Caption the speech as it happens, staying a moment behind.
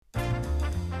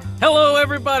Hello,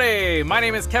 everybody! My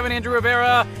name is Kevin Andrew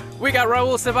Rivera. We got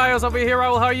Raul Ceballos over here.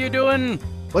 Raul, how are you doing?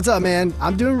 What's up, man?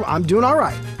 I'm doing all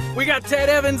right. We got Ted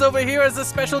Evans over here as a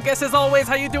special guest as always.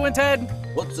 How you doing, Ted?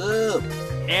 What's up?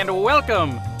 And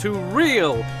welcome to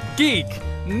Real Geek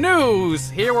News.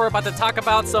 Here we're about to talk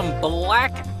about some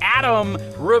Black Adam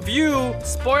review.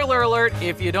 Spoiler alert,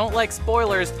 if you don't like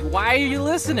spoilers, why are you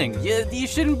listening? You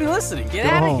shouldn't be listening. Get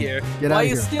out of here while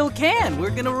you still can.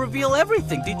 We're going to reveal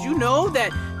everything. Did you know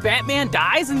that Batman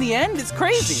dies in the end? It's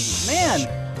crazy. Man,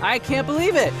 I can't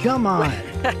believe it. Come on.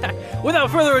 Without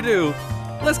further ado,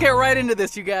 let's get right into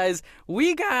this, you guys.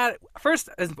 We got, first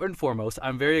and foremost,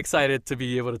 I'm very excited to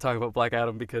be able to talk about Black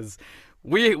Adam because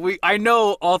I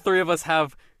know all three of us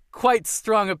have quite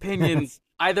strong opinions,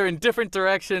 either in different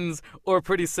directions or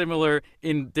pretty similar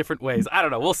in different ways. I don't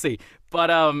know. We'll see.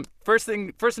 But first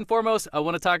and foremost, I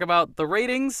want to talk about the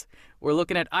ratings. We're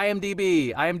looking at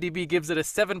IMDb. IMDb gives it a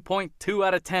 7.2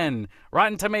 out of 10.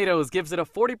 Rotten Tomatoes gives it a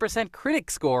 40%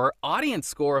 critic score, audience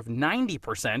score of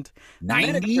 90%.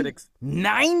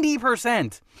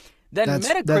 90%. Then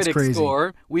Metacritic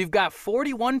score, we've got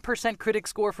 41% critic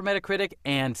score for Metacritic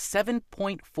and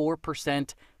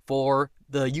 7.4% for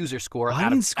the user score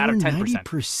out of 10%.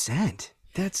 90%.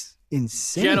 That's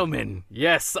insane. Gentlemen,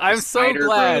 yes, I'm so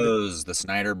glad. The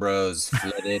Snyder Bros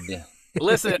flooded.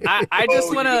 Listen, I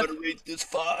just want to rate this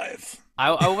 5.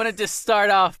 I want to just start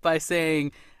off by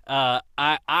saying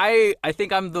I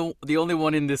think I'm the only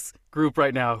one in this group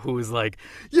right now who is like,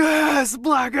 yes,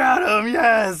 Black Adam,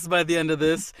 yes, by the end of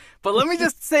this. But let me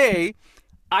just say,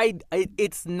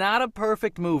 it's not a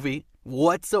perfect movie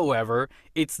whatsoever.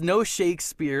 It's no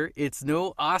Shakespeare. It's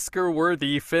no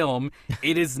Oscar-worthy film.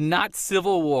 It is not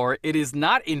Civil War. It is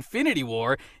not Infinity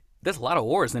War. There's a lot of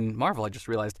wars in Marvel, I just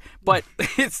realized. But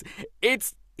it's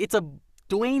a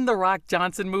Dwayne "The Rock"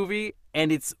 Johnson movie,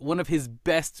 and it's one of his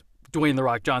best Dwayne "The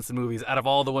Rock" Johnson movies out of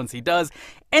all the ones he does.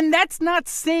 And that's not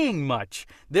saying much.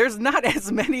 There's not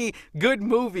as many good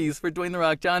movies for Dwayne "The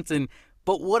Rock" Johnson.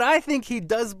 But what I think he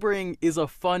does bring is a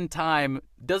fun time.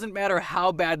 Doesn't matter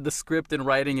how bad the script and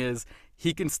writing is,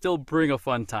 he can still bring a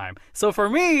fun time. So for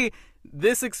me,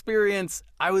 this experience,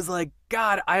 I was like,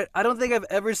 God, I don't think I've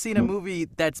ever seen a movie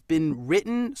that's been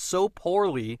written so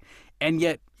poorly and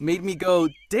yet made me go,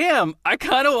 damn, I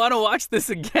kind of want to watch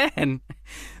this again.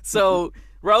 So,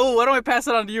 Raul, why don't I pass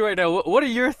it on to you right now? What are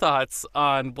your thoughts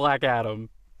on Black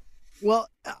Adam? Well,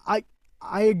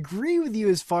 I agree with you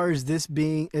as far as The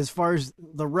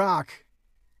Rock,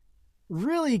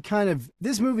 really kind of,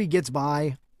 this movie gets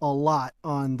by a lot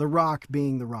on The Rock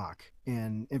being The Rock.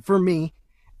 And for me,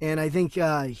 and I think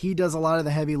he does a lot of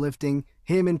the heavy lifting,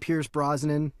 him and Pierce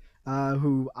Brosnan,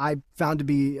 who I found to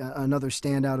be another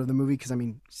standout of the movie because, I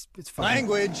mean, it's fun.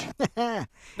 Language. No.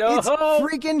 It's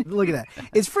freaking, look at that.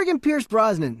 It's freaking Pierce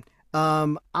Brosnan.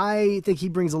 I think he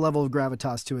brings a level of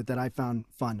gravitas to it that I found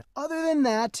fun. Other than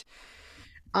that,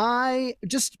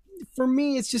 for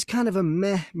me, it's just kind of a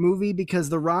meh movie because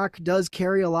The Rock does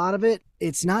carry a lot of it.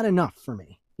 It's not enough for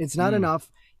me. It's not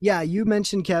enough. Yeah, you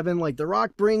mentioned, Kevin, like The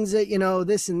Rock brings it,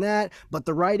 this and that, but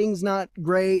the writing's not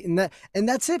great, and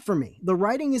that's it for me. The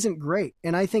writing isn't great,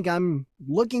 and I think I'm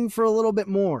looking for a little bit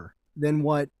more than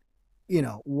what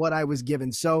I was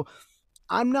given. So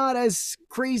I'm not as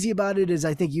crazy about it as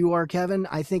I think you are, Kevin.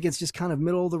 I think it's just kind of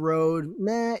middle of the road.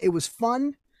 Meh, it was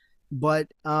fun,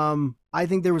 but I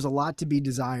think there was a lot to be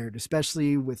desired,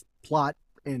 especially with plot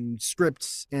and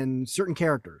scripts and certain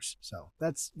characters. So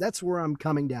that's where I'm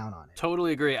coming down on it.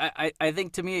 Totally agree. I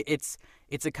think to me it's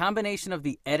a combination of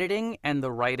the editing and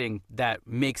the writing that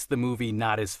makes the movie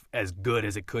not as good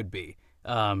as it could be.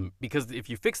 Because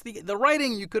if you fix the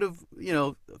writing, you could have,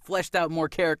 fleshed out more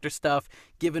character stuff,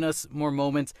 given us more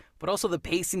moments, but also the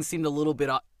pacing seemed a little bit,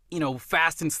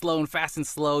 fast and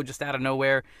slow, just out of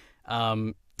nowhere.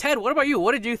 Ted, what about you?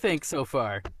 What did you think so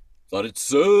far? Thought it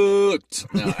sucked.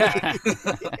 No,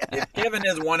 if Kevin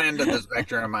is one end of the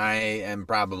spectrum, I am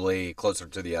probably closer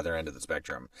to the other end of the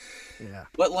spectrum. Yeah.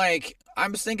 But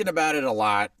I'm thinking about it a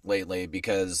lot lately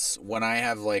because when I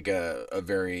have a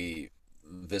very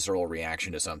visceral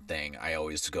reaction to something, I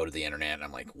always go to the internet and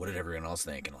I'm like, what did everyone else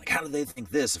think? And how did they think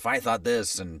this? If I thought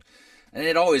this, and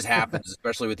it always happens,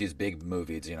 especially with these big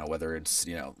movies, whether it's,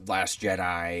 Last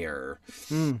Jedi or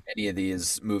any of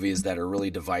these movies that are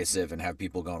really divisive and have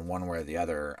people going one way or the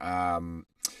other.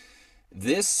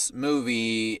 This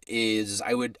movie is,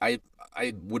 I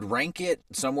would rank it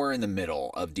somewhere in the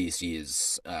middle of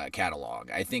DC's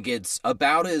catalog. I think it's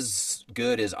about as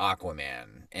good as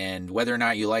Aquaman. And whether or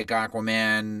not you like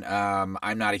Aquaman,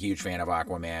 I'm not a huge fan of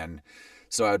Aquaman.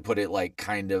 So I would put it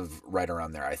kind of right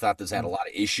around there. I thought this had a lot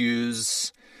of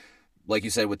issues, like you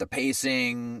said, with the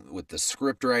pacing, with the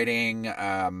script writing,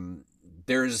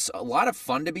 there's a lot of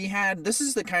fun to be had. This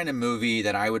is the kind of movie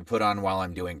that I would put on while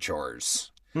I'm doing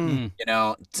chores. Mm. You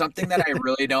know, something that I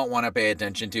really don't want to pay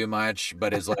attention to much,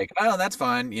 but is like, oh, that's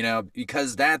fun, you know,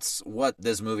 because that's what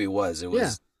this movie was. It was, Yeah.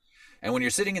 and when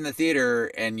you're sitting in the theater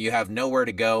and you have nowhere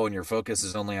to go and your focus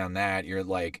is only on that, you're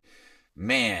like,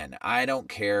 man, I don't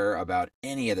care about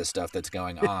any of the stuff that's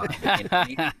going on.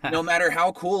 No matter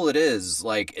how cool it is,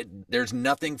 like, there's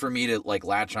nothing for me to like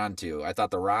latch onto. I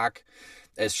thought The Rock,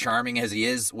 as charming as he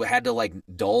is, had to like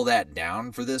dull that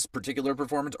down for this particular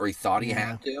performance, or he thought he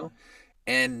had to.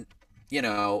 And, you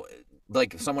know,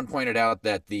 like someone pointed out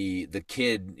that the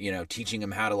kid, you know, teaching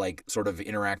him how to like sort of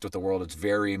interact with the world, it's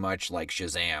very much like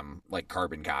Shazam, like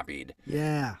carbon copied.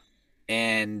 Yeah.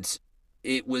 And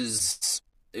it was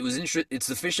interesting. It's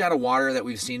the fish out of water that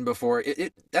we've seen before.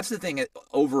 That's the thing.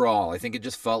 Overall, I think it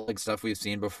just felt like stuff we've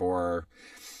seen before,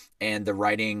 and the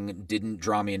writing didn't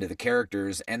draw me into the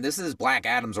characters. And this is Black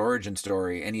Adam's origin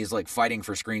story, and he's like fighting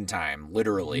for screen time,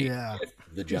 literally, Yeah. with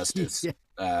the Justice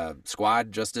Yeah.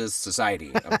 Squad, Justice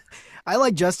Society. I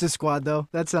like Justice Squad though.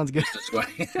 That sounds good. Justice Squad.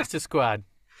 It's a squad.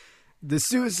 The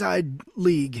Suicide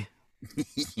League.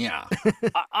 Yeah.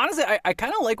 Honestly, I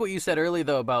kind of like what you said earlier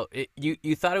though about it.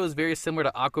 You thought it was very similar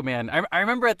to Aquaman. I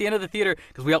remember at the end of the theater,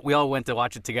 because we all went to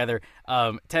watch it together.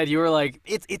 Ted, you were like,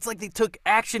 it's like they took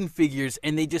action figures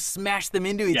and they just smashed them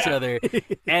into each Yeah. other.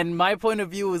 And my point of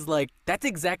view was like, that's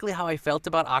exactly how I felt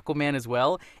about Aquaman as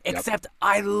well. Except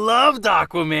I loved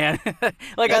Aquaman.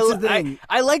 Like That's the thing.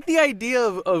 I like the idea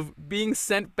of being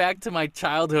sent back to my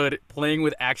childhood playing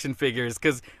with action figures,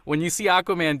 because when you see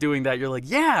Aquaman doing that, you're like,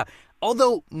 yeah.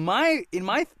 Although in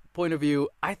my point of view,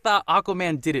 I thought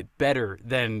Aquaman did it better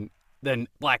than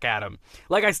Black Adam.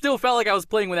 Like, I still felt like I was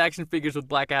playing with action figures with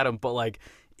Black Adam, but like,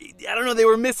 I don't know, they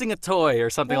were missing a toy or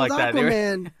something Well, like that. with They were-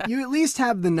 Aquaman, you at least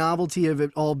have the novelty of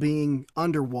it all being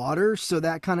underwater, so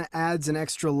that kind of adds an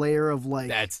extra layer of like,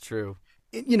 That's true.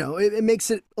 it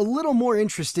makes it a little more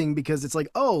interesting because it's like,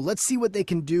 oh, let's see what they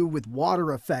can do with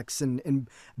water effects and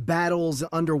battles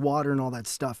underwater and all that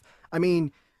stuff. I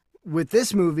mean, with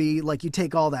this movie, like, you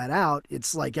take all that out,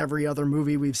 it's like every other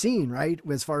movie we've seen, right?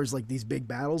 As far as like these big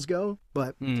battles go.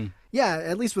 But Mm. yeah,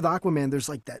 at least with Aquaman, there's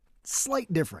like that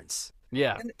slight difference.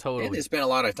 Yeah, And totally. they spent a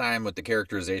lot of time with the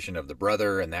characterization of the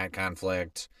brother and that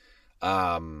conflict.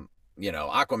 You know,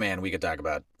 Aquaman we could talk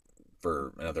about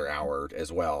for another hour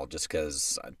as well, just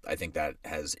because I think that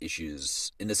has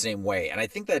issues in the same way. And I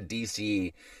think that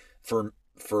DC,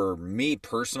 for me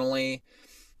personally,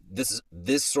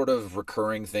 this sort of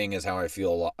recurring thing is how I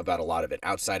feel about a lot of it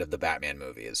outside of the Batman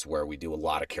movies, where we do a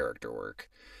lot of character work,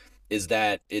 is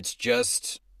that it's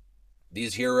just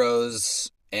these heroes,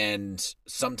 and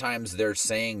sometimes they're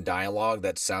saying dialogue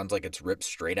that sounds like it's ripped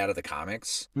straight out of the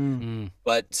comics, Mm.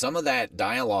 but some of that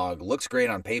dialogue looks great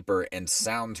on paper and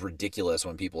sounds ridiculous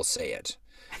when people say it.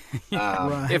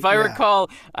 Right, If I yeah. recall,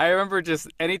 I remember just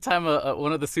anytime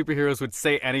one of the superheroes would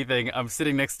say anything, I'm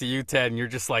sitting next to you, Ted, and you're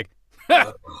just like,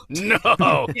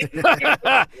 no.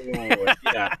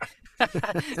 Yeah.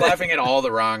 Laughing at all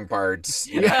the wrong parts.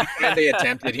 You know, and the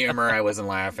attempted humor, I wasn't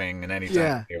laughing, and anytime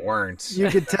Yeah. they weren't. You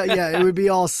could tell, yeah, it would be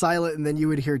all silent, and then you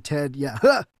would hear Ted, yeah.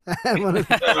 One of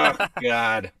the- Oh,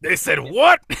 God. They said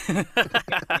what?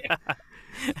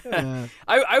 uh,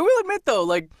 I will admit though,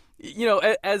 like, you know,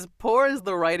 as poor as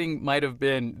the writing might have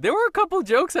been, there were a couple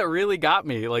jokes that really got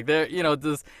me. Like, there, you know,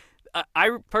 this.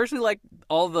 I personally like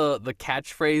all the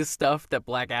catchphrase stuff that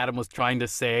Black Adam was trying to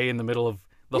say in the middle of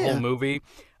the Yeah. whole movie.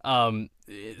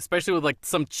 Especially with like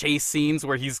some chase scenes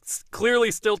where he's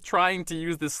clearly still trying to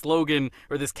use this slogan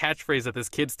or this catchphrase that this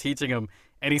kid's teaching him,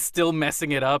 and he's still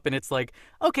messing it up. And it's like,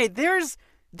 okay, there's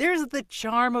the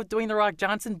charm of Dwayne The Rock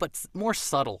Johnson, but more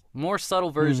subtle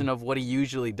version of what he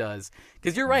usually does.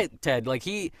 Because you're right, Ted. Like,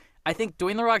 I think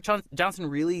Dwayne The Rock Johnson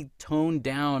really toned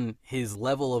down his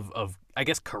level of I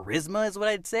guess charisma is what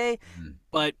I'd say,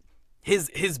 but his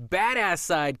badass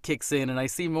side kicks in, and I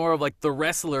see more of like the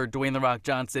wrestler Dwayne The Rock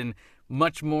Johnson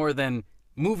much more than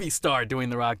movie star Dwayne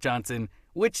The Rock Johnson,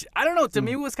 which I don't know, to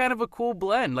me was kind of a cool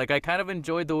blend. Like, I kind of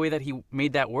enjoyed the way that he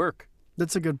made that work.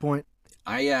 that's a good point.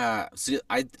 I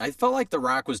felt like The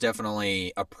Rock was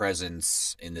definitely a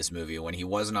presence in this movie. When he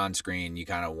wasn't on screen, you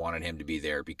kind of wanted him to be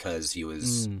there because he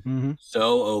was Mm-hmm.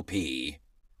 so OP.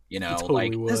 You know,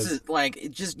 totally like was. this is like,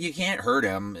 it just, you can't hurt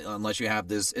him unless you have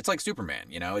this. It's like Superman,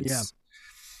 you know. It's Yeah.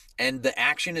 and the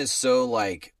action is so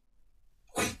like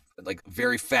like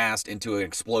very fast into an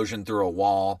explosion through a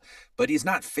wall, but he's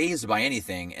not phased by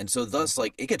anything, and so thus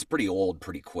like it gets pretty old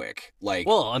pretty quick. Like,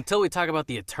 Well, until we talk about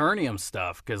the Eternium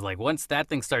stuff, because like once that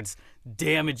thing starts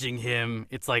damaging him,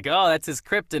 it's like, oh, that's his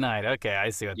kryptonite. Okay, I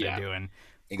see what Yeah. they're doing.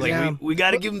 exactly. Like Yeah. we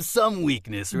got to give him some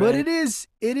weakness, right? But it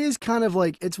is kind of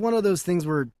like, it's one of those things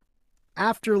where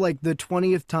after like the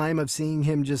 20th time of seeing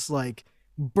him just like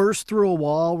burst through a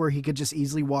wall where he could just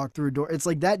easily walk through a door, it's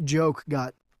like that joke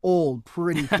got old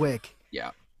pretty quick.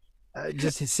 Yeah.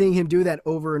 Just seeing him do that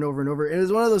over and over and over. It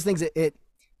was one of those things that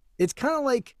it's kind of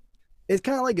like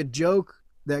a joke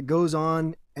that goes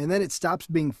on and then it stops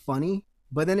being funny,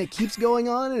 but then it keeps going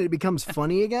on and it becomes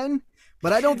funny again.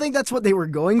 But I don't think that's what they were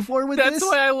going for with That's this.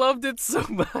 why I loved it so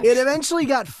much. It eventually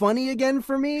got funny again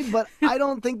for me, but I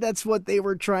don't think that's what they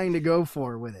were trying to go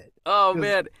for with it. Oh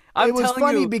man, I'm it was telling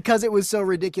funny you, because it was so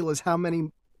ridiculous how many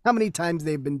times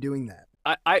they've been doing that.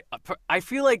 I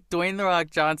feel like Dwayne the Rock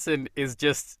Johnson is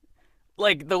just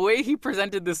like the way he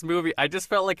presented this movie. I just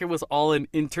felt like it was all an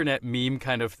internet meme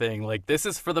kind of thing. Like, this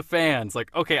is for the fans. Like,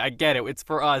 okay, I get it. It's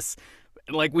for us.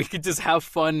 Like, we could just have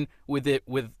fun with it,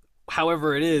 with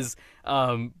however it is.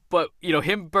 But you know,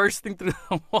 him bursting through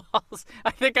the walls.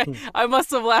 I think I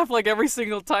must have laughed like every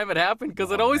single time it happened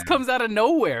because it Oh, always man. comes out of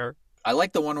nowhere. I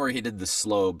like the one where he did the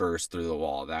slow burst through the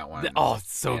wall. That one. Oh,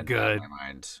 it's so stands out good. in my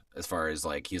mind, as far as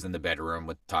like he's in the bedroom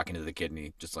with talking to the kid, and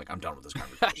he just like, I'm done with this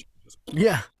conversation.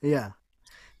 Yeah, yeah.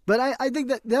 But I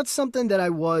think that's something that I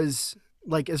was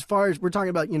like, as far as we're talking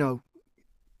about, you know,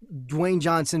 Dwayne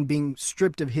Johnson being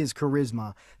stripped of his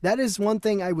charisma. That is one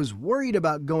thing I was worried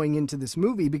about going into this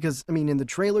movie because, I mean, in the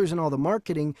trailers and all the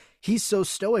marketing, he's so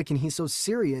stoic and he's so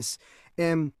serious.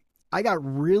 And I got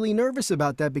really nervous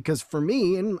about that because for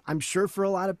me, and I'm sure for a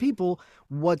lot of people,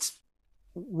 what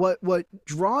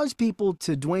draws people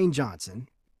to Dwayne Johnson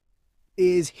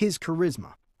is his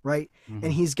charisma, right? Mhm.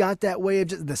 And he's got that way of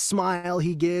just the smile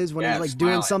he gives when Yeah, he's like doing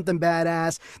smiling. something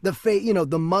badass, the face, you know,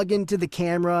 the mug into the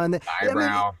camera and the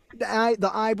Eyebrow.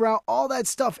 the eyebrow, all that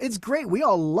stuff. It's great. We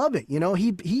all love it. You know,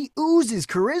 he oozes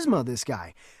charisma, this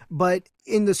guy. But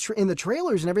in the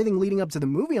trailers and everything leading up to the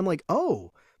movie, I'm like,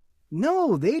 oh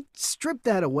no, they stripped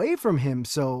that away from him.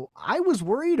 So I was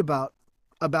worried about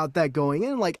that going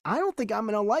in. Like, I don't think I'm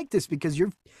gonna like this because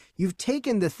you've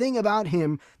taken the thing about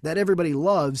him that everybody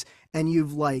loves and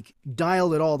you've like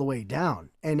dialed it all the way down.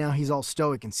 And now he's all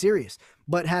stoic and serious.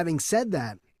 But having said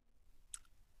that,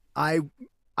 I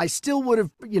still would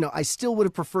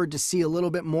have preferred to see a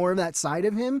little bit more of that side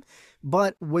of him.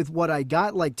 But with what I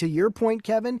got, like to your point,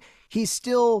 Kevin, he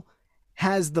still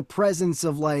has the presence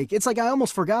of like, it's like I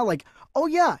almost forgot, like, oh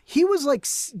yeah, he was like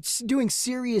doing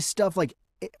serious stuff like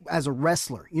as a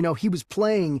wrestler. You know, he was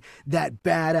playing that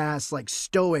badass, like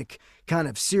stoic kind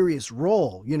of serious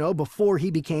role, you know, before he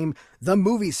became the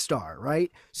movie star,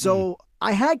 right? So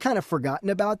I had kind of forgotten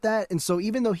about that. And so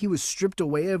even though he was stripped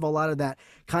away of a lot of that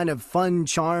kind of fun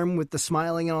charm with the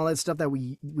smiling and all that stuff that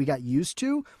we got used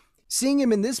to, seeing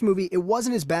him in this movie, it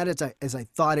wasn't as bad as I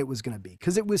thought it was going to be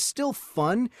because it was still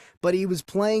fun, but he was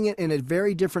playing it in a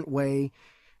very different way.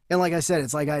 And like I said,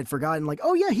 it's like I had forgotten, like,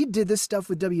 oh yeah, he did this stuff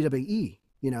with WWE,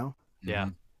 you know? Yeah.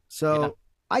 So Yeah.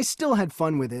 I still had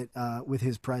fun with it, with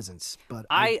his presence, but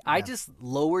I yeah. just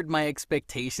lowered my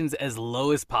expectations as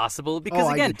low as possible because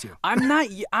I again, did too. I'm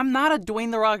not a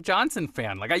Dwayne the Rock Johnson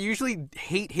fan. Like, I usually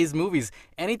hate his movies.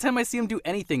 Anytime I see him do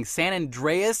anything, San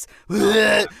Andreas,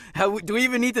 how do we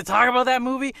even need to talk about that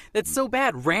movie? That's so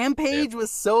bad. Rampage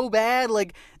was so bad.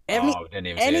 Like Didn't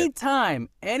even see it.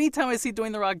 anytime I see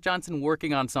Dwayne the Rock Johnson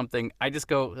working on something, I just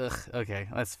go, ugh, okay,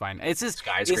 that's fine. It's just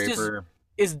Skyscraper.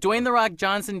 Is Dwayne the Rock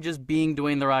Johnson just being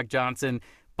Dwayne the Rock Johnson?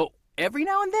 But every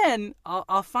now and then,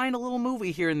 I'll find a little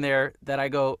movie here and there that I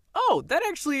go, oh, that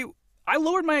actually, I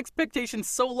lowered my expectations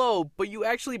so low, but you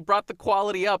actually brought the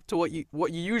quality up to what you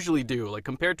usually do, like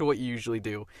compared to what you usually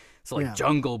do. So like Yeah.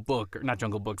 Jungle Book, or not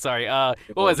Jungle Book, sorry. What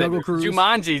was Jungle it? Cruise. Jungle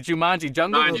Jumanji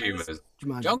Cruise. was-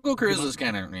 Jumanji. Jungle Cruise was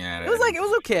kind of It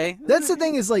was okay. That's the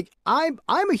thing is like I'm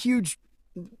a huge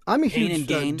Pain and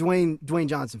Gain. Dwayne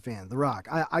Johnson fan, The Rock.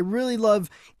 I really love.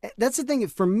 That's the thing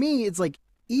for me. It's like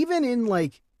even in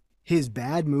like his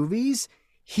bad movies,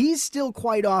 he's still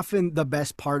quite often the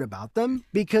best part about them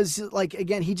because like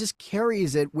again he just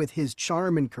carries it with his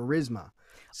charm and charisma.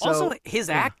 So, Also, his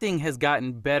acting has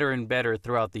gotten better and better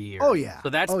throughout the years. Oh, yeah. So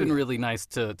that's Oh, been yeah. really nice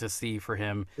to see for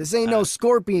him. this ain't no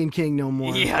Scorpion King no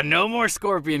more. Yeah, no more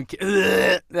Scorpion.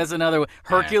 Ugh, that's another one.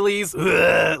 Hercules.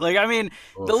 Ugh. Like, I mean,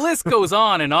 the list goes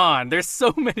on and on. There's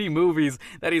so many movies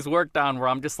that he's worked on where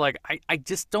I'm just like, I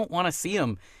just don't want to see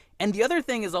him. And the other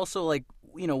thing is also like,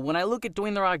 you know, when I look at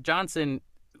Dwayne The Rock Johnson,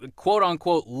 quote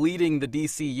unquote, leading the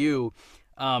DCU,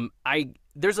 I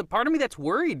there's a part of me that's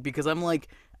worried because I'm like,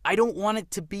 I don't want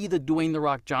it to be the Dwayne The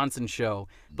Rock Johnson show.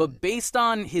 But based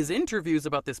on his interviews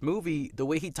about this movie, the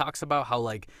way he talks about how,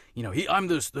 like, you know, I'm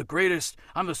the greatest,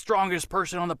 I'm the strongest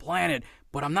person on the planet,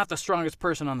 but I'm not the strongest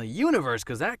person on the universe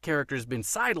because that character's been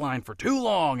sidelined for too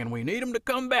long and we need him to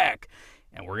come back.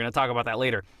 And we're going to talk about that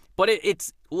later. But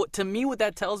it's to me, what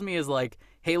that tells me is like,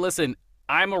 hey, listen,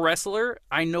 I'm a wrestler.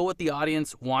 I know what the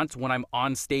audience wants when I'm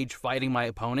on stage fighting my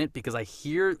opponent because I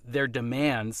hear their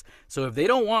demands. So if they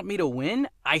don't want me to win,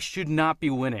 I should not be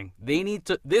winning.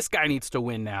 This guy needs to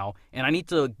win now, and I need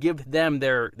to give them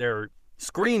their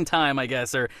screen time, I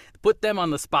guess, or put them on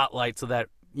the spotlight so that,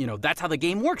 you know, that's how the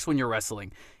game works when you're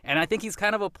wrestling. And I think he's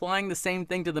kind of applying the same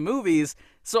thing to the movies.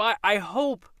 So I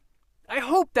hope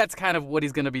that's kind of what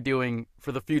he's going to be doing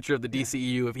for the future of the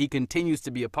DCEU if he continues to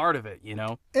be a part of it, you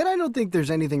know? And I don't think there's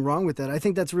anything wrong with that. I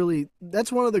think that's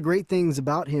one of the great things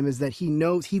about him is that he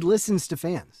listens to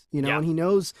fans, you know, Yeah. and he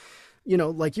knows, you know,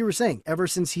 like you were saying, ever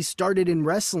since he started in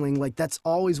wrestling, like that's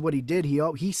always what he did.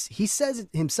 He says it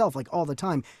himself, like all the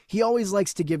time. He always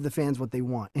likes to give the fans what they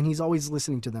want, and he's always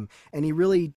listening to them. And he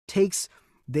really takes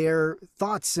their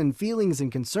thoughts and feelings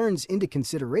and concerns into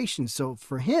consideration. So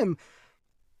for him,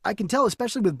 I can tell,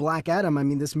 especially with Black Adam, I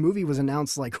mean, this movie was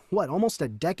announced like, what, almost a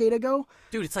decade ago?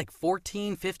 Dude, it's like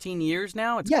 14, 15 years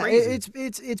now. It's yeah, crazy.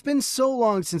 it's been so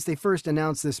long since they first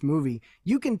announced this movie.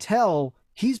 You can tell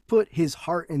he's put his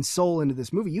heart and soul into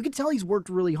this movie. You can tell he's worked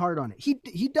really hard on it.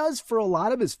 He does for a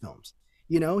lot of his films.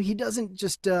 You know, he doesn't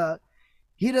just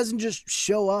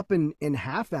show up and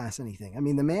half-ass anything. I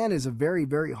mean, the man is a very,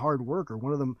 very hard worker,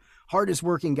 one of the hardest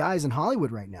working guys in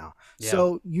Hollywood right now. Yeah.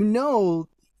 So, you know,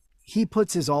 he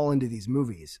puts his all into these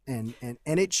movies, and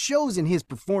it shows in his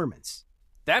performance.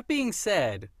 That being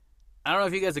said, I don't know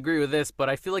if you guys agree with this, but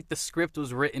I feel like the script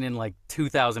was written in like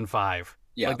 2005.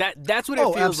 Yeah. Like that's what it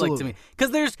feels absolutely. like to me.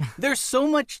 Because there's so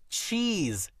much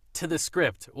cheese to the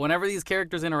script. Whenever these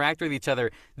characters interact with each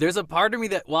other, there's a part of me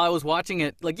that while I was watching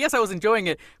it, like, yes, I was enjoying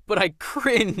it, but I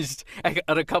cringed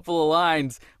at a couple of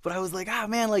lines. But I was like,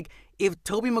 man, like, if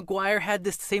Tobey Maguire had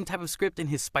this same type of script in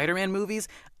his Spider-Man movies,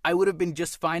 I would have been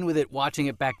just fine with it watching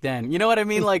it back then. You know what I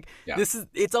mean? Like, Yeah.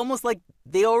 it's almost like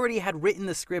they already had written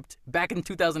the script back in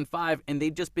 2005, and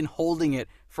they'd just been holding it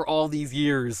for all these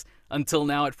years until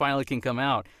now it finally can come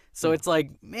out. So it's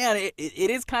like, man, it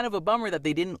is kind of a bummer that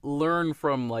they didn't learn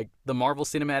from, like, the Marvel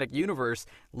Cinematic Universe.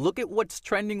 Look at what's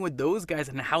trending with those guys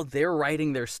and how they're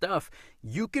writing their stuff.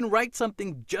 You can write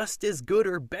something just as good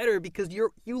or better because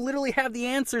you literally have the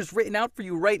answers written out for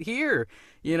you right here.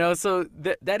 You know, so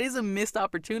that is a missed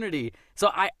opportunity. So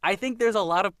I think there's a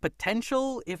lot of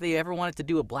potential if they ever wanted to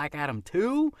do a Black Adam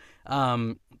 2.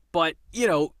 But, you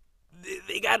know,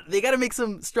 they got to make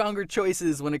some stronger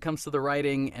choices when it comes to the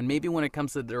writing and maybe when it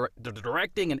comes to the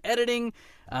directing and editing.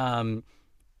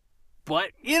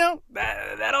 But, you know,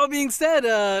 that all being said,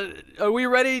 are we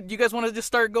ready? Do you guys want to just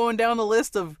start going down the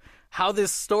list of how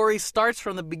this story starts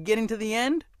from the beginning to the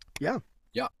end? Yeah.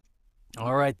 Yeah.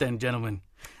 All right then, gentlemen.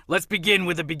 Let's begin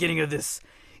with the beginning of this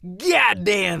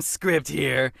goddamn script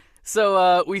here.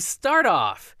 So we start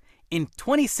off in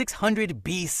 2600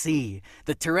 BC.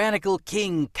 The tyrannical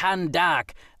king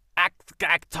Kandak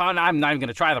Acton, I'm not even going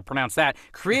to try to pronounce that,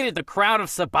 created the crown of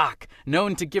Sabak,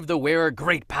 known to give the wearer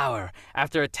great power.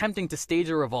 After attempting to stage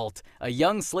a revolt, a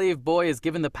young slave boy is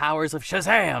given the powers of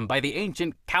Shazam by the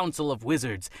ancient council of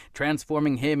wizards,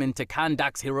 transforming him into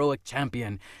Kandak's heroic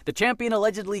champion. The champion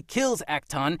allegedly kills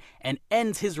Acton and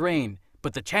ends his reign,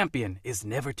 but the champion is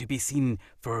never to be seen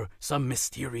for some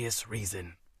mysterious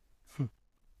reason.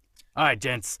 All right,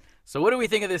 gents. So what do we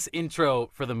think of this intro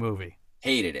for the movie?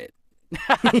 Hated it.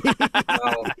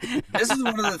 So, this is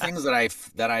one of the things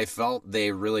that I felt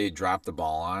they really dropped the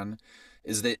ball on,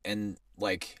 is that, and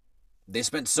like, they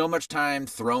spent so much time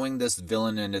throwing this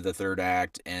villain into the third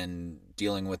act and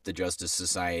dealing with the Justice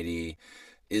Society,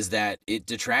 is that it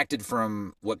detracted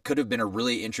from what could have been a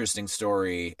really interesting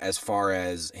story as far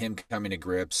as him coming to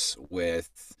grips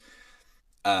with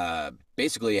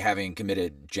basically having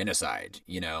committed genocide,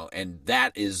 you know, and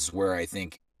that is where I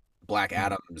think Black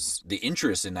Adam's, the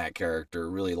interest in that character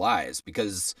really lies,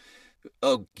 because,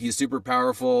 oh, he's super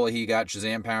powerful, he got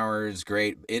Shazam powers,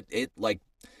 great. It like,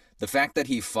 the fact that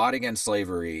he fought against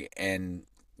slavery and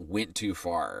went too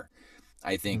far,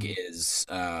 I think is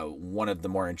one of the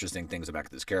more interesting things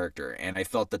about this character. And I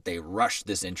felt that they rushed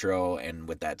this intro, and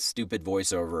with that stupid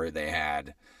voiceover they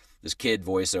had, this kid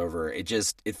voiceover,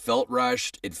 it felt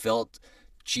rushed. It felt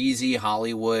cheesy,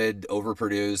 Hollywood,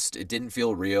 overproduced. It didn't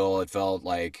feel real. It felt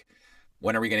like,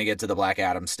 when are we going to get to the Black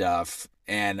Adam stuff?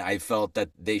 And I felt that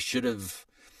they should have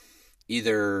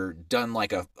either done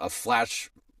like a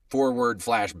flash forward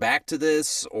flash back to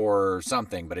this or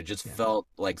something, but it just Yeah. felt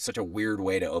like such a weird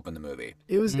way to open the movie.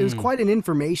 It was quite an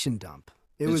information dump.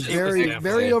 It was It was very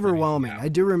definitely overwhelming. yeah. I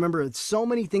do remember so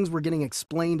many things were getting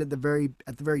explained at the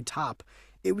very top.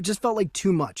 It just felt like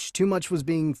too much. Too much was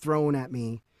being thrown at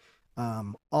me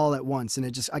all at once,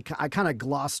 and I kind of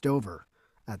glossed over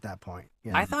at that point.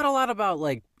 Yeah. I thought a lot about,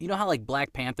 like, you know how like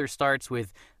Black Panther starts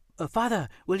with, "Father,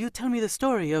 will you tell me the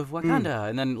story of Wakanda?"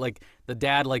 And then like the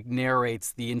dad like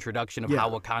narrates the introduction of Yeah. how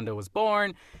Wakanda was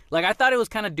born. Like I thought it was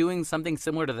kind of doing something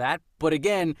similar to that, but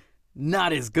again,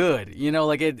 not as good. You know,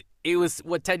 like it was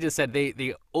what Ted just said.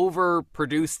 They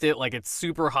overproduced it, like it's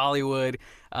super Hollywood.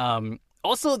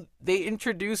 Also, they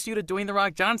introduced you to Dwayne the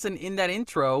Rock Johnson in that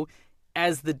intro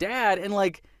as the dad, and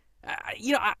like.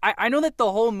 You know, I know that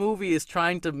the whole movie is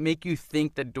trying to make you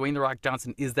think that Dwayne the Rock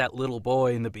Johnson is that little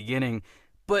boy in the beginning,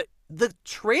 but the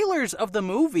trailers of the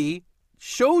movie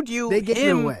showed you they gave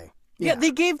him. it away. Yeah,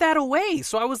 they gave that away.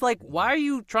 So I was like, why are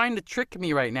you trying to trick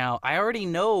me right now? I already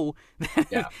know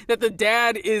that the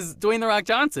dad is Dwayne the Rock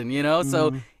Johnson, you know?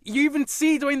 So you even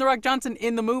see Dwayne the Rock Johnson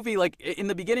in the movie, like in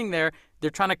the beginning there,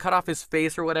 they're trying to cut off his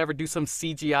face or whatever, do some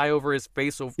CGI over his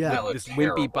face with this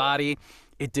terrible. wimpy body.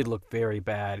 It did look very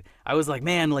bad. I was like,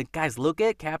 man, like, guys, look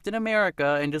at Captain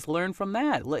America and just learn from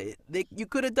that. Like, you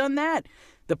could have done that.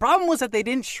 The problem was that they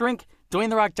didn't shrink Dwayne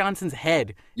the Rock Johnson's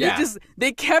head. Yeah.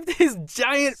 They kept his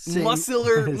giant Same.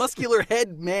 muscular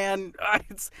head, man.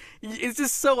 It's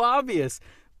just so obvious.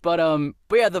 But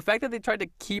yeah, the fact that they tried to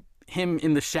keep him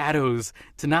in the shadows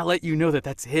to not let you know that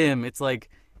that's him, it's like,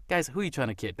 guys, who are you trying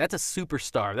to kid? That's a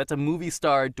superstar. That's a movie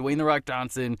star, Dwayne the Rock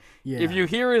Johnson. Yeah. If you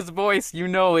hear his voice, you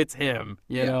know it's him.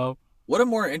 You know. What a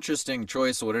more interesting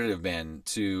choice would it have been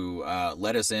to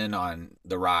let us in on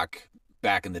The Rock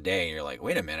back in the day? And you're like,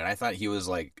 wait a minute, I thought he was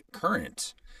like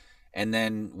current. And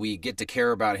then we get to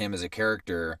care about him as a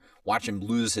character, watch him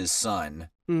lose his son,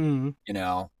 you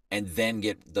know, and then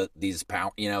get these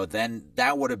power, you know, then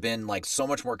that would have been like so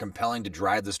much more compelling to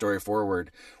drive the story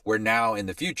forward. Where now in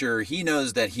the future, he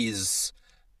knows that he's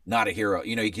not a hero.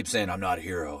 You know, he keeps saying, I'm not a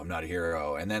hero. I'm not a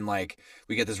hero. And then like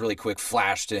we get this really quick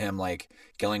flash to him like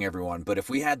killing everyone. But if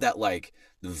we had that like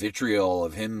the vitriol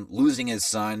of him losing his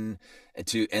son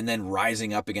and then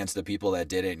rising up against the people that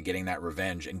did it and getting that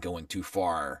revenge and going too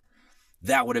far,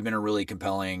 that would have been a really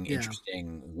compelling,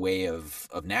 interesting way of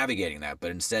navigating that. But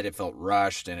instead it felt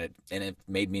rushed and it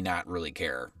made me not really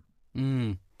care.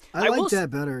 I I will like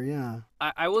that better. Yeah.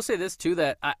 I will say this too,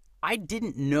 that I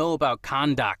didn't know about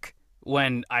Kondak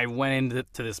when I went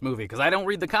into this movie because I don't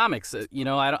read the comics. You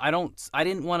know, I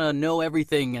didn't want to know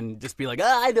everything and just be like,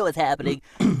 I know what's happening.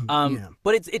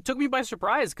 But it took me by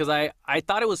surprise because I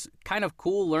thought it was kind of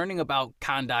cool learning about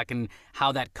Kondak and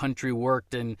how that country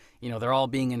worked, and you know they're all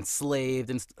being enslaved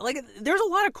and like there's a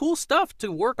lot of cool stuff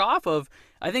to work off of.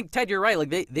 I think Ted, you're right. Like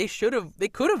they could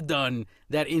have done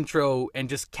that intro and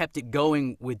just kept it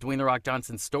going with Dwayne the Rock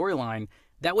Johnson's storyline.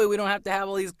 That way we don't have to have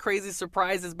all these crazy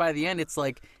surprises by the end. It's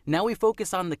like now we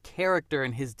focus on the character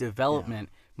and his development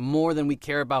more than we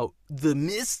care about the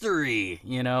mystery,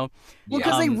 you know? Well,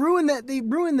 because they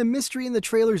ruined the mystery in the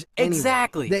trailers anyway.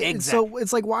 Exactly. So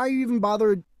it's like, why do you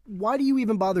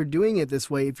even bother doing it this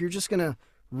way if you're just gonna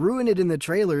ruin it in the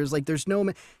trailers? Like, there's no,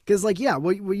 because like, yeah,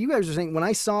 what you guys are saying, when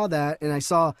I saw that and I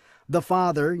saw the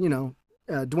father, you know,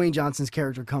 Dwayne Johnson's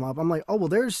character come up, I'm like, oh, well,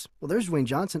 there's Dwayne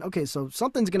Johnson. Okay, so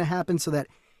something's gonna happen so that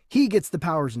he gets the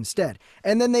powers instead.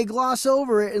 And then they gloss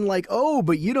over it and like, oh,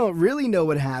 but you don't really know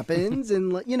what happens,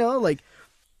 and you know, like,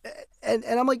 and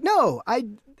I'm like, no,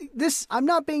 I'm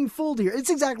not being fooled here. It's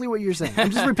exactly what you're saying.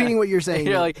 I'm just repeating what you're saying.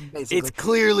 You're like, basically. it's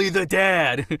clearly the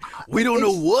dad. We don't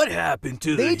know what happened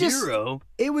to the hero.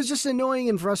 It was just annoying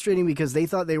and frustrating because they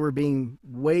thought they were being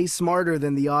way smarter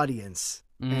than the audience.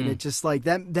 And it just like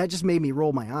that just made me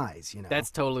roll my eyes, you know. That's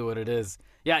totally what it is.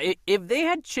 Yeah, if they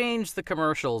had changed the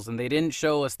commercials and they didn't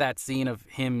show us that scene of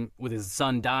him with his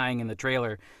son dying in the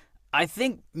trailer, I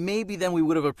think maybe then we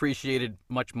would have appreciated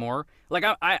much more. Like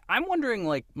I'm wondering,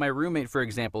 like my roommate, for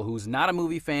example, who's not a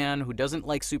movie fan, who doesn't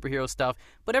like superhero stuff,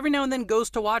 but every now and then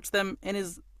goes to watch them and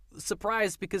is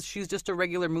surprised because she's just a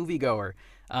regular moviegoer.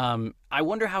 I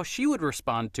wonder how she would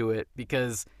respond to it,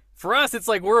 because for us, it's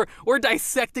like we're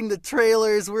dissecting the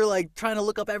trailers. We're like trying to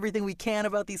look up everything we can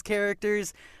about these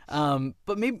characters.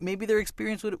 But maybe their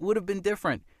experience would have been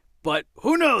different. But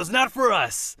who knows? Not for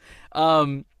us.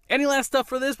 Any last stuff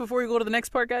for this before we go to the next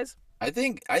part, guys? I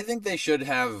think they should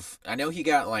have. I know he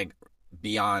got like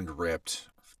beyond ripped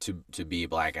to be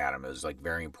Black Adam. It was like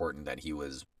very important that he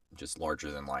was just larger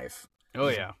than life. Oh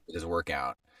yeah, his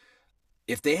workout.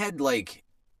 If they had like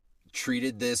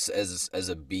treated this as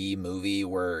a B movie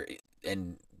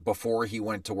and before he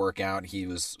went to work out, he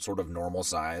was sort of normal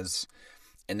size,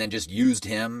 and then just used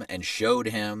him and showed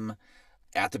him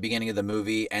at the beginning of the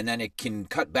movie, and then it can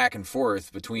cut back and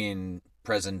forth between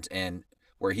present and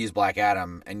where he's Black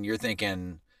Adam, and you're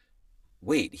thinking,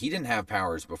 wait, he didn't have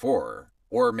powers before.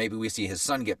 Or maybe we see his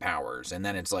son get powers, and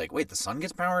then it's like, wait, the son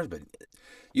gets powers? But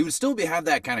you would still have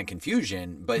that kind of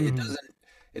confusion, but it doesn't,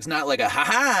 it's not like a,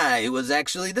 ha-ha, it was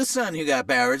actually the son who got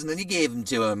powers, and then he gave them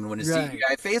to him when his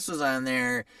CGI face was on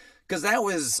there. Because that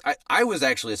was, I was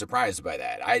actually surprised by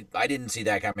that. I didn't see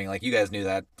that coming. Like, you guys knew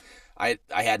that. I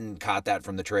hadn't caught that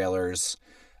from the trailers.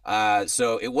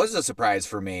 So it was a surprise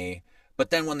for me. But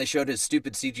then when they showed his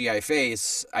stupid CGI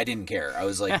face, I didn't care. I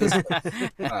was like, this,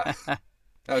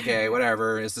 okay,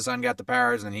 whatever. Is the son got the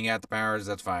powers and he got the powers?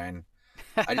 That's fine.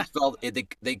 I just felt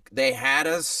they had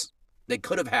us. They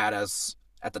could have had us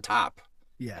at the top.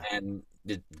 Yeah. And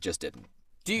it just didn't.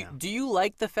 Do you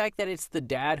like the fact that it's the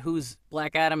dad who's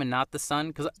Black Adam and not the son?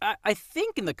 Because I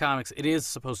think in the comics it is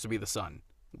supposed to be the son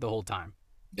the whole time.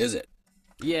 Is it?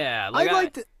 Yeah.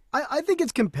 I think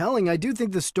it's compelling. I do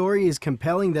think the story is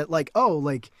compelling that, like, oh,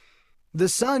 like, the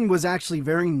son was actually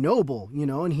very noble, you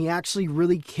know, and he actually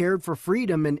really cared for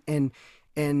freedom and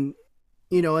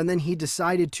you know, and then he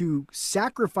decided to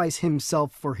sacrifice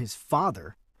himself for his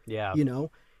father. Yeah. You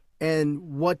know, and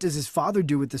what does his father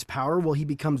do with this power? Well, he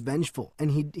becomes vengeful,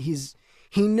 and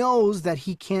he knows that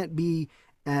he can't be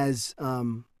as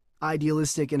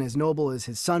idealistic and as noble as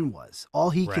his son was. All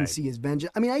he can see is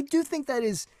vengeance. I mean, I do think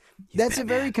that's Batman. A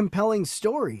very compelling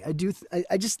story. I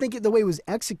just think the way it was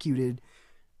executed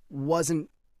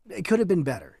it could have been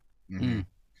better. Mm-hmm.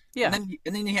 Yeah.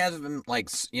 And then you have him, like,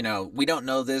 you know, we don't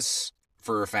know this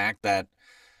for a fact, that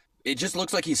it just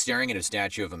looks like he's staring at a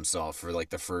statue of himself for like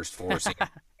the first 4 scenes.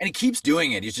 And he keeps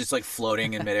doing it. He's just like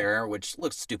floating in midair, which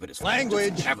looks stupid as fuck.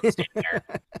 Language. Just have him stand there.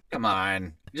 Come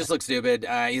on. It just looks stupid.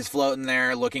 He's floating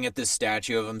there looking at this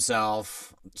statue of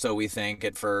himself. So we think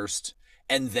at first.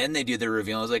 And then they do the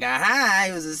reveal. I was like, aha,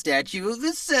 it was a statue of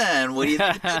the sun. What do you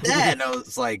think about that? And I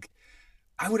was like,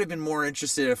 I would have been more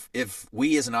interested if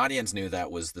we as an audience knew that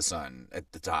was the sun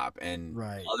at the top and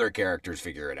other characters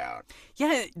figure it out.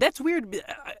 Yeah, that's weird.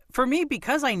 For me,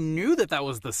 because I knew that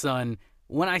was the sun,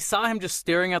 when I saw him just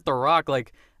staring at the rock,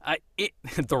 like,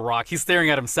 the rock, he's staring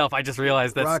at himself. I just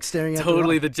realized that's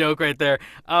totally the joke right there.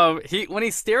 When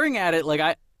he's staring at it,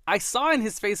 like, I saw in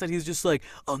his face that he's just like,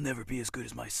 I'll never be as good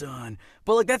as my son.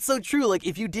 But, like, that's so true. Like,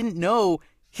 if you didn't know,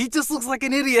 he just looks like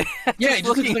an idiot. Yeah, he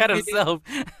just looking at himself.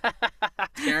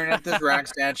 Staring at this rock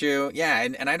statue. Yeah,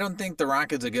 and I don't think The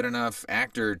Rock is a good enough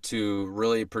actor to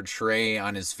really portray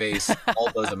on his face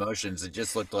all those emotions. It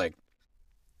just looked like,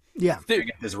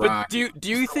 this rock. But do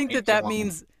you think that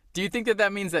means... Do you think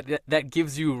that means that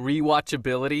gives you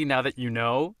rewatchability now that you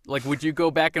know? Like, would you go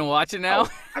back and watch it now?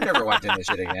 Oh, I'm never watching this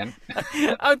shit again.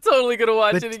 I'm totally going to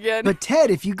watch it again. But Ted,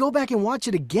 if you go back and watch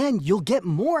it again, you'll get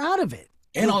more out of it.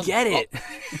 And You'll get it.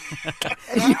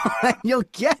 You'll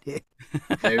get it.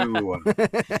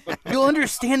 You'll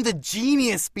understand the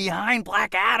genius behind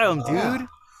Black Adam, dude.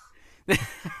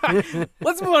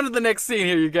 Let's move on to the next scene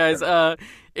here, you guys.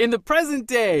 In the present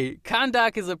day,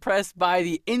 Kahndaq is oppressed by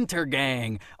the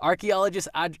Intergang. Archaeologist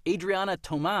Adriana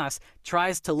Tomas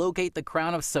tries to locate the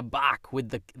crown of Sabak with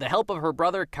the help of her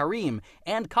brother Karim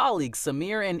and colleagues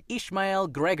Samir and Ishmael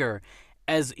Gregor.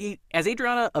 As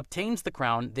Adriana obtains the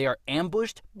crown, they are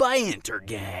ambushed by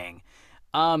Intergang.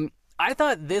 I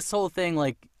thought this whole thing,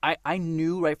 like, I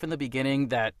knew right from the beginning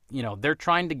that, you know, they're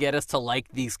trying to get us to like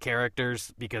these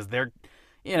characters because they're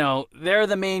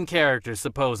the main characters,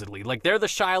 supposedly. Like, they're the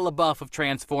Shia LaBeouf of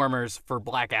Transformers for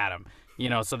Black Adam. You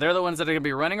know, so they're the ones that are going to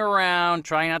be running around,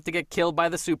 trying not to get killed by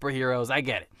the superheroes. I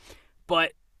get it.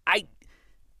 But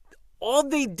all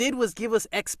they did was give us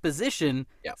exposition,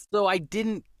 so I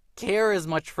didn't care as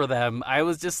much for them. I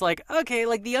was just like, okay,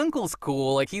 like, the uncle's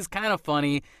cool. Like, he's kind of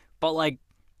funny. But, like,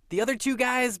 the other two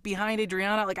guys behind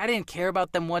Adriana, like, I didn't care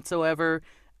about them whatsoever.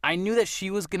 I knew that she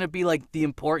was going to be, like, the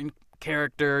important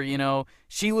character, you know.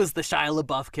 She was the Shia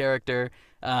LaBeouf character.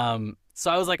 So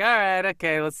I was like, all right,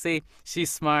 okay, let's see. She's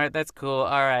smart. That's cool.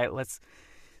 All right,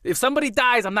 if somebody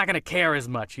dies, I'm not going to care as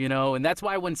much, you know. And that's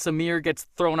why when Samir gets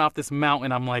thrown off this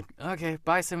mountain, I'm like, okay,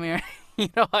 bye, Samir. You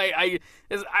know, I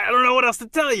don't know what else to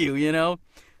tell you, you know.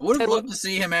 I would have loved to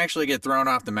see him actually get thrown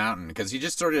off the mountain, because he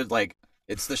just sort of, like,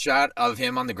 it's the shot of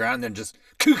him on the ground and then just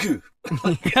cuckoo.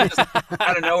 Like, just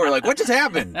out of nowhere, like, what just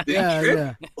happened? Did he trip?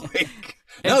 Yeah. Like,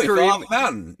 And No, he fell Kareem, off the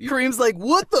mountain. Kareem's like,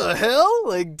 what the hell?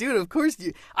 Like, dude, of course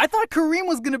you. I thought Kareem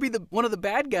was gonna be one of the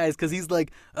bad guys because he's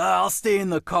like, I'll stay in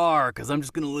the car because I'm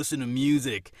just gonna listen to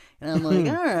music. And I'm like,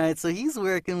 all right, so he's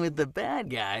working with the bad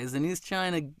guys and he's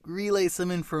trying to relay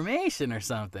some information or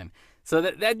something. So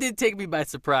that did take me by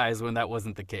surprise when that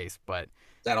wasn't the case. But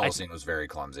That whole scene was very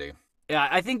clumsy. yeah,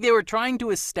 I think they were trying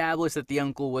to establish that the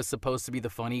uncle was supposed to be the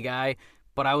funny guy.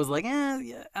 But I was like,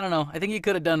 yeah, I don't know. I think he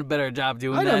could have done a better job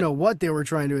doing that. I don't know what they were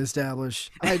trying to establish.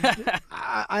 I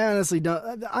honestly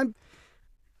don't. I'm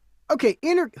okay.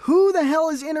 Who the hell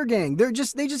is Intergang? They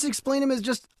just explain them as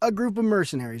just a group of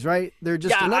mercenaries, right? They're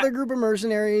just another group of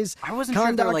mercenaries. I wasn't sure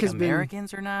if they were like has been-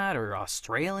 Americans or not, or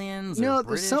Australians, No, or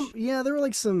there's British. there were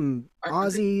like some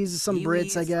Aussies, some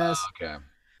Brits, I Kiwis? guess. Okay.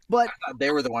 But I thought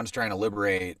they were the ones trying to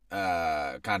liberate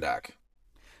Kondak.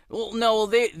 Well, no,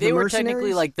 they The were technically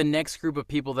mercenaries? like the next group of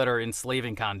people that are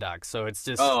enslaving Kondak. So it's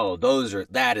just Oh,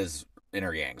 that is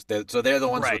intergangs. So they're the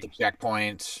ones Right. with the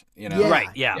checkpoint, you know. yeah, Right,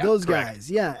 yeah, those correct. guys,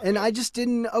 yeah. And I just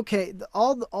didn't. Okay,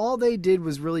 all they did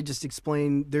was really just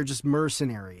explain they're just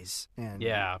mercenaries, and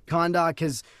Yeah. Kondak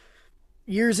has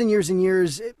years and years and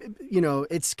years.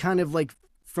 It's kind of like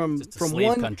from Just a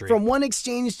slave country. from one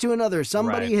exchange to another.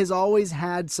 Somebody Right. has always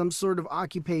had some sort of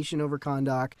occupation over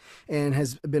Kondak and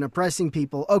has been oppressing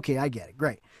people. Okay, I get it.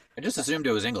 Great. I just assumed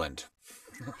it was England.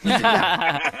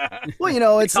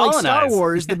 Well, it's like Star Colonize.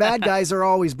 Wars. The bad guys are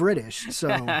always British, so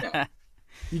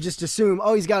you just assume.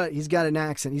 Oh, he's got an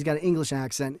accent. He's got an English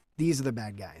accent. These are the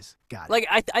bad guys. Got it. Like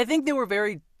I think they were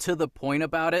very to the point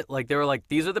about it. Like they were like,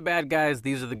 these are the bad guys,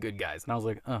 these are the good guys, and I was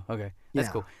like, oh, okay, that's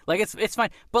Yeah. cool. Like it's fine.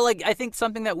 But like I think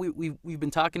something that we've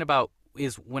been talking about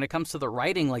is when it comes to the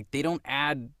writing, like they don't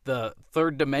add the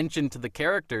third dimension to the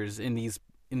characters in these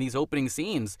opening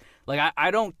scenes. Like I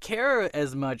don't care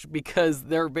as much because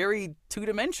they're very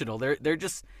two-dimensional. They're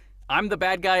just, I'm the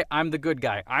bad guy, I'm the good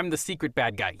guy, I'm the secret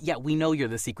bad guy. Yeah, we know you're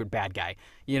the secret bad guy.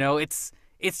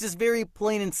 It's just very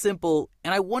plain and simple.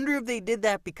 And I wonder if they did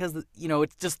that because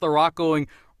it's just The Rock going,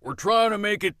 we're trying to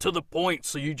make it to the point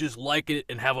so you just like it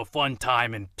and have a fun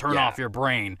time and turn Yeah. off your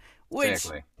brain. Which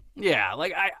Exactly. yeah,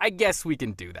 like I guess we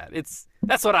can do that.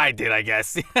 That's what I did, I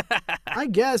guess. I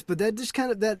guess, but that just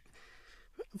kind of that.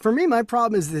 For me, my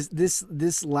problem is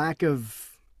this lack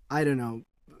of, I don't know,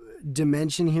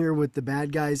 dimension here with the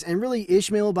bad guys, and really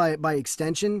Ishmael by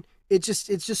extension. It's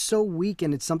just so weak,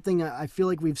 and it's something I feel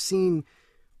like we've seen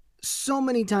so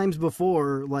many times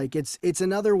before. Like it's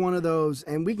another one of those,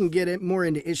 and we can get it more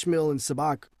into Ishmael and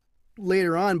Sabak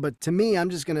later on. But to me, I'm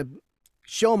just gonna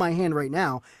show my hand right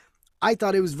now. I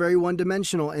thought it was very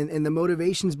one-dimensional, and the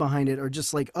motivations behind it are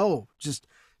just like, just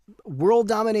world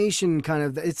domination kind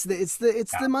of. It's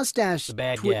the mustache The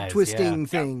bad guys, twisting yeah.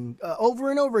 thing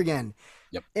over and over again.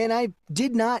 Yep. And I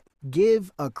did not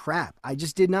give a crap. I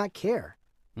just did not care.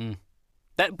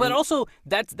 But also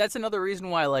that's another reason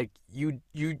why like you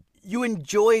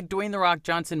enjoy Dwayne The Rock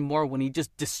Johnson more when he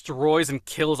just destroys and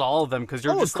kills all of them because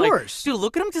you're Oh, just of like, course. dude,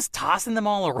 look at him just tossing them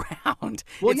all around.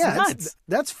 Well, it's yeah, nuts.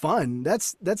 that's fun.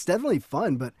 That's definitely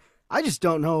fun. But I just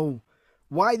don't know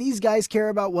why these guys care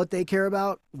about what they care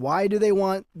about. Why do they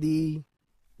want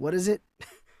what is it?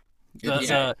 It's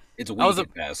I was weak a-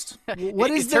 at best.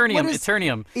 What is Eternium? what is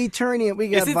Eternium. Eternium? We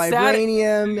got Is it sad-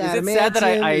 vibranium, is it sad that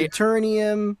I-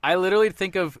 Eternium. I literally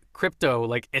think of crypto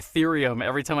like Ethereum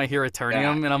every time I hear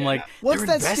Eternium, and I'm like, What's they're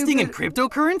that investing in stupid-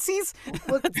 cryptocurrencies?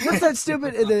 What's that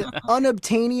stupid? The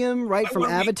unobtainium, right, from would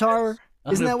we- Avatar?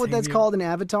 Isn't that what that's Unobtainium. called in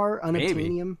Avatar? Maybe.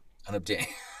 Unobtainium. Unobtainium.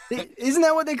 Isn't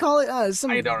that what they call it? I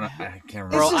don't know. I can't remember.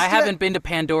 Bro, just I that- haven't been to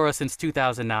Pandora since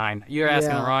 2009. You're asking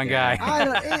the Yeah. wrong guy. I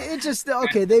don't, it just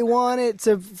okay. They want it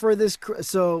for this.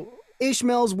 So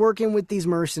Ishmael's working with these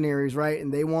mercenaries, right?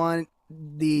 And they want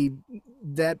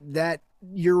that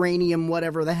uranium,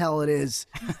 whatever the hell it is,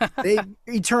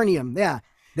 Eternium. Yeah,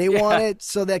 they want it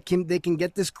so that they can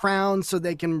get this crown, so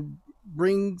they can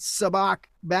bring Sabak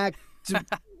back to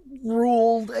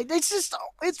ruled.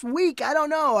 It's weak. I don't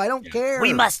know. I don't care.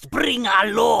 must bring our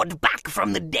lord back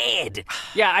from the dead.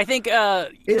 Yeah, I think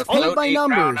It's paid by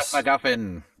numbers.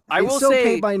 MacGuffin. I It's will so say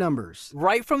paid by numbers.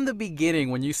 right from the beginning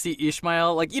when you see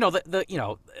Ishmael, like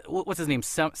what's his name,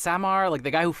 Samar, like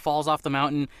the guy who falls off the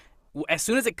mountain. As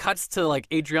soon as it cuts to like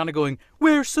Adriana going,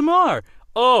 "Where's Samar?"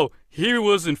 Oh, he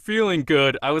wasn't feeling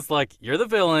good. I was like, "You're the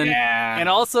villain." Yeah, And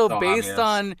also so based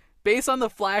on the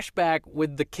flashback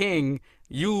with the king,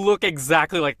 you look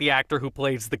exactly like the actor who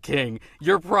plays the king.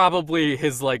 You're probably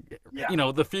his like,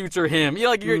 the future him.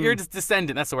 You're just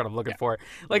descendant. That's the word I'm looking for.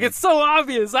 Like it's so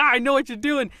obvious. I know what you're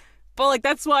doing. But like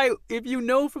that's why if you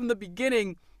know from the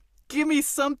beginning, give me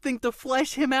something to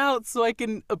flesh him out so I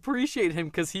can appreciate him,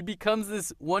 because he becomes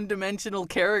this one-dimensional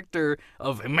character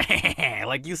of meh,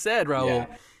 like you said, Raul.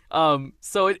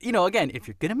 So again, if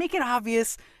you're gonna make it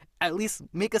obvious, at least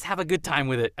make us have a good time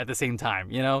with it at the same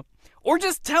time, or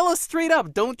just tell us straight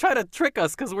up. Don't try to trick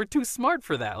us, because we're too smart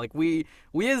for that. Like we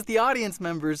as the audience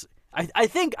members, I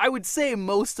think I would say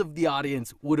most of the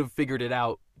audience would have figured it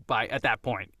out at that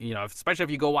point, especially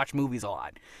if you go watch movies a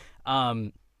lot.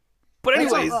 But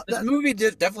anyways, this movie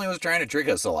definitely was trying to trick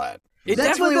us a lot. It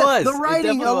definitely was. The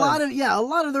writing, a lot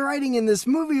of the writing in this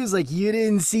movie was like, you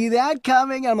didn't see that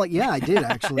coming. I'm like, yeah, I did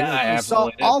actually. I saw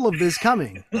all of this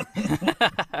coming.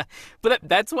 But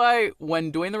that's why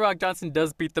when Dwayne The Rock Johnson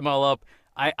does beat them all up,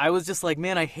 I was just like,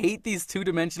 man, I hate these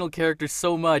two-dimensional characters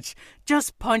so much.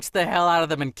 Just punch the hell out of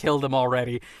them and kill them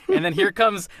already. And then here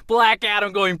comes Black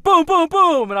Adam going boom, boom,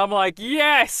 boom. And I'm like,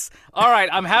 yes. All right,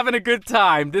 I'm having a good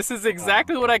time. This is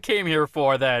exactly what I came here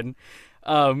for then.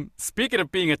 Speaking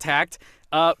of being attacked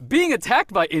by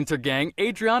Intergang,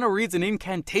 Adriana reads an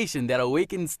incantation that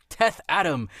awakens Teth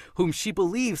Adam, whom she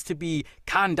believes to be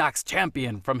Kahndaq's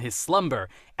champion, from his slumber.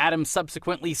 Adam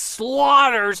subsequently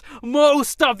slaughters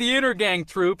most of the Intergang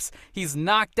troops. He's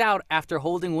knocked out after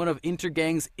holding one of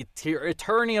Intergang's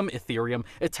Eternium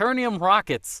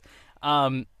rockets.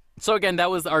 So again,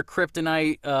 that was our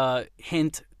kryptonite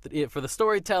hint for the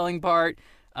storytelling part.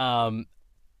 I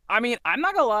mean, I'm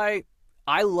not gonna lie,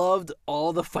 I loved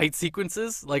all the fight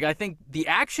sequences. Like, I think the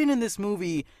action in this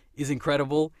movie is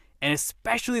incredible, and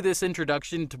especially this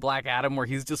introduction to Black Adam where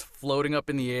he's just floating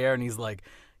up in the air and he's like,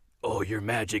 oh, your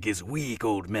magic is weak,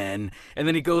 old man. And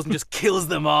then he goes and just kills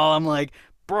them all. I'm like,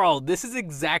 bro, this is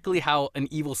exactly how an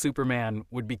evil Superman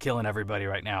would be killing everybody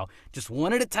right now. Just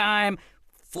one at a time,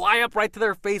 fly up right to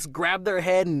their face, grab their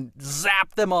head, and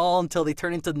zap them all until they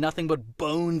turn into nothing but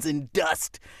bones and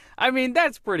dust. I mean,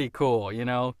 that's pretty cool,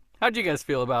 How'd you guys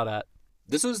feel about that?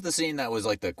 This was the scene that was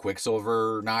like the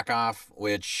Quicksilver knockoff,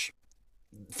 which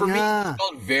for me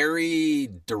felt very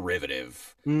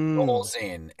derivative, the whole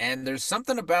scene. And there's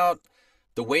something about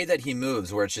the way that he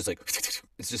moves where it's just like,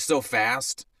 it's just so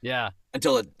fast. Yeah.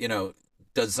 Until it,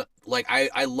 does, like,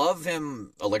 I love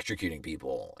him electrocuting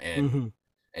people and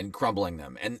crumbling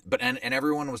them. And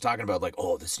everyone was talking about like,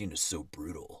 oh, this scene is so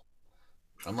brutal.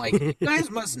 I'm like, you guys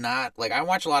must not, like, I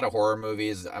watch a lot of horror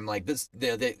movies. I'm like,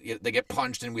 they get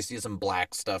punched and we see some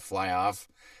black stuff fly off.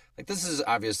 Like, this is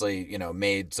obviously,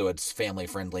 made so it's family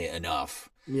friendly enough.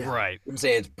 Yeah. Right. I wouldn't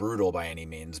say it's brutal by any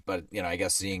means, but, I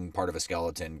guess seeing part of a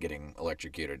skeleton getting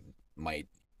electrocuted might.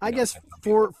 I guess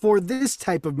for this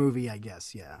type of movie, I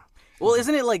guess, yeah. Well,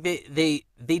 isn't it like they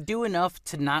do enough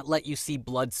to not let you see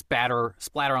blood splatter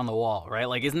on the wall, right?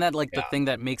 Like, isn't that like the thing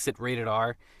that makes it rated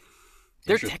R?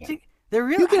 They're technically.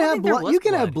 You can have blood. You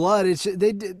can have blood. It's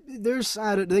there's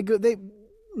they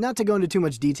not to go into too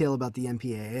much detail about the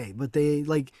MPAA, but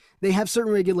they have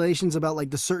certain regulations about like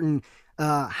the certain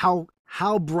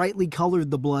how brightly colored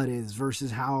the blood is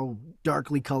versus how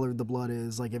darkly colored the blood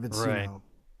is. Like if it's right.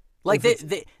 Like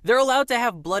they're allowed to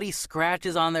have bloody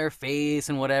scratches on their face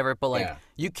and whatever, but like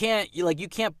you can't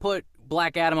put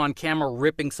Black Adam on camera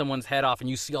ripping someone's head off and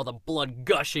you see all the blood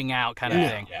gushing out kind of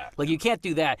thing. Yeah. Like, you can't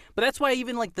do that. But that's why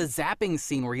even like the zapping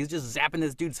scene where he's just zapping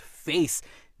this dude's face,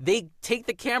 they take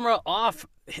the camera off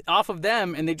of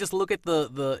them and they just look at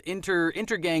the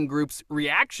intergang group's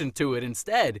reaction to it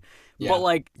instead. Yeah. But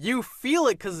like you feel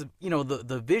it because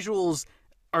the visuals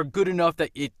are good enough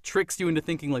that it tricks you into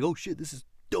thinking like, oh shit, this is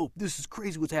dope, this is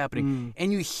crazy what's happening.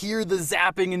 And you hear the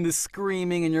zapping and the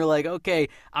screaming and you're like, okay,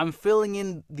 I'm filling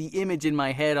in the image in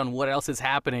my head on what else is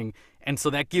happening, and so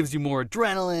that gives you more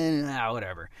adrenaline,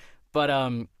 whatever. But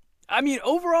I mean,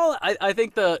 overall, I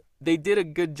think they did a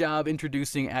good job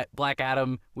introducing Black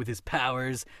Adam with his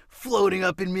powers, floating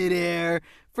up in midair.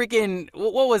 Freaking,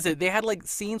 what was it? They had like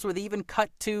scenes where they even cut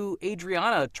to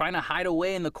Adriana trying to hide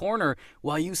away in the corner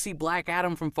while you see Black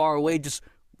Adam from far away just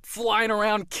flying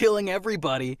around killing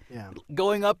everybody,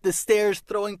 going up the stairs,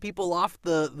 throwing people off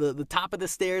the top of the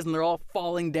stairs, and they're all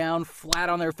falling down flat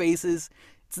on their faces.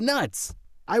 It's nuts.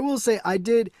 I will say I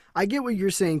get what you're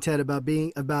saying, Ted, about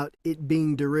it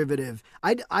being derivative.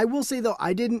 I will say though,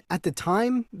 I didn't, at the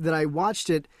time that I watched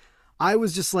it, I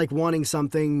was just like wanting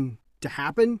something to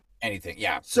happen. Anything,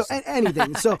 yeah. So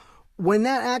anything. So when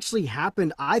that actually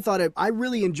happened, I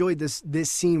really enjoyed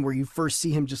this scene where you first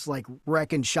see him just like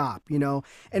wrecking shop,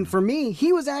 And for me,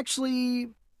 he was actually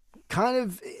kind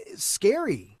of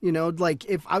scary, like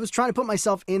if I was trying to put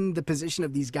myself in the position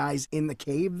of these guys in the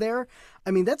cave there,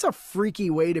 I mean, that's a freaky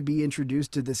way to be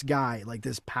introduced to this guy, like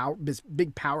this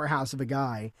big powerhouse of a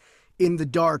guy in the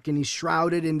dark, and he's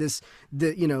shrouded in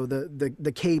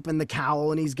the cape and the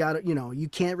cowl, and he's got, you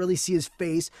can't really see his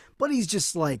face, but he's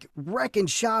just like wrecking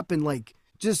shop and like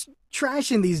just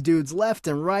trashing these dudes left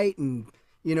and right, and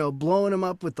blowing them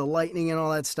up with the lightning and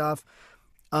all that stuff.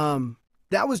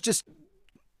 That was just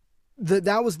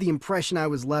that was the impression I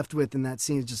was left with in that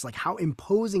scene, is just like how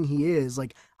imposing he is.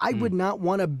 Like, I would not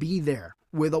want to be there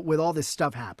with all this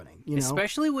stuff happening,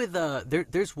 Especially with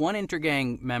there's one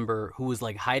Intergang member who was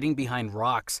like hiding behind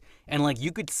rocks, and like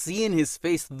you could see in his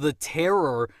face the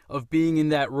terror of being in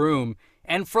that room.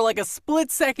 And for like a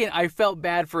split second, I felt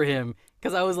bad for him,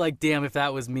 because I was like, damn, if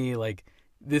that was me, like,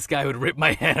 this guy would rip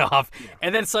my head off. Yeah.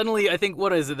 And then suddenly, I think,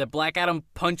 what is it, that Black Adam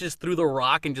punches through the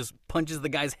rock and just punches the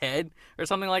guy's head or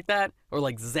something like that? Or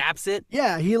like zaps it?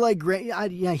 Yeah, he like,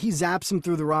 he zaps him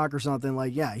through the rock or something.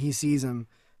 Like, yeah, he sees him.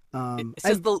 It's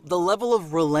just the level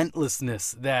of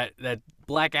relentlessness that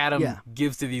Black Adam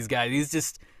gives to these guys. He's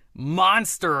just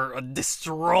monster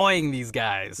destroying these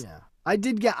guys. Yeah. I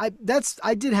did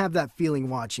have that feeling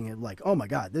watching it, like, oh my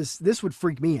God, this would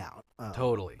freak me out.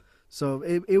 Totally. So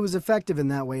it was effective in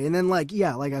that way. And then like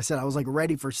I said, I was like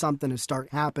ready for something to start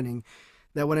happening.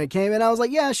 That when it came in, I was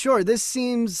like, yeah, sure, this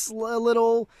seems a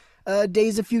little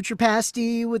Days of Future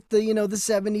Pasty with the the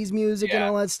 70s music and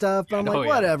all that stuff. But I'm like,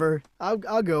 whatever, I'll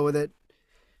go with it.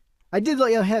 I did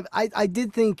I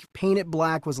did think Paint It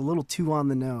Black was a little too on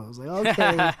the nose. Like,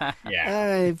 okay, all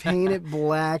right, Paint It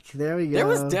Black. There we go. There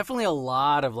was definitely a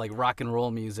lot of like rock and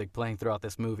roll music playing throughout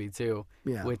this movie too.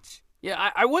 Yeah. Which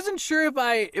I wasn't sure if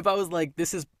I was like,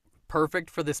 this is perfect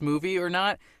for this movie or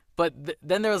not. But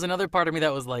then there was another part of me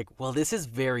that was like, well, this is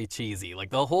very cheesy. Like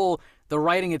the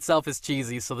writing itself is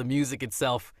cheesy, so the music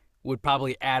itself would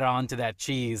probably add on to that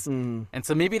cheese. And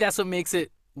so maybe that's what makes it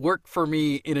work for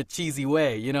me in a cheesy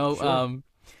way, Sure.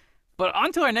 But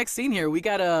on to our next scene here. We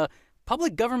got a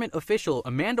public government official,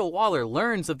 Amanda Waller,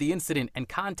 learns of the incident and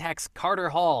contacts Carter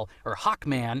Hall, or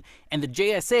Hawkman, and the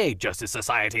JSA, Justice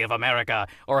Society of America,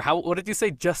 or what did you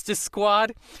say, Justice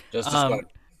Squad? Justice Squad.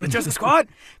 The Justice Squad,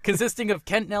 consisting of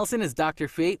Kent Nelson as Dr.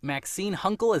 Fate, Maxine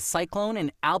Hunkel as Cyclone,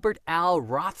 and Albert Al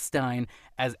Rothstein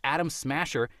as Adam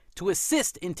Smasher, to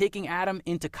assist in taking Adam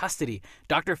into custody.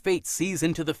 Dr. Fate sees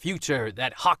into the future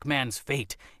that Hawkman's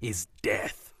fate is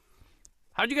death.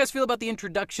 How do you guys feel about the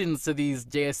introductions to these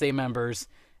JSA members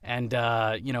and,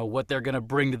 what they're going to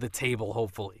bring to the table,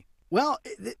 hopefully? Well,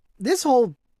 this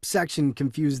whole section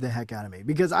confused the heck out of me,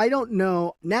 because I don't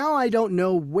know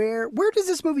where does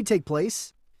this movie take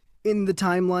place in the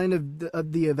timeline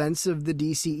of the events of the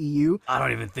DCEU. I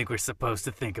don't even think we're supposed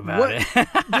to think about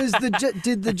it.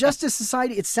 Did the Justice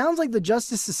Society? It sounds like the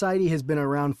Justice Society has been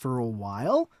around for a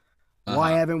while.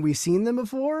 Why haven't we seen them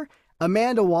before?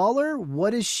 Amanda Waller,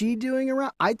 what is she doing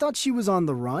around? I thought she was on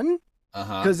the run.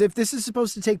 Because if this is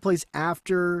supposed to take place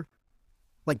after,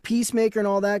 like, Peacemaker and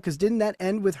all that, because didn't that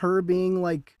end with her being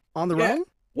like on the run?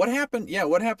 What happened? Yeah,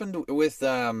 what happened with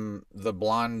the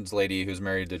blonde lady who's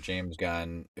married to James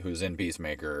Gunn, who's in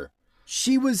Peacemaker?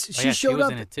 She showed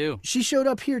up in it too. She showed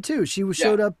up here too.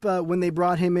 Showed up when they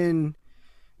brought him in,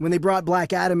 when they brought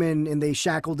Black Adam in, and they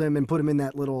shackled him and put him in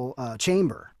that little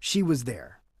chamber. She was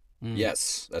there.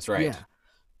 Yes, that's right. Yeah,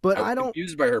 but I was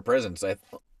confused by her presence. I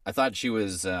thought she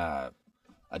was I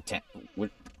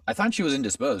thought she was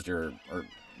indisposed, or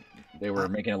they were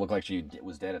making it look like she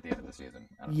was dead at the end of the season.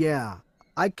 Yeah.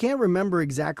 I can't remember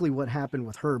exactly what happened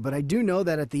with her, but I do know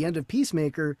that at the end of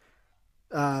Peacemaker,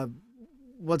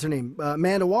 what's her name?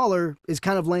 Amanda Waller is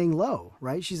kind of laying low,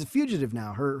 right? She's a fugitive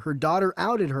now. Her daughter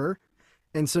outed her,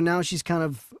 and so now she's kind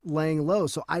of laying low.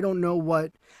 So I don't know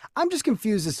I'm just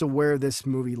confused as to where this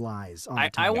movie lies.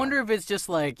 I wonder if it's just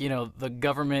like, the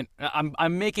government.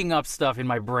 I'm making up stuff in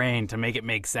my brain to make it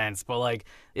make sense, but like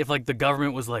if like the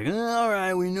government was like, all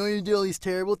right, we know you do all these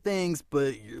terrible things,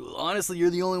 but honestly, you're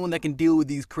the only one that can deal with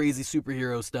these crazy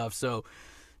superhero stuff. So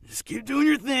just keep doing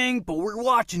your thing, but we're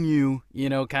watching you.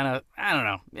 Kind of. I don't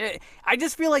know. I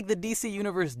just feel like the DC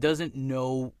universe doesn't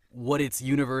know what its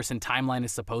universe and timeline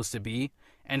is supposed to be.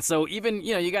 And so even,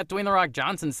 you got Dwayne "The Rock"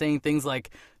 Johnson saying things like,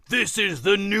 this is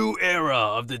the new era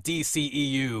of the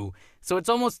DCEU. So it's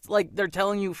almost like they're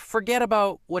telling you, forget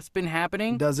about what's been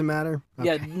happening. Doesn't matter.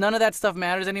 Okay. Yeah, none of that stuff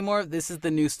matters anymore. This is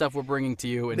the new stuff we're bringing to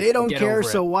you. And they don't care,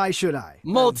 so why should I?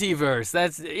 Multiverse.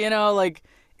 That's, like,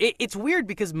 it's weird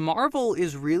because Marvel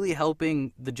is really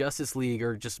helping the Justice League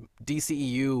or just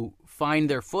DCEU find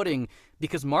their footing,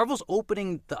 because Marvel's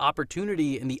opening the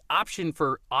opportunity and the option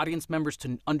for audience members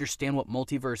to understand what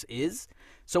multiverse is.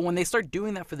 So when they start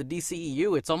doing that for the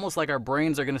DCEU, it's almost like our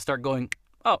brains are going to start going,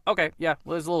 Oh, okay. Yeah.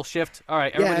 Well, there's a little shift. All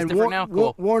right. Everybody's and different now.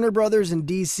 Cool. Warner Brothers and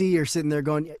DC are sitting there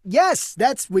going, yes,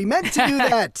 we meant to do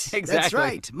that. Exactly. That's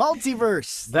right.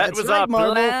 Multiverse. That That's was right, our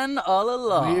Marvel. plan all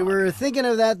along. We were thinking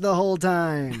of that the whole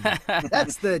time.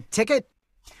 That's the ticket.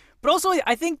 But also,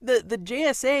 I think the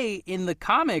JSA in the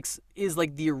comics is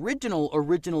like the original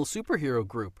superhero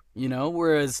group, you know,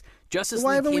 whereas Justice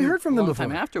Why League haven't we came heard from a them long time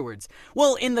before? afterwards.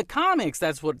 Well, in the comics,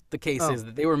 that's what the case is,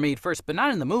 that they were made first, but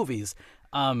not in the movies.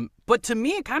 But to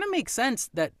me, it kind of makes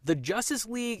sense that the Justice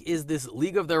League is this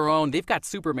league of their own. They've got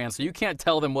Superman, so you can't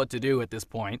tell them what to do at this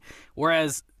point.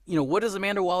 Whereas, you know, what does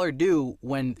Amanda Waller do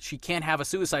when she can't have a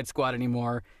Suicide Squad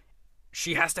anymore?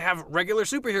 She has to have regular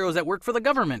superheroes that work for the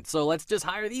government. So let's just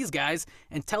hire these guys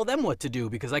and tell them what to do,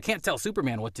 because I can't tell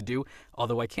Superman what to do,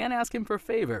 although I can ask him for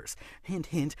favors. Hint,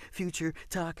 hint, future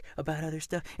talk about other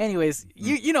stuff. Anyways,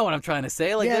 you know what I'm trying to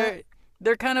say. Like, Yeah.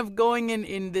 they're kind of going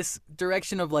in this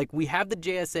direction of, like, we have the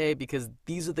JSA because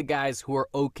these are the guys who are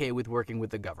okay with working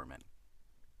with the government.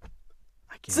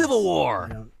 I guess. Civil I War.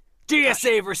 don't-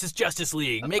 JSA versus Justice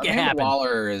League. Make it Amanda happen.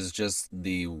 Waller is just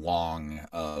the Wong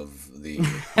of the.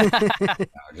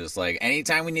 Just like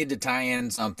anytime we need to tie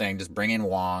in something, just bring in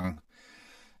Wong.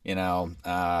 You know,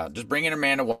 just bring in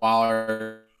Amanda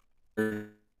Waller. It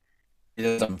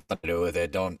has something to do with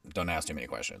it. Don't ask too many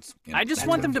questions. You know, I just that's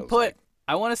want what them it to feels put. like.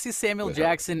 I want to see Samuel With her.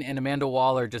 Jackson and Amanda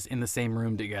Waller just in the same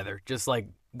room together, just like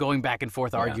going back and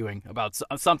forth arguing about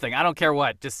something. I don't care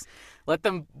what. Just let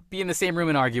them be in the same room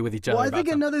and argue with each other. Well, I about think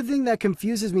something. another thing that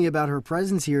confuses me about her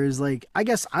presence here is, like, I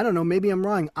guess, I don't know, maybe I'm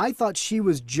wrong. I thought she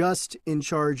was just in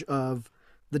charge of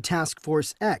the Task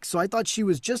Force X. So I thought she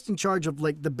was just in charge of,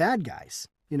 like, the bad guys.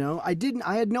 You know, I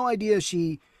had no idea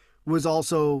she was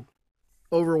also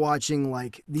overwatching,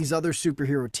 like, these other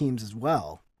superhero teams as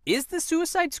well. Is the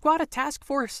Suicide Squad a Task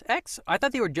Force X? I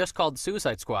thought they were just called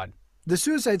Suicide Squad. The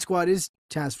Suicide Squad is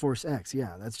Task Force X.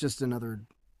 Yeah, that's just another.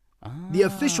 The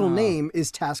official name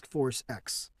is Task Force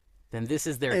X. Then this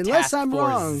is their Unless Task I'm Force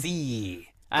wrong. Z.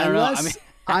 I don't know.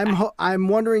 I mean, I'm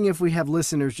wondering if we have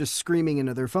listeners just screaming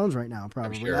into their phones right now.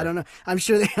 Probably. sure. I don't know. I'm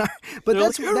sure they are. But They're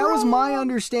that like, was my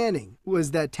understanding,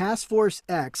 was that Task Force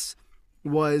X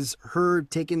was her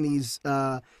taking these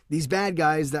bad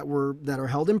guys that are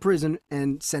held in prison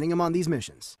and sending them on these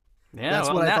missions. yeah, That's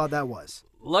well, what I now- thought that was.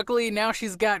 Luckily, now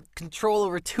she's got control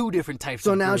over two different types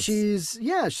So of now groups. she's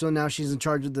in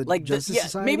charge of the like Justice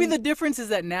Society. maybe the difference is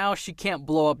that now she can't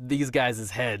blow up these guys'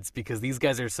 heads because these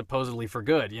guys are supposedly for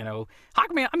good, you know.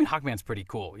 Hawkman's pretty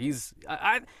cool.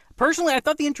 I personally, I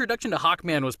thought the introduction to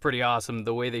Hawkman was pretty awesome,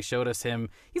 the way they showed us him.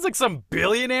 He's like some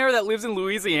billionaire that lives in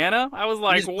Louisiana. I was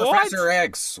like, He's what? Professor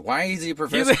X. Why is he He's-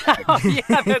 Professor X? oh,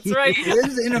 yeah, that's right. He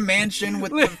lives in a mansion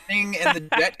with the thing, and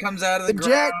the jet comes out of the, the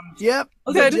jet. ground. Yep.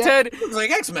 the Ted, jet. Ted, It looks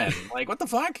like X-Men. Like, what the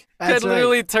fuck? That's Ted right.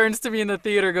 literally turns to me in the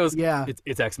theater, goes, Yeah.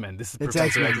 it's X-Men. This is It's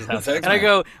Professor X-Men. X's house. It's And I X-Men.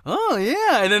 go, oh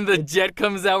yeah. And then the jet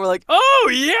comes out. We're like, oh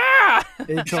yeah,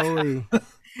 It totally.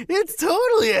 it's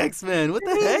totally X-Men. What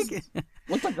the heck?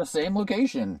 Looks like the same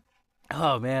location.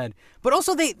 Oh man. But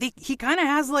also he kind of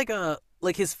has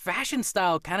like his fashion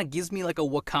style kind of gives me like a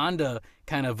Wakanda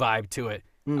kind of vibe to it.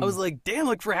 I was like, damn,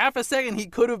 like for half a second he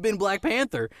could have been Black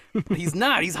Panther. But he's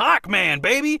not. He's Hawkman,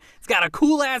 baby. It's got a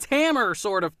cool ass hammer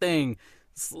sort of thing.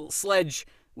 Sledge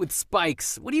with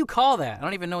spikes. What do you call that? I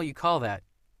don't even know what you call that.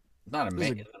 Not a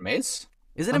mace. A mace?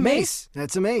 Is it a mace?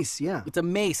 That's a mace. Yeah. It's a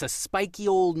mace, a spiky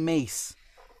old mace.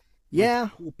 Yeah.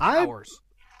 Cool I powers.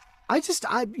 I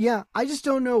just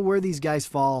don't know where these guys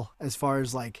fall as far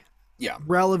as, like, Yeah.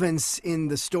 relevance in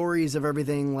the stories of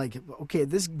everything. Like, okay,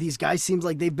 these guys seems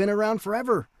like they've been around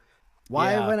forever.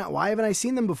 Why haven't I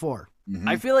seen them before? Mhm.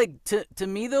 I feel like to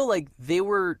me though, like they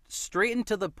were straight and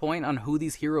to the point on who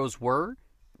these heroes were,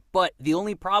 but the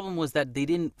only problem was that they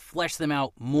didn't flesh them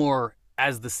out more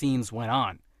as the scenes went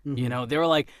on. You know, they were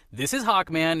like, this is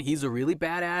Hawkman. He's a really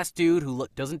badass dude who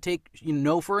doesn't take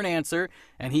no for an answer,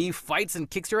 and he fights and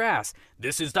kicks your ass.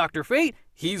 This is Dr. Fate.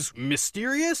 He's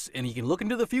mysterious, and he can look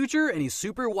into the future, and he's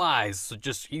super wise. So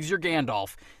he's your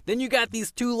Gandalf. Then you got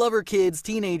these two lover kids,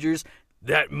 teenagers,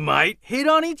 that might hit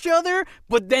on each other,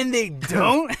 but then they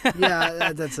don't.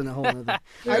 Yeah, that's a whole other. I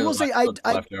They're will say,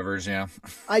 leftovers. Yeah.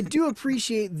 I do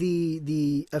appreciate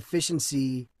the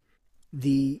efficiency,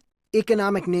 the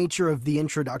economic nature of the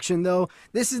introduction, though.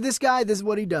 This is this guy. This is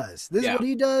what he does. This is Yeah. what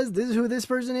he does. This is who this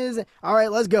person is. All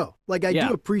right, let's go. Like, I Yeah.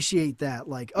 do appreciate that.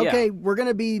 Like, Yeah. okay, we're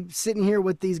gonna be sitting here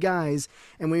with these guys,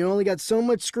 and we only got so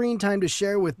much screen time to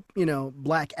share with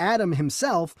Black Adam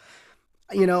himself.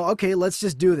 Okay, let's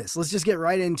just do this. Let's just get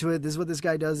right into it. This is what this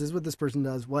guy does. This is what this person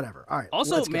does. Whatever. All right.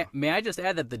 Also, let's go. may I just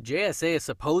add that the JSA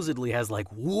supposedly has like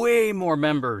way more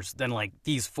members than like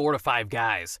these 4 to 5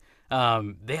 guys.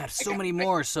 They had so many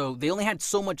more, so they only had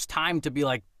so much time to be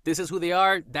like, this is who they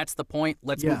are. That's the point.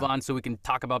 Let's move on so we can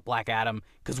talk about Black Adam,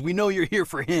 because we know you're here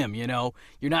for him. You know,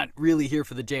 you're not really here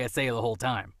for the JSA the whole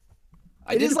time.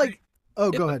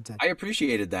 Go ahead, Ted. I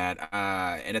appreciated that,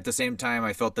 and at the same time,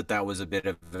 I felt that was a bit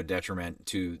of a detriment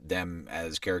to them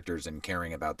as characters and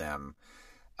caring about them.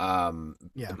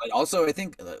 But also, I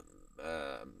think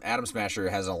Atom Smasher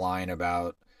has a line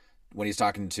about when he's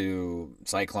talking to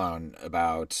Cyclone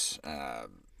about,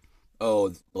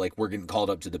 like we're getting called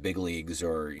up to the big leagues,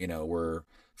 or we're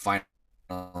finally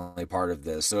part of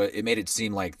this. So it made it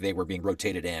seem like they were being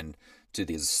rotated in to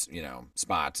these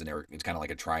spots, and it's kind of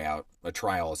like a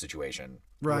trial situation.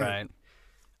 Right.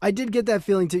 I did get that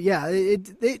feeling too. Yeah,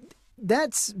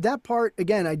 that's that part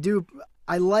again.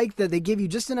 I like that they give you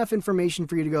just enough information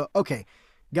for you to go, okay,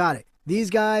 got it.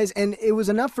 These guys, and it was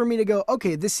enough for me to go,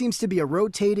 okay, this seems to be a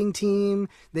rotating team.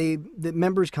 The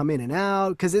members come in and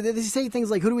out, because they say things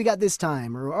like, who do we got this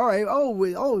time? Or, all right,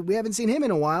 we haven't seen him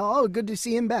in a while. Oh, good to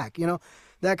see him back.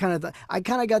 That kind of thing. I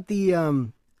kind of got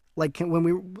the, like when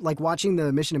we like watching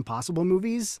the Mission Impossible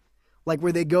movies, like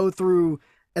where they go through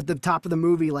at the top of the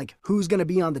movie, like who's going to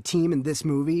be on the team in this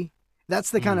movie. That's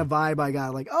the kind of vibe I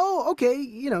got. Like, oh, okay,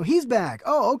 he's back.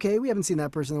 Oh, okay, we haven't seen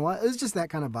that person in a while. It was just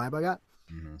that kind of vibe I got.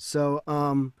 So,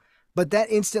 but that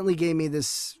instantly gave me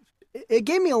it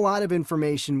gave me a lot of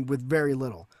information with very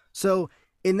little. So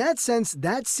in that sense,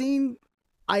 that scene,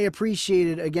 I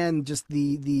appreciated, again, just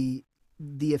the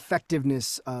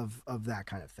effectiveness of that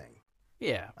kind of thing.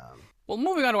 Yeah. Well,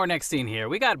 moving on to our next scene here,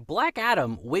 we got Black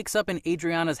Adam wakes up in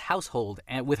Adriana's household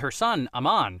and with her son,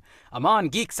 Amon. Amon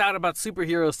geeks out about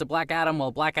superheroes to Black Adam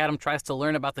while Black Adam tries to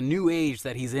learn about the new age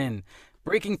that he's in.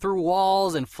 Breaking through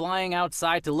walls and flying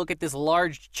outside to look at this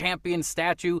large champion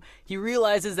statue, he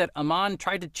realizes that Amon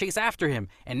tried to chase after him,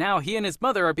 and now he and his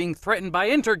mother are being threatened by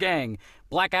Intergang.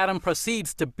 Black Adam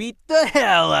proceeds to beat the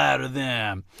hell out of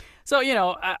them. So,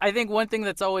 I think one thing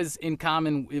that's always in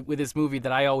common with this movie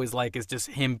that I always like is just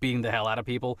him beating the hell out of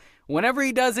people. Whenever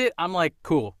he does it, I'm like,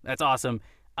 cool, that's awesome.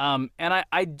 And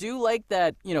I do like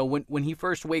that, when he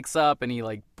first wakes up and he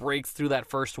like breaks through that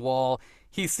first wall,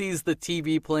 he sees the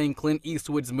TV playing Clint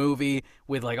Eastwood's movie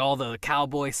with like all the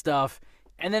cowboy stuff.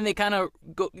 And then they kind of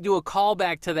do a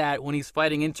callback to that when he's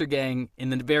fighting Intergang in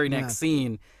the very next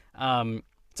scene.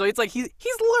 So it's like he's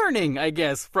learning, I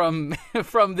guess, from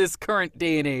this current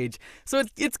day and age. So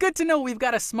it's good to know we've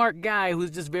got a smart guy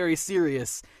who's just very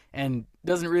serious and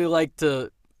doesn't really like to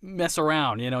mess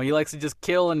around. He likes to just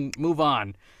kill and move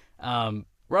on.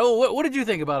 Raul, what did you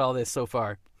think about all this so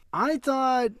far? I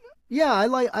thought, I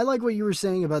like what you were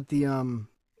saying about the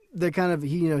kind of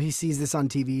he sees this on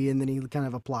TV and then he kind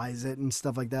of applies it and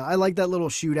stuff like that. I like that little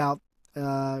shootout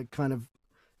kind of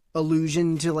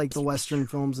allusion to like the Western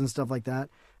films and stuff like that.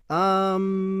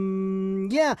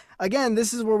 Again,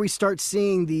 this is where we start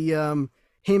seeing the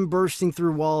him bursting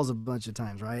through walls a bunch of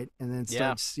times, right? And then it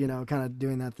starts, kind of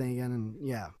doing that thing again, and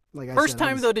like I first said,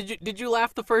 time though, did you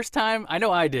laugh the first time? I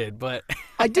know I did, but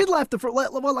I did laugh the first.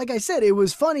 Well, like I said, it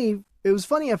was funny. It was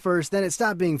funny at first, then it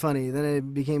stopped being funny, then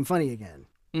it became funny again.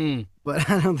 But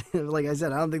I don't, like I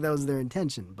said, I don't think that was their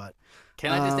intention. But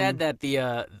can I just add that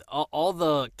the all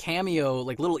the cameo,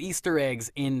 like little Easter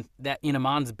eggs in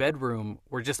Amon's bedroom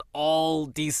were just all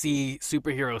DC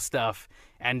superhero stuff,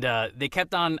 and they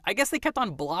kept on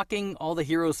blocking all the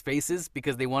heroes' faces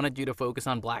because they wanted you to focus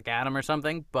on Black Adam or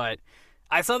something. But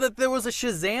I saw that there was a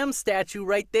Shazam statue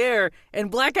right there,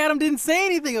 and Black Adam didn't say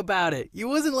anything about it. He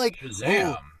wasn't like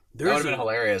Shazam. That would have been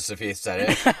hilarious if he said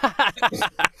it. That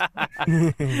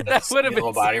would have been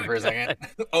whole body for a second.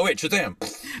 Oh wait, Shazam!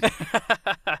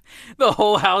 The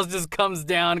whole house just comes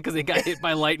down because he got hit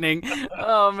by lightning.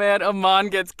 Oh man, Amon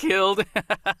gets killed.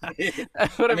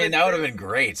 That would have been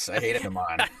great. I hated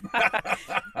Amon.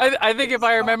 I think if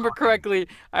I remember correctly,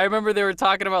 I remember they were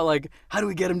talking about like, how do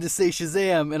we get him to say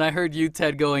Shazam? And I heard you,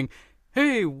 Ted, going,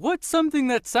 hey, what's something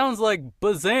that sounds like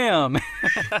Bazam?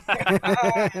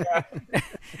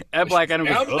 And Black Adam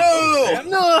goes,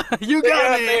 no, you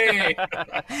got me.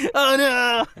 Oh,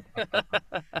 no.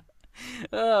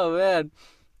 Oh, man.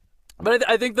 But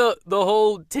I think the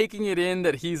whole taking it in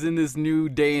that he's in this new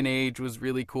day and age was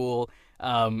really cool.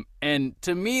 And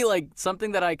to me, like,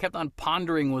 something that I kept on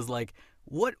pondering was, like,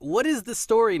 what is the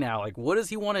story now? Like, what does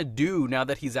he want to do now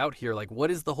that he's out here? Like,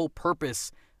 what is the whole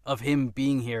purpose of him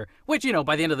being here? Which,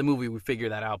 by the end of the movie, we figure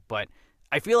that out. But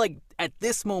I feel like at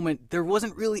this moment, there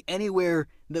wasn't really anywhere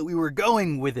that we were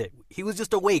going with it. He was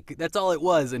just awake. That's all it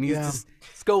was. And he's just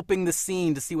scoping the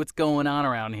scene to see what's going on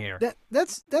around here.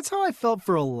 That's how I felt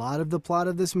for a lot of the plot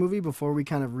of this movie before we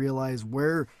kind of realized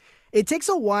where it takes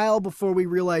a while before we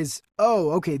realize,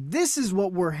 oh, okay, this is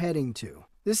what we're heading to.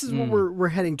 This is what we're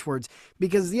heading towards.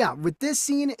 Because yeah, with this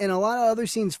scene and a lot of other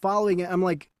scenes following it, I'm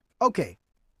like, okay,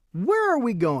 where are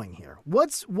we going here?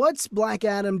 What's Black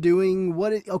Adam doing?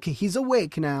 Okay, he's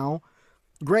awake now.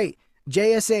 Great.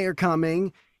 JSA are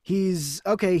coming. He's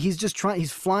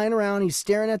flying around, he's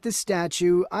staring at this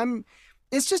statue.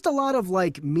 It's just a lot of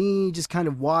like me just kind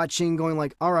of watching, going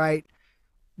like, all right,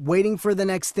 waiting for the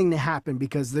next thing to happen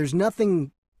because there's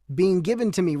nothing being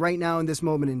given to me right now in this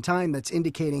moment in time that's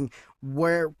indicating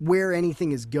where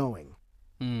anything is going.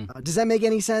 Does that make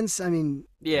any sense? I mean,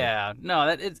 yeah,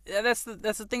 no, that's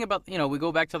the thing about, we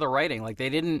go back to the writing. Like they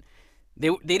didn't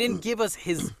give us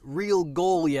his real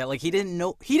goal yet. Like he doesn't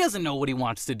know what he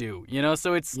wants to do,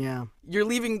 so you're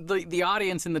leaving the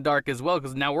audience in the dark as well.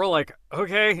 Cause now we're like,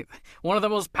 okay, one of the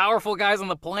most powerful guys on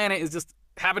the planet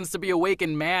happens to be awake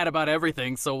and mad about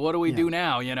everything. So what do we do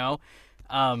now?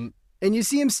 And you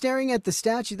see him staring at the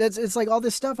statue. It's like all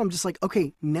this stuff. I'm just like,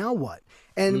 okay, now what?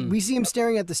 And we see him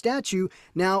staring at the statue.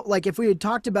 Now, like if we had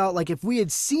talked about, like if we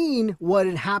had seen what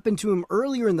had happened to him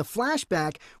earlier in the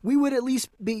flashback, we would at least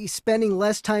be spending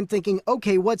less time thinking,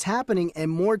 okay, what's happening? And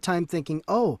more time thinking,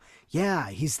 oh, yeah,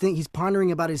 he's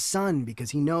pondering about his son because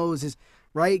he knows his,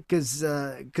 right? Because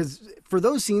for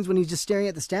those scenes when he's just staring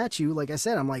at the statue, like I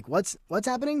said, I'm like, what's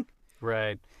happening?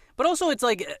 Right. But also it's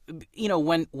like,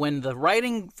 when the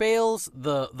writing fails,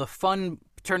 the fun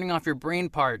turning off your brain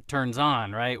part turns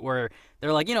on, right? Where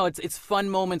they're like, it's fun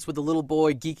moments with the little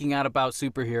boy geeking out about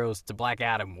superheroes to Black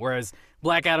Adam. Whereas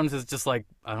Black Adam's is just like,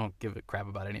 I don't give a crap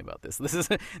about any about this.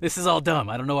 This is all dumb.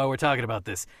 I don't know why we're talking about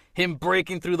this. Him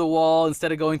breaking through the wall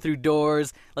instead of going through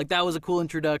doors. Like that was a cool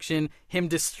introduction. Him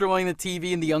destroying the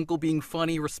TV and the uncle being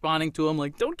funny, responding to him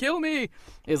like, don't kill me,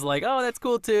 is like, oh, that's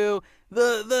cool too.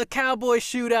 The cowboy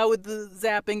shootout with the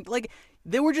zapping. Like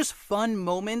there were just fun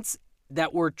moments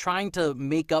that were trying to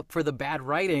make up for the bad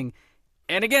writing.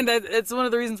 And again, it's one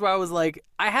of the reasons why I was like,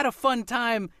 I had a fun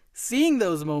time seeing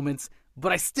those moments,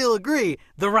 but I still agree,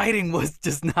 the writing was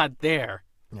just not there.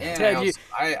 Yeah, Ted,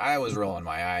 I was rolling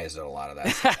my eyes at a lot of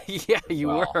that stuff. Yeah, you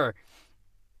were.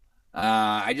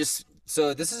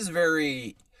 So this is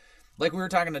very, like we were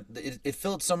talking, it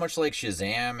felt so much like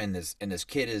Shazam, and this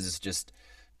kid is just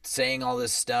saying all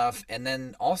this stuff. And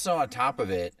then also on top of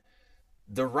it,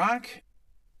 The Rock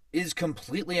is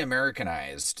completely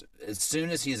Americanized as soon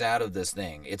as he's out of this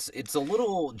thing. It's a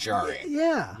little jarring.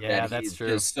 Yeah, that's true.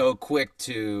 Just so quick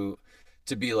to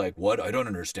be like, what? I don't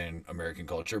understand American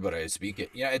culture, but I speak it.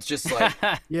 Yeah, it's just like,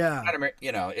 yeah,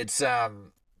 it's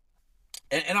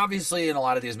and obviously in a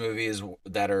lot of these movies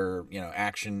that are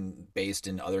action based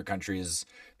in other countries,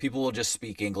 people will just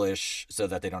speak English so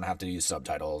that they don't have to use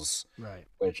subtitles. Right.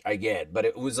 Which I get, but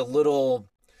it was a little.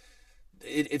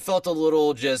 It felt a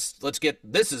little just,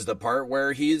 this is the part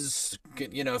where he's,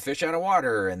 fish out of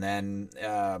water. And then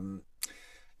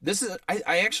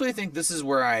I actually think this is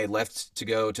where I left to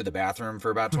go to the bathroom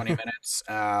for about 20 minutes.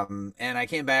 And I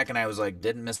came back and I was like,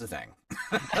 didn't miss a thing.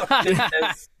 Didn't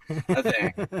miss a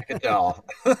thing. I could tell.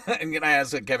 And then I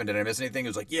asked Kevin, did I miss anything? He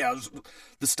was like, yeah, it was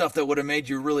the stuff that would have made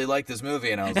you really like this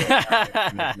movie. And I was like,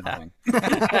 I missed nothing.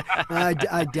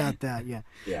 I doubt that. Yeah.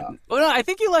 Yeah. Well, no, I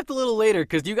think you left a little later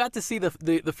because you got to see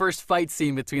the first fight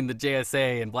scene between the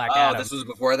JSA and Black Adam. Oh, this was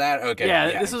before that? Okay.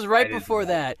 Yeah, this was right before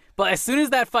that. But as soon as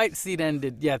that fight scene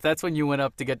ended, yeah, that's when you went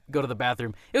up to go to the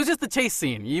bathroom. It was just the chase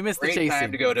scene. You missed the chase scene. Great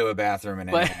time to go to a bathroom in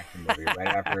an action movie right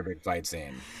after a big fight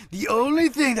scene. The only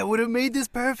thing that would have made this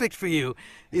perfect for you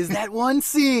is that one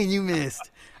scene you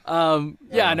missed.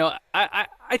 Yeah, no,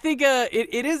 I think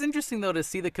it is interesting though to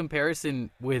see the comparison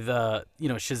with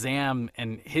Shazam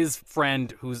and his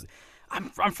friend who's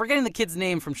I'm forgetting the kid's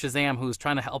name from Shazam who's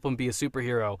trying to help him be a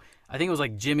superhero. I think it was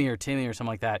like Jimmy or Timmy or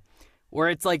something like that. Where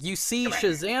it's like you see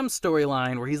Shazam's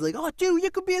storyline where he's like, oh, dude,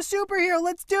 you could be a superhero.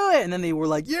 Let's do it. And then they were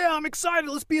like, yeah, I'm excited.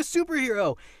 Let's be a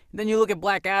superhero. And then you look at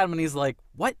Black Adam and he's like,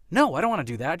 what? No, I don't want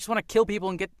to do that. I just want to kill people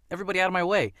and get everybody out of my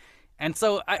way. And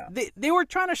so they were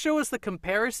trying to show us the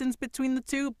comparisons between the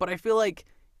two, but I feel like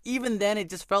even then it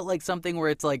just felt like something where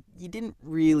it's like you didn't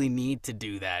really need to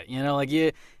do that. Like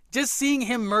just seeing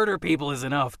him murder people is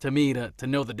enough to me to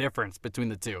know the difference between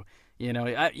the two.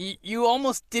 You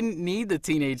almost didn't need the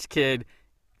teenage kid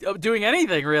doing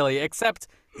anything really, except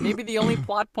maybe the only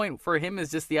plot point for him is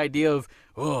just the idea of,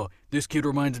 oh, this kid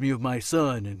reminds me of my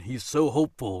son, and he's so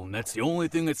hopeful, and that's the only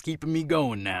thing that's keeping me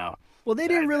going now. Well, they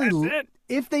didn't really.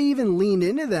 If they even leaned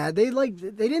into that, they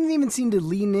didn't even seem to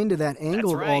lean into that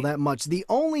angle all that much. The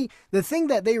thing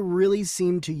that they really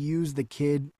seemed to use the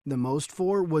kid the most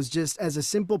for was just as a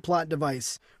simple plot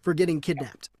device for getting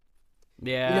kidnapped.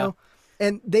 Yeah.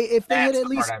 And if they had That's at the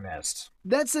least part I missed.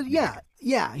 that's a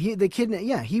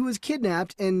he was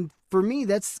kidnapped, and for me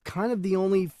that's kind of the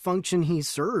only function he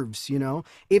serves, you know.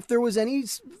 If there was any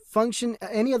function,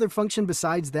 any other function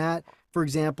besides that, for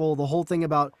example, the whole thing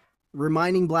about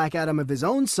reminding Black Adam of his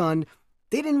own son,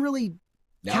 they didn't really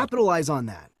No. capitalize on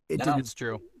that. It No. didn't. It's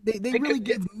true. They really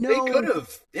give They no. could have.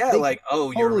 Yeah, they like,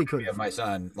 oh, you're totally a could've. of my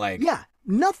son. Like, Yeah,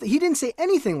 nothing. He didn't say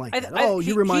anything like that. You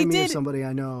he remind me of did- somebody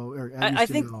I know or I used I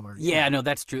to think, know. Or, yeah, no,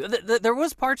 that's true. There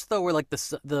was parts though where like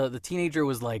the teenager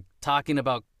was like talking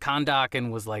about Kahndaq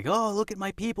and was like, "Oh, look at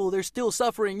my people, they're still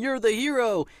suffering. You're the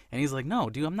hero." And he's like, "No,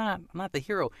 dude, I'm not the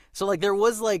hero." So like there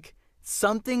was like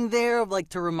something there of like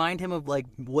to remind him of like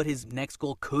what his next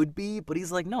goal could be, but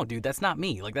he's like, "No, dude, that's not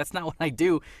me. Like that's not what I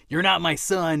do. You're not my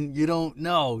son. You don't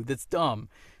know. That's dumb."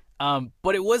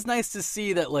 But it was nice to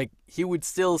see that like he would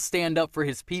still stand up for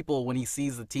his people when he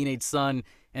sees the teenage son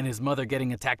and his mother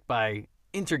getting attacked by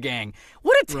Intergang.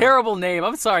 What a terrible name!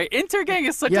 I'm sorry, Intergang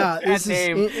is such a bad this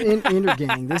name. is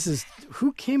Intergang. This is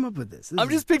who came up with this. I'm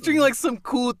just picturing like some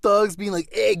cool thugs being like,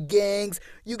 "Hey, gangs,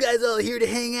 you guys all here to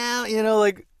hang out?" You know,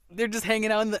 like they're just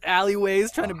hanging out in the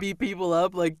alleyways trying to beat people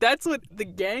up. Like that's what the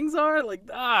gangs are. Like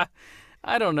I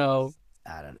don't know.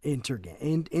 I don't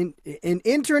Intergang, an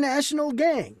international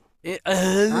gang.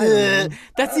 That's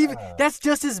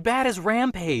just as bad as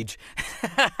Rampage.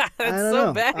 That's I don't so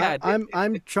know. bad.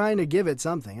 I'm trying to give it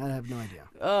something. I have no idea.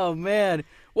 Oh man.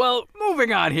 Well,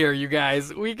 moving on here, you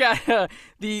guys. We got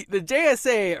the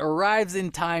JSA arrives in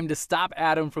time to stop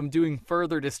Adam from doing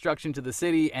further destruction to the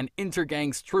city and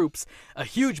Intergang's troops. A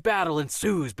huge battle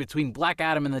ensues between Black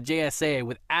Adam and the JSA,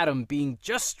 with Adam being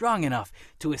just strong enough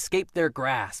to escape their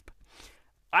grasp.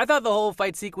 I thought the whole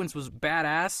fight sequence was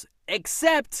badass,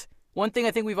 except one thing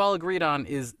I think we've all agreed on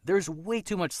is there's way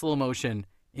too much slow motion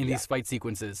in these fight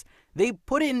sequences. They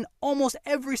put in almost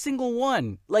every single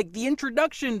one. Like the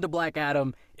introduction to Black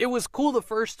Adam, it was cool the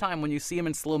first time when you see him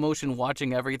in slow motion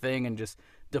watching everything and just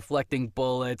deflecting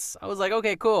bullets. I was like,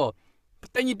 okay, cool.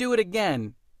 But then you do it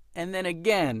again, and then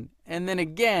again, and then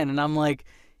again, and I'm like,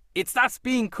 it stops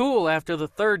being cool after the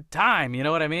third time, you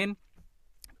know what I mean?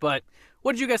 But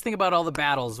what did you guys think about all the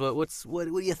battles? What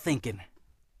are you thinking?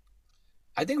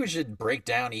 I think we should break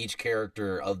down each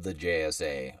character of the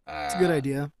JSA. It's a good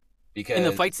idea. Because In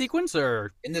the fight sequence,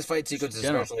 or in this fight sequence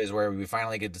general? especially is where we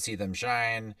finally get to see them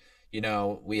shine. You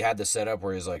know, we had the setup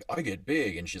where he's like, I get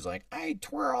big, and she's like, I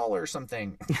twirl or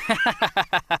something.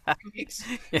 I mean,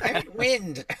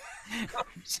 wind.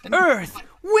 Earth,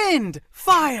 wind,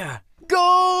 fire,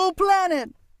 go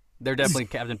planet. They're definitely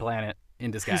Captain Planet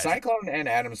in disguise. Cyclone and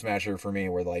Atom Smasher for me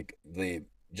were like the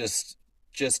just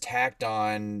tacked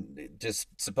on, just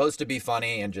supposed to be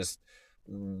funny and just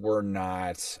were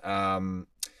not.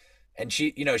 And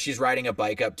she, you know, she's riding a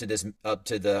bike up to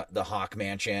the Hawk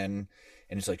Mansion,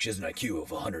 and it's like she has an IQ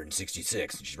of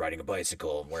 166, and she's riding a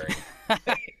bicycle wearing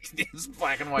this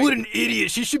black and white. What an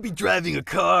idiot! She should be driving a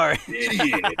car.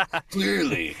 idiot!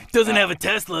 Clearly Doesn't have a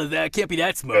Tesla. That can't be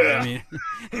that smart. I mean,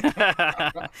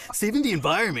 saving the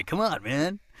environment. Come on,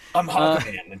 man. I'm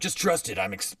Hawkman, and just trust it.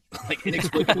 I'm like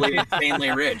inexplicably insanely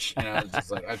rich. You know, it's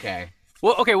just like, okay.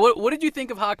 Well, okay. What did you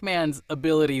think of Hawkman's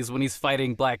abilities when he's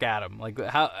fighting Black Adam? Like,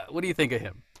 what do you think of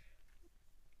him?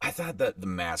 I thought that the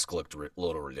mask looked a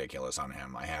little ridiculous on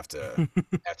him. I have to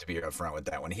be upfront with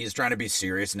that. When he's trying to be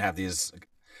serious and have these,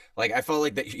 like, I felt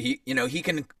like that he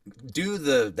can do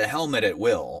the helmet at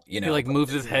will. You know, He like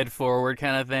moves his head forward,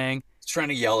 kind of thing. He's trying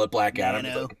to yell at Black Adam.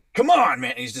 Nano. Like, come on,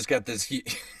 man! He's just got this.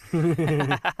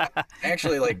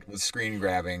 Actually, like screen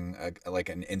grabbing,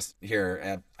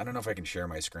 here. I don't know if I can share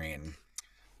my screen,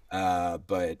 but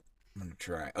I'm gonna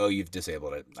try. Oh, you've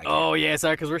disabled it. Oh yeah,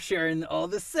 sorry, because we're sharing all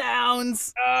the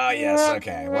sounds. Yes.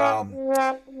 Okay. Well,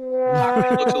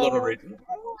 it looks a little.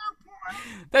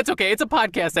 That's okay. It's a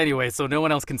podcast anyway, so no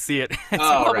one else can see it. It's Oh,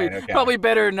 probably, right, okay. probably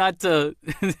better not to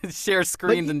share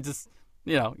screen than just,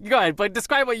 go ahead. But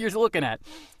describe what you're looking at.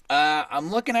 I'm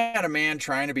looking at a man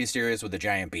trying to be serious with a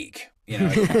giant beak. You know,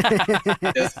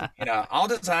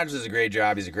 Alden Hodge does a great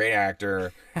job. He's a great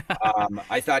actor.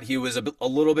 I thought he was a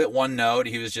little bit one note.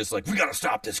 He was just like, we got to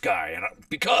stop this guy,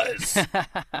 because,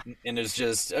 and it's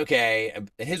just okay.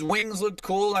 His wings looked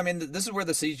cool. I mean, this is where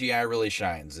the CGI really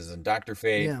shines, is in Dr.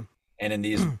 Fate. Yeah. And in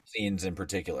these scenes in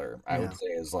particular, I would say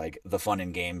is like the fun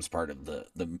and games part of the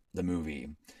movie.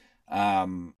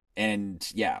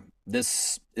 And yeah,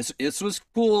 this was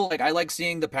cool. Like, I like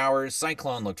seeing the powers.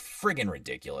 Cyclone looked friggin'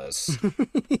 ridiculous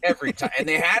every time, and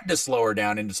they had to slow her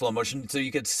down into slow motion so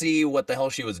you could see what the hell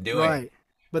she was doing. Right.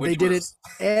 But they did it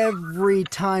every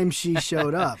time she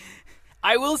showed up.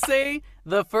 I will say,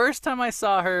 The first time I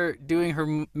saw her doing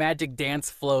her magic dance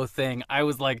flow thing, I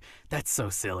was like, that's so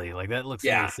silly. Like, that looks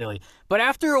really silly. But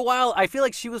after a while, I feel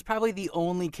like she was probably the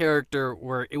only character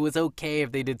where it was okay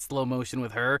if they did slow motion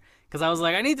with her. Because I was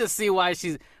like, I need to see what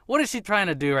is she trying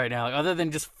to do right now? Like, other than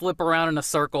just flip around in a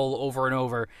circle over and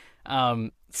over.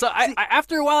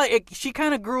 After a while, she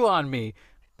kind of grew on me.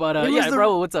 But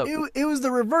Raul, what's up? It was the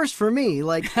reverse for me.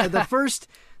 Like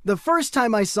the first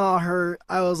time I saw her,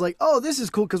 I was like, oh, this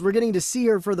is cool because we're getting to see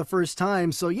her for the first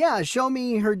time. So yeah, show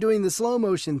me her doing the slow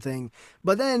motion thing.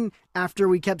 But then after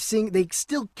we kept seeing, they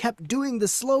still kept doing the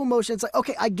slow motion. It's like,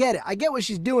 okay, I get it. I get what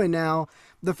she's doing now.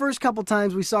 The first couple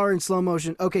times we saw her in slow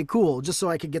motion, okay, cool. Just so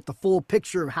I could get the full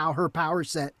picture of how her power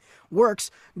set works.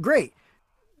 Great.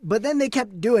 But then they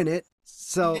kept doing it.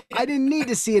 So I didn't need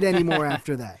to see it anymore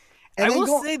after that. And I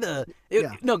will say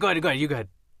no, go ahead. You go ahead.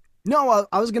 No,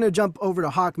 I was going to jump over to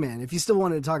Hawkman if you still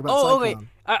wanted to talk about Cyclone. Okay.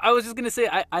 I was just going to say,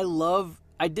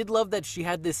 I did love that she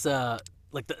had this,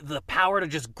 like the power to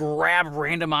just grab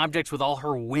random objects with all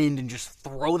her wind and just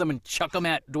throw them and chuck them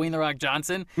at Dwayne The Rock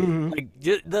Johnson. Mm-hmm. Like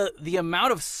the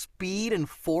amount of speed and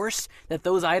force that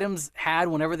those items had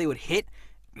whenever they would hit,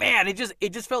 man, it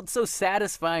just felt so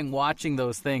satisfying watching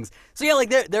those things. So yeah, like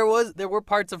there were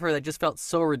parts of her that just felt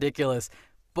so ridiculous.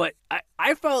 But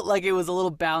I felt like it was a little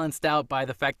balanced out by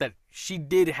the fact that she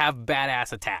did have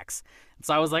badass attacks.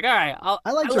 So I was like, all right,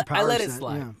 I let it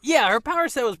slide. Yeah, her power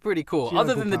set was pretty cool,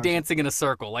 other than the dancing in a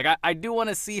circle. Like, I do want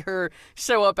to see her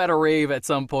show up at a rave at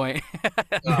some point.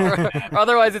 or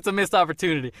otherwise, it's a missed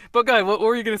opportunity. But go ahead, what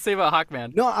were you going to say about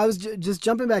Hawkman? No, I was just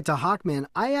jumping back to Hawkman.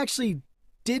 I actually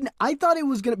I thought it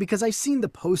was going to, because I've seen the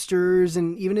posters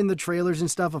and even in the trailers and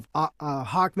stuff of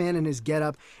Hawkman and his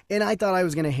getup, and I thought I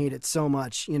was going to hate it so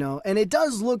much, and it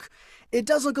does look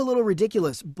a little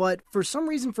ridiculous, but for some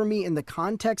reason for me, in the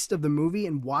context of the movie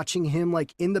and watching him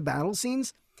like in the battle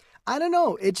scenes, I don't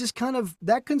know, it just kind of,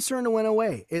 that concern went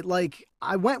away.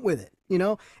 I went with it,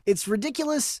 it's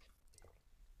ridiculous.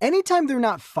 Anytime they're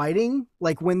not fighting,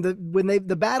 like when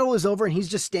the battle is over and he's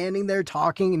just standing there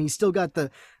talking and he's still got the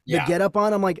get up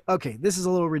on, I'm like, okay, this is a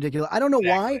little ridiculous. I don't know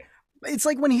why. It's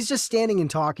like when he's just standing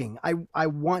and talking, I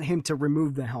want him to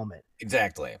remove the helmet.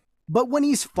 Exactly. But when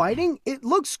he's fighting, it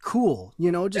looks cool,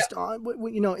 in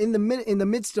the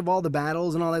midst of all the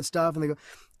battles and all that stuff. And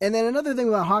then another thing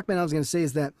about Hawkman I was going to say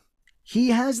is that he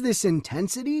has this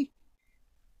intensity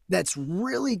that's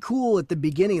really cool at the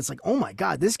beginning. It's like, oh my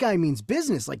God, this guy means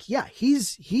business. Like, yeah,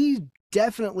 he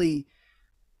definitely,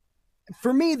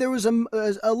 for me, there was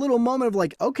a little moment of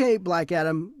like, okay, Black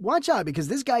Adam, watch out, because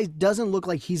this guy doesn't look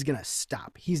like he's going to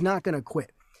stop. He's not going to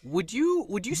quit. Would you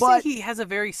say he has a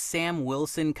very Sam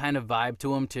Wilson kind of vibe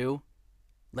to him too?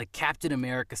 Like Captain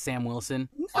America Sam Wilson?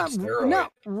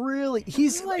 Not really.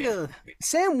 He's like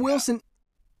Sam Wilson.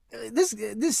 This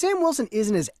Sam Wilson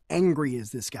isn't as angry as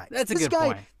this guy. That's a good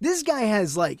point. This guy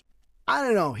has like, I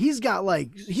don't know. He's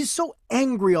so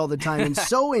angry all the time and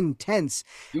so intense.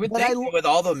 You would think with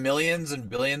all the millions and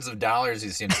billions of dollars he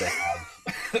seems to have,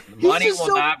 money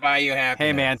will not buy you happiness.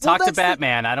 Hey man, talk to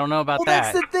Batman. I don't know about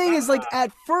that. That's the thing is, like,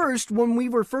 at first when we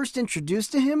were first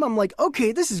introduced to him, I'm like,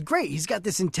 okay, this is great. He's got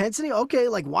this intensity. Okay,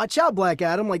 like, watch out, Black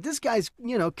Adam. Like, this guy's,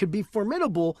 could be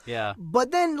formidable. Yeah.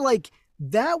 But then, like,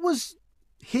 that was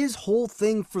his whole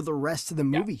thing for the rest of the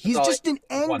movie. He's just an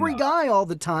angry guy all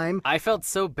the time. I felt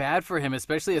so bad for him,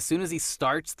 especially as soon as he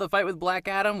starts the fight with Black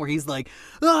Adam, where he's like,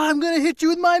 oh, I'm gonna hit you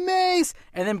with my mace,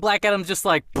 and then Black Adam's just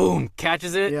like, boom,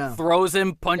 catches it, throws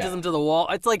him, punches him to the wall.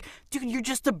 It's like, dude, you're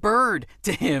just a bird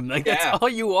to him. Like, that's all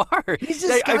you are. He's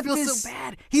just I feel so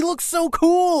bad. He looks so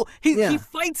cool. He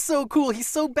fights so cool. He's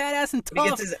so badass and tough. He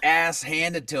gets his ass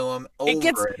handed to him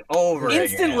over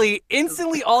again.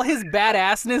 Instantly, all his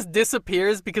badassness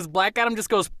disappears because Black Adam just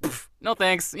goes, no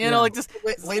thanks. Like just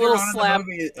later little on slap. in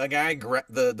the movie, a guy,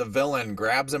 the villain,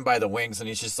 grabs him by the wings, and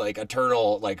he's just like a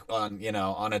turtle, like on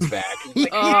its back. Like,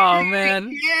 oh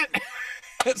man.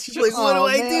 It's just like, what do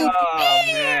I do? Oh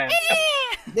man.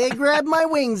 They grabbed my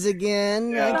wings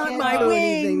again. I can't do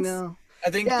anything now. I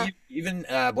think even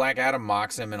Black Adam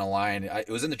mocks him in a line. It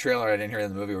was in the trailer. I didn't hear it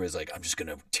in the movie where he's like, I'm just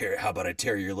going to how about I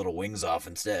tear your little wings off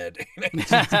instead?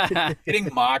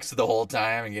 Getting mocked the whole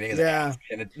time and getting his ass.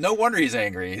 And no wonder he's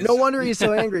angry. No wonder he's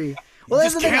so angry. Well,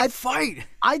 that's the thing. I fight.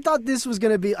 I thought this was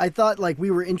going to be, I thought like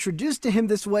we were introduced to him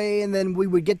this way and then we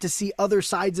would get to see other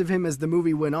sides of him as the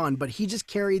movie went on. But he just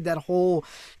carried that whole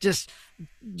just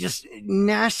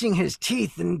gnashing his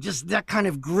teeth and just that kind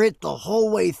of grit the whole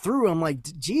way through. I'm like,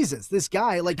 Jesus, this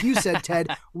guy, like you said,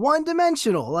 Ted,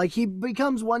 one-dimensional. Like he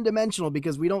becomes one-dimensional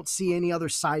because we don't see any other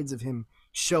sides of him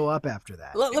show up after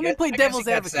that. Let me play I guess devil's he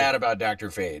got advocate. sad about Dr.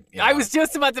 Fate. you I know? was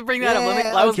just about to bring that up.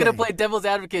 Yeah, I was going to okay. play devil's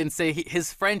advocate and say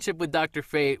his friendship with Dr.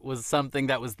 Fate was something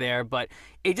that was there, but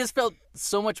it just felt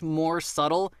so much more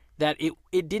subtle that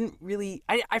it didn't really.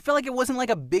 I felt like it wasn't like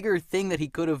a bigger thing that he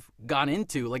could have gone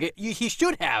into. Like he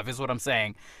should have, is what I'm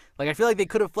saying. Like I feel like they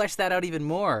could have fleshed that out even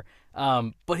more.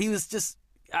 But he was just.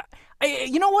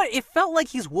 You know what? It felt like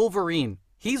he's Wolverine.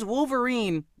 He's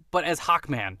Wolverine, but as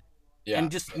Hawkman. Yeah,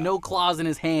 And just no claws in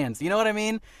his hands. You know what I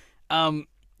mean?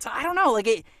 So I don't know. Like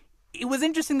it was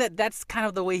interesting that that's kind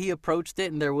of the way he approached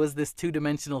it, and there was this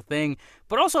two-dimensional thing.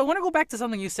 But also, I want to go back to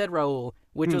something you said, Raul,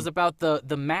 which was about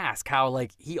the mask. How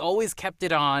like he always kept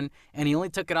it on, and he only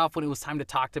took it off when it was time to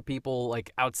talk to people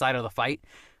like outside of the fight.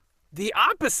 The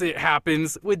opposite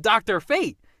happens with Dr.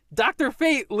 Fate. Dr.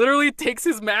 Fate literally takes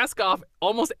his mask off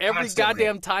almost every Constantly.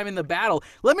 goddamn time in the battle.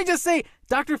 Let me just say,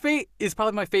 Dr. Fate is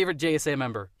probably my favorite JSA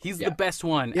member. He's the best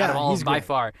one Yeah, out of all he's by great.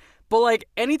 far. But like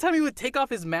anytime he would take off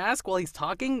his mask while he's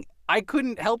talking, I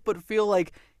couldn't help but feel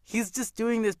like he's just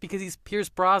doing this because he's Pierce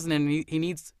Brosnan and he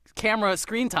needs camera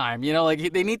screen time. You know,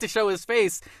 like they need to show his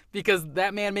face because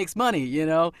that man makes money, you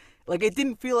know? Like it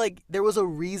didn't feel like there was a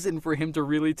reason for him to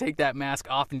really take that mask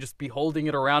off and just be holding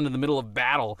it around in the middle of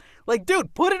battle. Like,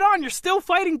 dude, put it on. You're still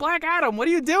fighting Black Adam. What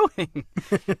are you doing?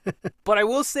 But I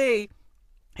will say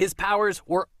his powers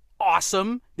were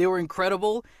awesome. They were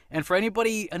incredible. And for any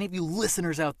of you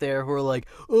listeners out there who are like,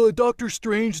 oh, Doctor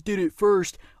Strange did it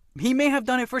first. He may have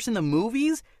done it first in the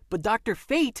movies, but Dr.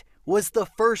 Fate was the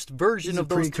first version He's a of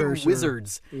those two precursor.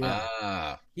 wizards.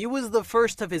 Yeah. He was the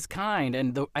first of his kind,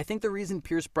 and I think the reason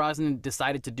Pierce Brosnan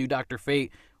decided to do Dr.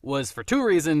 Fate was for two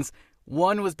reasons.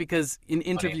 One was because in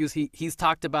interviews he's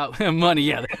talked about money.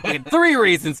 Yeah, okay, three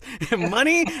reasons: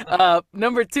 money.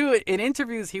 Number two, in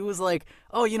interviews he was like,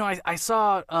 "Oh, you know, I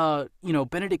saw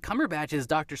Benedict Cumberbatch as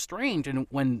Doctor Strange, and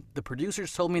when the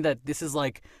producers told me that this is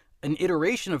like an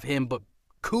iteration of him, but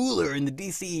cooler in the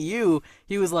DCEU,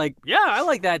 he was like, yeah, I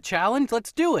like that challenge.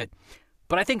 Let's do it."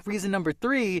 But I think reason number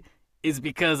three is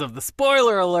because of the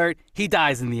spoiler alert, he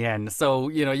dies in the end. So,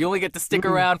 you know, you only get to stick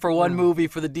around for one movie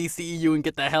for the DCEU and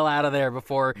get the hell out of there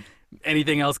before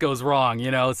anything else goes wrong, you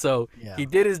know? So he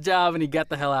did his job and he got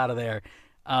the hell out of there.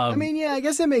 I mean, yeah, I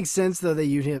guess it makes sense though that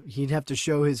he'd have to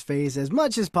show his face as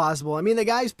much as possible. I mean, the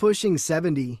guy's pushing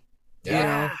 70. You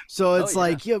know? So it's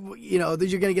like, you know,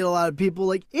 you're going to get a lot of people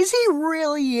like, is he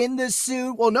really in the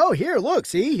suit? Well, no, here, look,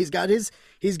 see, he's got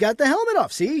the helmet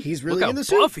off. See, he's really Look in how the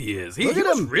suit. buff he is. He Look at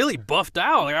was him. really buffed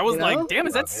out. Like, I was You like, know? damn,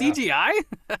 is that CGI?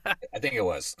 I think it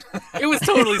was. It was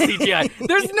totally CGI.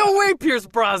 There's no way Pierce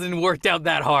Brosnan worked out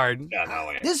that hard. No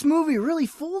way. This movie really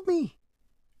fooled me.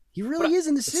 He really is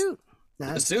in the suit.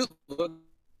 The suit looked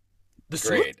The suit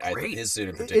great. looked great. His suit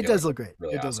in particular. It does look great.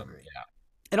 Really It does awesome. look great. Yeah.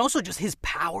 And also just his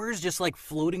powers, just like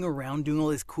floating around doing all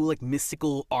this cool like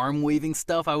mystical arm waving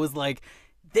stuff. I was like,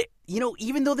 you know,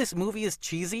 even though this movie is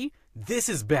cheesy, this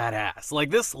is badass. Like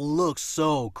this looks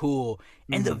so cool.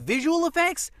 And the visual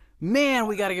effects, man,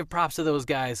 we got to give props to those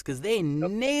guys because they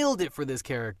nailed it for this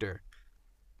character.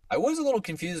 I was a little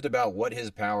confused about what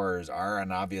his powers are,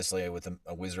 and obviously with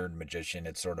a wizard magician,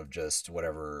 it's sort of just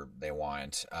whatever they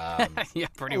want. Yeah,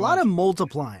 pretty A much. lot of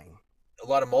multiplying. A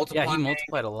lot of multiplying. Yeah, he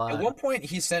multiplied a lot. At one point,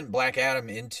 he sent Black Adam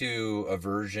into a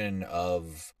version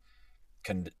of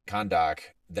Kahndaq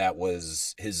that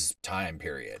was his time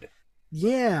period.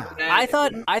 Yeah. I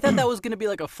thought that was gonna be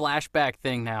like a flashback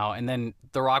thing now, and then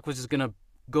The Rock was just gonna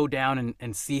go down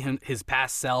and see his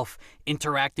past self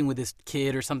interacting with his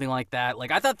kid or something like that.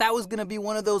 Like I thought that was gonna be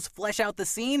one of those flesh out the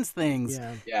scenes things.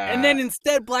 Yeah. Yeah. And then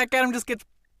instead Black Adam just gets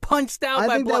punched out I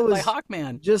by think that was-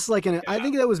 Hawkman. Just like I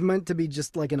think that was meant to be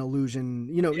just like an illusion.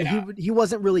 You know, Yeah. he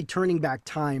wasn't really turning back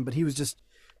time, but he was just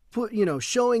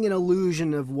showing an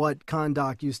illusion of what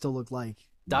Kahndaq used to look like.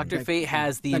 Dr. Like, Fate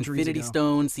has the centuries Infinity ago.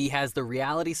 Stones, he has the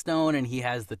Reality Stone, and he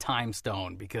has the Time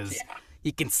Stone because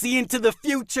he can see into the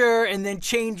future and then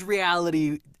change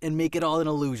reality and make it all an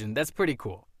illusion. That's pretty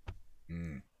cool.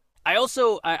 I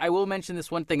also I will mention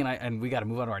this one thing, and we got to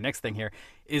move on to our next thing here,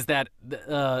 is that we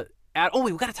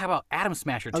got to talk about Atom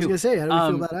Smasher too. I was gonna say, how do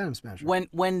you feel about Atom Smasher?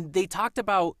 When they talked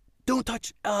about don't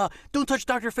touch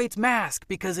Dr. Fate's mask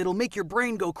because it'll make your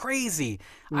brain go crazy.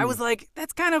 I was like,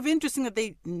 that's kind of interesting that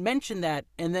they mentioned that,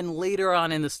 and then later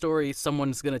on in the story,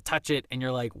 someone's gonna touch it, and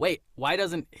you're like, wait, why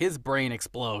doesn't his brain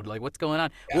explode? Like, what's going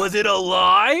on? Yeah. Was it a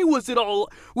lie?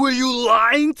 Were you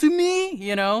lying to me?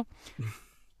 You know?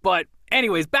 But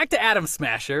anyways, back to Atom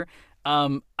Smasher.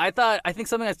 I think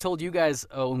something I told you guys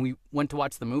when we went to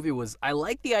watch the movie was I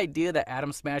like the idea that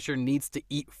Atom Smasher needs to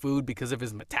eat food because of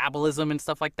his metabolism and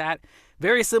stuff like that.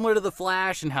 Very similar to the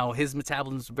Flash and how his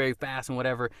metabolism is very fast and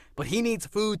whatever, but he needs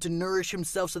food to nourish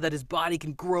himself so that his body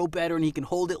can grow better and he can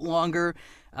hold it longer.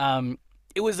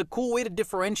 It was a cool way to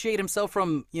differentiate himself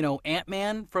from,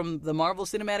 Ant-Man from the Marvel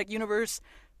Cinematic Universe.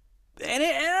 And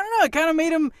I don't know, it kind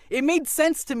of made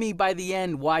sense to me by the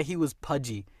end why he was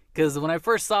pudgy. Because when I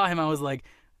first saw him, I was like,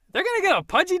 they're going to get a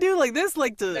pudgy dude like this,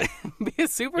 like to be a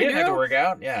superhero? He didn't have to work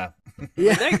out, yeah.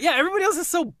 Yeah, everybody else is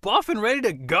so buff and ready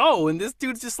to go, and this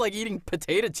dude's just like eating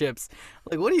potato chips.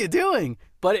 Like, what are you doing?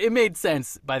 But it made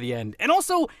sense by the end. And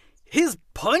also, his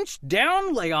punch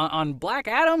down, like on Black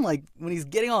Adam, like when he's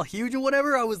getting all huge and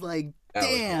whatever, I was like,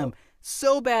 damn,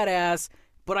 so badass.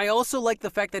 But I also like the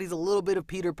fact that he's a little bit of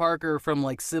Peter Parker from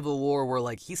like Civil War, where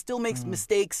like he still makes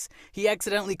mistakes. He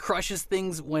accidentally crushes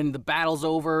things when the battle's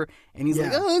over, and he's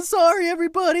like, "Oh, sorry,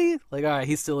 everybody." Like, all right,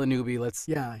 he's still a newbie.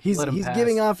 He's pass.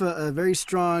 giving off a very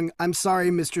strong "I'm sorry,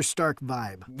 Mr. Stark"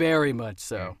 vibe. Very much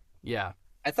so. Yeah.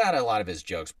 I thought a lot of his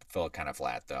jokes felt kind of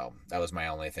flat, though. That was my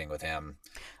only thing with him.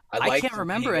 I can't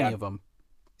remember any of them.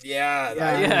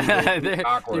 Yeah.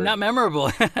 They're not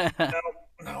memorable.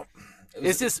 No.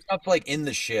 It's just stuff like in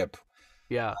the ship.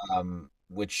 Yeah.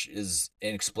 Which is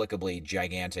inexplicably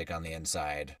gigantic on the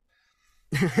inside.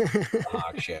 The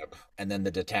Hawk ship. And then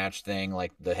the detached thing,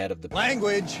 like the head of the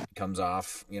language comes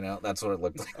off. That's what it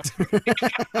looked like.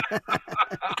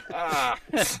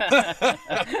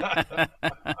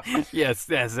 Yes,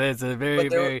 it's a very,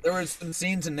 very. There were some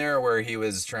scenes in there where he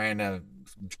was trying to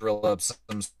drill up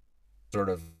some sort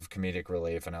of comedic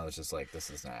relief, and I was just like, this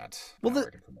is not.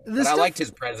 But I liked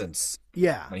his presence.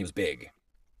 Yeah, when he was big.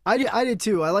 I did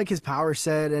too. I like his power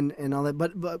set and all that,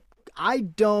 but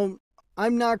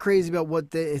I'm not crazy about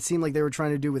what it seemed like they were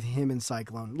trying to do with him and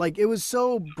Cyclone. Like, it was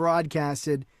so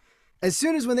broadcasted. As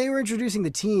soon as when they were introducing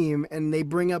the team and they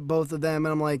bring up both of them,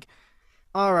 and I'm like,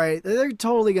 all right, they're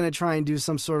totally going to try and do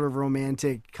some sort of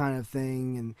romantic kind of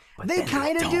thing. And they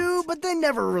kind of do, but they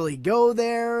never really go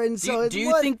there. And so do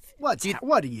you think what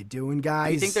are you doing, guys?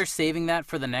 Do you think they're saving that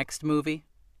for the next movie?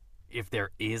 If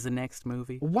there is a next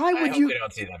movie? Why would I you? hope we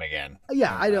don't see them again.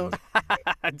 Yeah, I don't.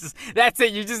 That's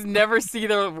it. You just never see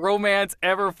the romance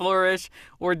ever flourish.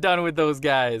 We're done with those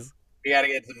guys. We got to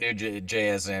get some new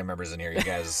JSA members in here, you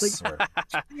guys.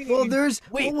 Well, there's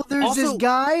this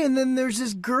guy, and then there's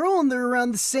this girl, and they're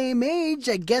around the same age.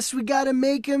 I guess we got to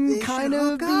make him kind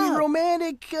of be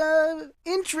romantic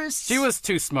interests. She was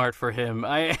too smart for him.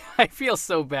 I feel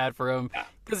so bad for him.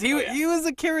 Because he was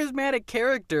a charismatic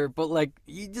character, but like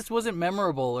he just wasn't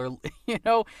memorable, or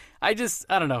I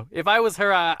don't know. If I was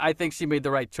her, I think she made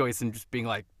the right choice in just being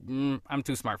like, I'm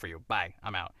too smart for you. Bye,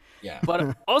 I'm out. Yeah.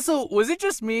 But also, was it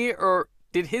just me, or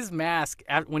did his mask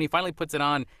when he finally puts it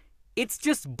on, it's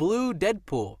just blue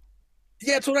Deadpool?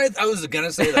 Yeah, that's what I was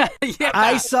gonna say. That yeah.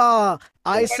 I saw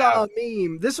a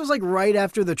meme. This was like right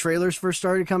after the trailers first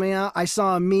started coming out. I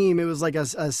saw a meme. It was like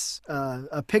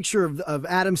a picture of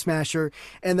Atom Smasher,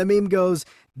 and the meme goes,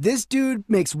 "This dude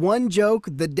makes one joke.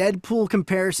 The Deadpool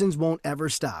comparisons won't ever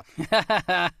stop."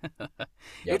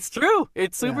 It's true.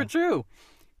 It's super true.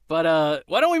 But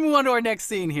why don't we move on to our next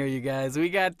scene here, you guys? We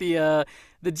got the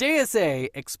JSA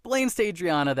explains to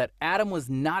Adriana that Adam was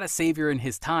not a savior in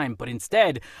his time, but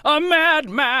instead a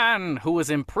madman who was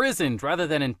imprisoned rather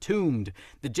than entombed.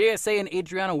 The JSA and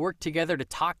Adriana work together to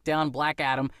talk down Black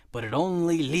Adam, but it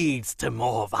only leads to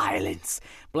more violence.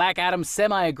 Black Adam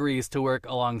semi-agrees to work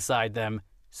alongside them.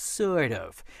 Sort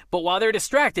of. But while they're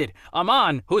distracted,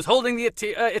 Amon, who's holding the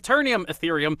Eternium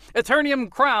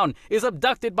crown, is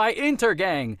abducted by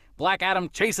Intergang. Black Adam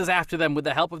chases after them with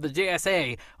the help of the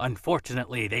JSA.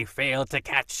 Unfortunately, they fail to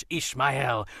catch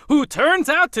Ishmael, who turns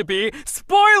out to be,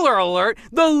 spoiler alert,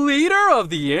 the leader of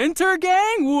the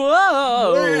Intergang?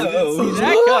 Whoa! Didn't see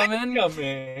that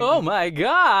coming. Oh my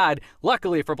god!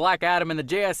 Luckily for Black Adam and the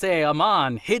JSA,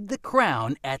 Amon hid the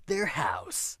crown at their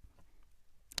house.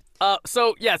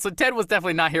 So Ted was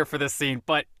definitely not here for this scene,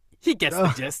 but he gets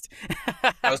the gist.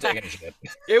 I was taking a shit.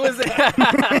 It was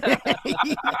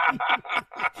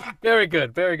very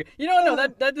good, very good. No,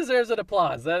 that deserves an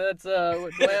applause. That's do I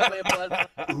have the applause?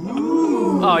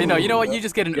 Ooh. Oh, you know what? You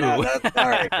just get an ooh. All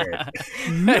right, great.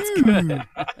 That's good.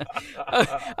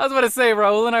 I was about to say,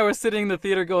 Raul and I were sitting in the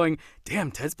theater going,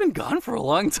 "Damn, Ted's been gone for a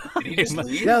long time."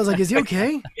 Yeah, I was like, "Is he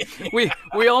okay?"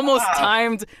 we almost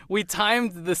timed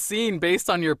the scene based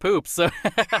on your poop, so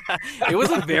it was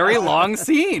a very long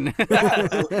scene. man.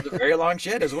 It was a very long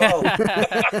shit as well.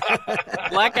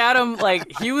 Black Adam,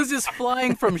 like, he was just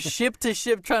flying from ship to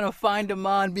ship trying to find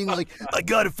Amon, being like, I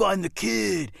gotta find the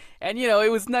kid. And, you know, it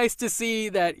was nice to see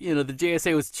that, you know, the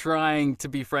JSA was trying to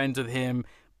be friends with him.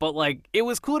 But, like, it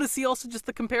was cool to see also just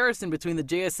the comparison between the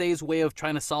JSA's way of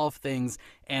trying to solve things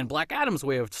and Black Adam's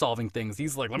way of solving things.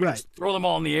 He's like, let me just throw them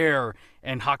all in the air.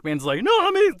 And Hawkman's like, no,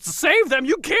 let me save them.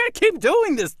 You can't keep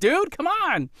doing this, dude. Come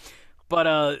on.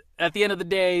 But at the end of the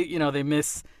day, you know, they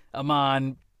miss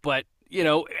Amon. But, you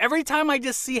know, every time I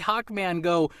just see Hawkman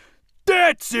go,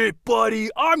 that's it, buddy.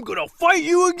 I'm going to fight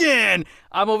you again.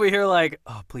 I'm over here like,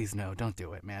 oh, please, no, don't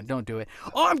do it, man. Don't do it.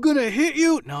 I'm going to hit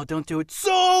you. No, don't do it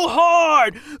so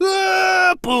hard.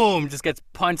 Boom. Just gets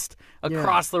punched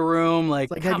across the room.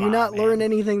 Like, have you not learned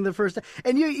anything the first time?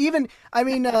 And you even, I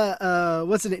mean,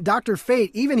 what's it? Dr.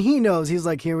 Fate, even he knows. He's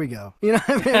like, here we go. You know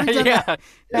what I mean? Yeah.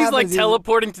 He's like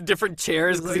teleporting to different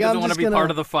chairs because he doesn't want to be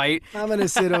part of the fight. I'm going to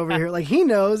sit over here. Like, he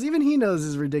knows. Even he knows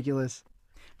is ridiculous.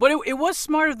 But it was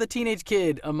smart of the teenage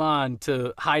kid, Amon,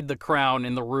 to hide the crown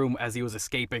in the room as he was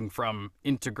escaping from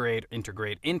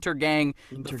Intergang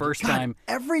the first time.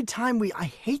 Every time I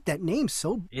hate that name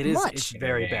so much. It's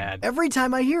very bad. Every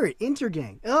time I hear it,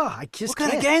 Intergang. Oh, I just What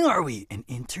kind of gang are we? An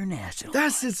international.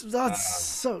 That's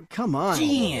so, come on.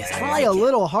 Genius. Try a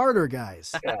little harder,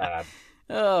 guys. God.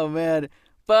 Oh, man.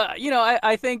 But, you know,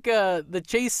 I think the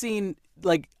chase scene,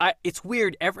 like, it's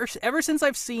weird. Ever since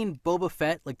I've seen Boba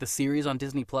Fett, like the series on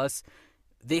Disney Plus,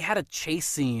 they had a chase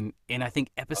scene in, I think,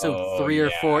 episode 3 or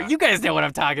 4. You guys know what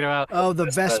I'm talking about. Oh, the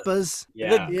Vespas.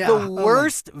 The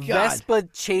worst Vespa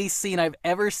chase scene I've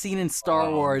ever seen in Star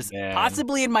Wars,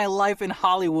 possibly in my life in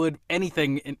Hollywood,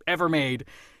 anything ever made.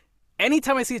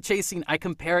 Anytime I see a chase scene, I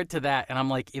compare it to that, and I'm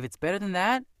like, if it's better than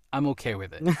that, I'm okay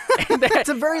with it. It's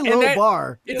a very low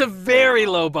bar. It's a very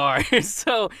low bar.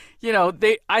 So, you know,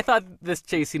 I thought this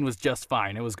chase scene was just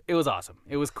fine. It was awesome.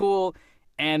 It was cool.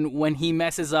 And when he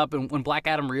messes up and when Black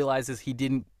Adam realizes he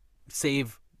didn't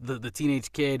save the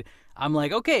teenage kid, I'm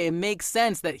like, okay, it makes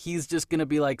sense that he's just going to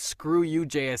be like, screw you,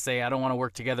 JSA. I don't want to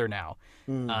work together now.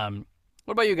 What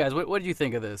about you guys? What did you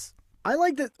think of this? I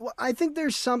like that. I think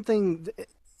there's something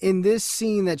in this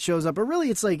scene that shows up, but really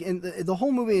it's like in the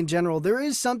whole movie in general, there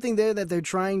is something there that they're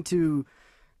trying to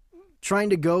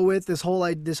go with this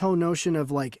whole notion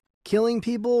of like killing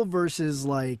people versus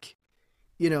like,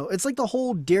 you know, it's like the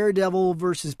whole Daredevil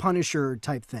versus Punisher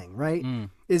type thing, right?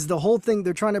 Is the whole thing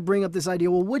they're trying to bring up this idea,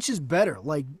 well, which is better?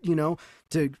 Like, you know,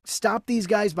 to stop these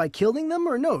guys by killing them,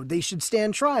 or no, they should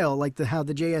stand trial, like how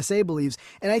the JSA believes.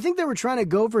 And I think they were trying to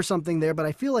go for something there, but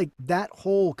I feel like that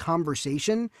whole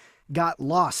conversation got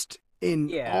lost in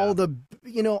all the,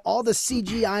 you know, all the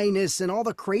CGI-ness and all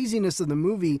the craziness of the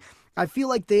movie. I feel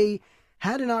like they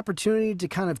had an opportunity to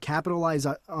kind of capitalize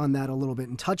on that a little bit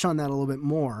and touch on that a little bit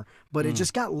more, but it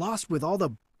just got lost with all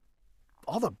the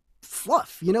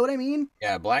fluff. You know what I mean?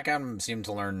 Yeah, Black Adam seemed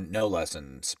to learn no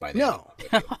lessons by the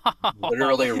end.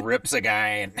 Literally rips a guy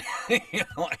and you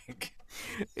know, like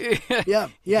yeah,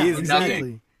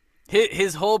 exactly.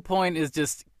 His whole point is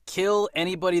just kill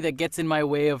anybody that gets in my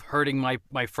way of hurting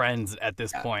my friends at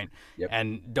this point.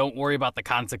 And don't worry about the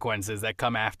consequences that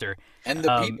come after. And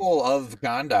the people of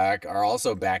Gondok are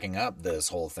also backing up this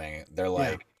whole thing. They're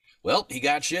like, well, he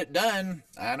got shit done.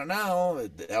 I don't know.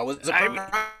 That was a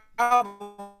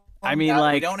problem. I mean, now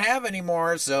like, we don't have any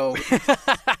more, so.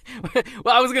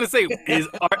 Well, I was gonna say,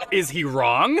 is he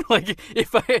wrong? Like,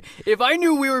 if I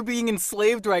knew we were being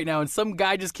enslaved right now, and some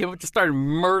guy just came up to start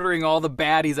murdering all the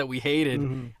baddies that we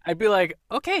hated, I'd be like,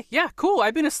 okay, yeah, cool.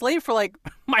 I've been a slave for like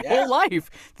my whole life.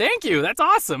 Thank you. That's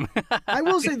awesome. I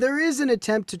will say there is an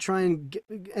attempt to try and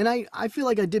I feel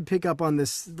like I did pick up on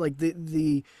this, like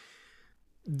the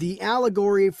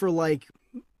allegory for like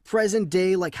present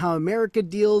day, like how America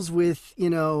deals with, you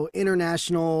know,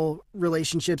 international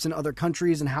relationships in other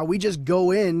countries and how we just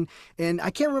go in, and I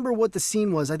can't remember what the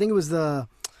scene was. I think it was the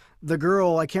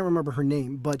girl, I can't remember her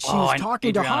name, but she was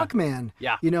talking to Hawkman,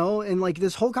 you know, and like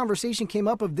this whole conversation came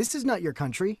up of, this is not your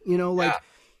country, you know, like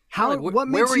how, like, what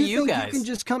makes you think you can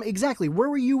just come? Exactly. Where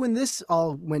were you when this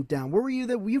all went down? Where were you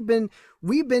that we've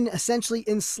been essentially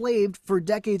enslaved for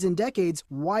decades and decades.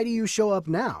 Why do you show up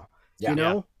now? You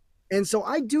know? And so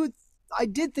I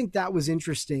did think that was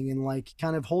interesting, and like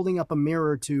kind of holding up a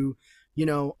mirror to, you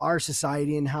know, our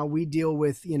society and how we deal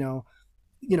with, you know,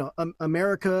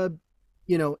 America,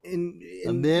 you know, in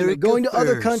going to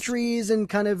other countries and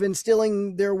kind of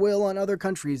instilling their will on other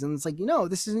countries. And it's like, you know,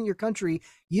 this isn't your country.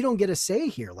 You don't get a say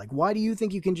here. Like, why do you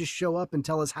think you can just show up and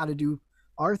tell us how to do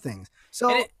our things?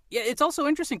 So Yeah, it's also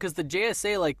interesting because the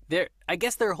JSA, like, I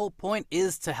guess their whole point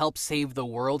is to help save the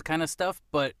world, kind of stuff.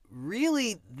 But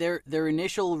really, their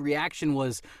initial reaction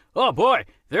was, "Oh boy,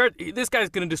 this guy's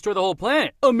gonna destroy the whole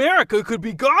planet. America could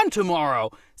be gone tomorrow."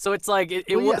 So it's like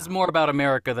it was more about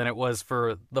America than it was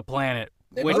for the planet.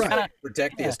 They Which must kind of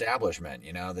protect the establishment.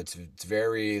 You know, it's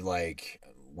very like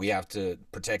we have to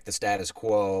protect the status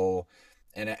quo.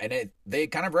 They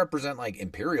kind of represent like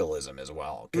imperialism as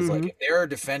well, because like if they're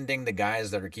defending the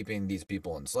guys that are keeping these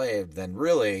people enslaved, then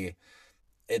really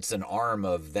it's an arm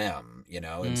of them, you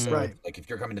know. And so like if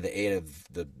you're coming to the aid of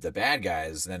the bad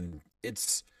guys, then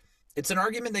it's an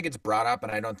argument that gets brought up,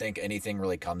 and I don't think anything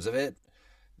really comes of it,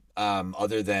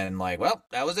 other than like, well,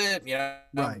 that was it, you know,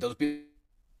 those people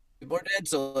are dead,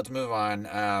 so let's move on.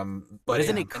 But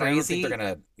isn't it crazy? I don't think they're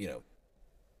gonna, you know.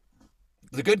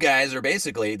 The good guys are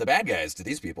basically the bad guys to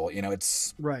these people. You know,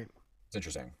 it's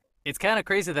interesting. It's kind of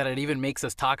crazy that it even makes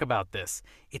us talk about this.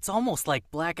 It's almost like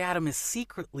Black Adam is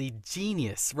secretly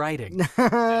genius writing.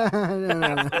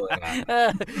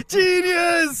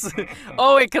 Genius!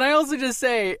 Oh, wait, can I also just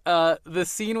say the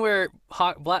scene where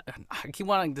I keep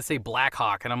wanting to say Black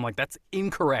Hawk, and I'm like, that's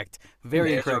incorrect.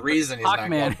 Very incorrect. There's a reason he's not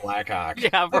called Black Hawk.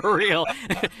 Yeah, for real.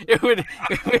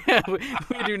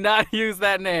 We do not use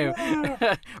that name.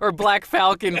 Or Black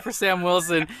Falcon for Sam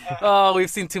Wilson. Oh,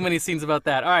 we've seen too many scenes about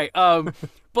that. All right,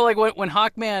 but like when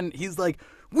Hawkman, he's like,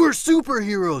 "We're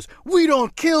superheroes. We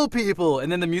don't kill people,"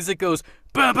 and then the music goes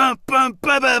bum bum bum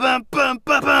bum bum bum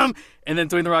bum bum, and then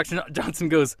Dwayne the Rock Johnson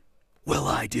goes, "Well,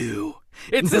 I do."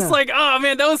 It's just like, oh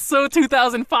man, that was so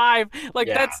 2005. Like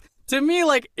that's to me,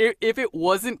 like if it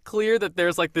wasn't clear that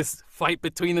there's like this fight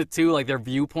between the two, like their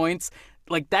viewpoints,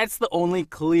 like that's the only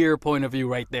clear point of view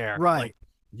right there. Right. Like,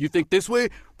 you think this way?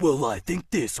 Well, I think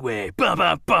this way. Bum,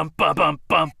 bum, bum, bum, bum,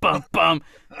 bum, bum, bum.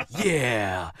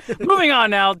 Yeah. Moving on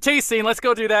now. Chase scene. Let's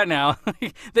go do that now.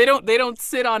 They don't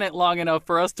sit on it long enough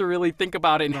for us to really think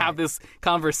about it and have this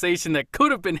conversation that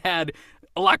could have been had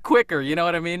a lot quicker. You know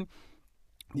what I mean?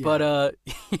 Yeah. But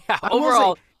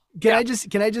overall. Can I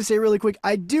just say really quick?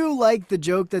 I do like the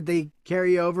joke that they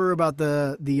carry over about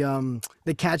the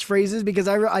catchphrases, because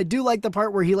I do like the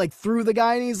part where he like threw the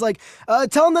guy and he's like,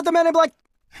 "Tell him that the man in black."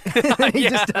 He's like,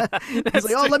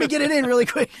 "Oh, let me get it in really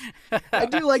quick." I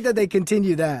do like that they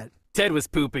continue that. Ted was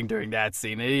pooping during that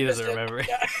scene. He doesn't remember.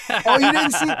 Oh, you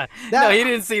didn't see that? No, he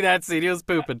didn't see that scene. He was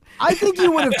pooping. I think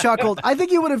you would have chuckled. I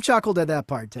think you would have chuckled at that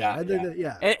part, Ted.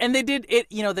 And they did it.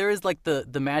 You know, there is like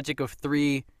the magic of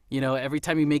three. You know, every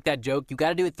time you make that joke, you got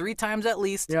to do it 3 times at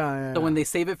least. So when they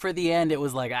save it for the end, it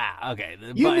was like, okay.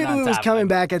 You knew he was coming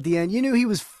back at the end. You knew he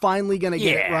was finally going to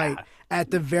get it right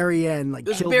at the very end, like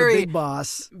kill the big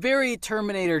boss. Very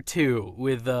Terminator 2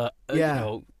 with, you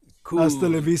know, cool. Hasta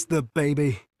la vista,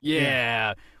 baby.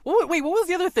 Yeah. Well, wait, what was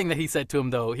the other thing that he said to him,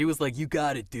 though? He was like, "You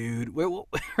got it, dude."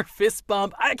 Fist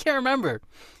bump. I can't remember.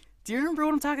 Do you remember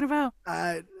what I'm talking about?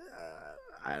 I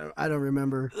don't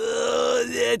remember.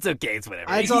 It's okay. It's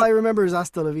whatever. That's all I remember is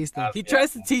hasta la vista. He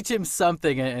tries to teach him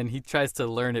something, and he tries to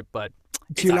learn it, but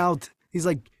chill out. He's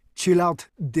like, "Chill out,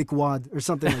 dickwad," or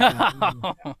something like that.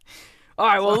 All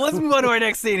right, well, let's move on to our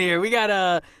next scene here. We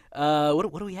got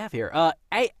what do we have here?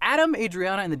 Adam,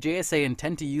 Adriana, and the JSA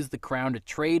intend to use the crown to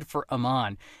trade for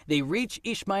Amon. They reach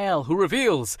Ishmael, who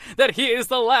reveals that he is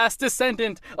the last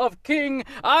descendant of King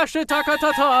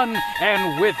Ashtakatatan,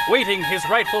 and with waiting his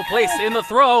rightful place in the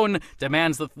throne,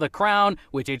 demands the crown,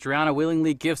 which Adriana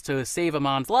willingly gives to save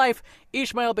Amon's life.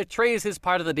 Ishmael betrays his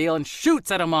part of the deal and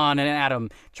shoots at Amon and Adam,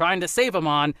 trying to save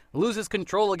Amon, loses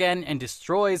control again, and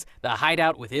destroys the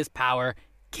hideout with his power,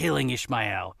 killing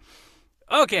Ishmael.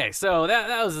 Okay, so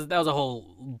that was a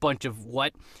whole bunch of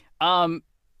what.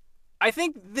 I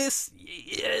think this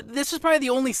is probably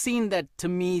the only scene that to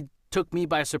me took me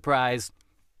by surprise,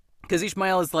 because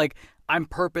Ishmael is like, I'm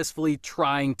purposefully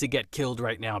trying to get killed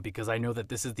right now because I know that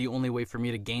this is the only way for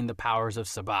me to gain the powers of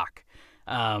Sabak.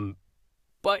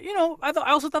 But you know, I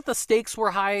also thought the stakes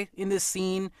were high in this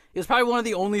scene. It was probably one of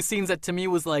the only scenes that to me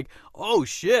was like, oh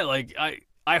shit, like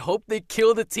I hope they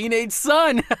kill the teenage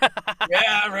son.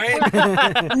 Yeah, right?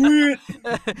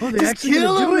 Just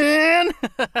kill him, man.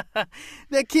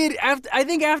 That kid, I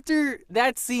think after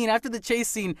that scene, after the chase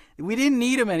scene, we didn't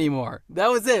need him anymore. That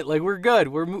was it. Like, we're good.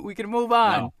 We can move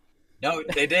on. No,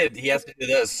 they did. He has to do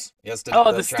this. He has to do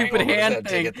the stupid hand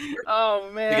thing.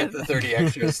 Oh, man. To get the 30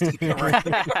 extras to come right.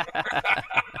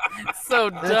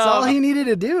 So dumb. That's all he needed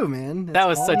to do, man. That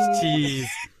was such cheese.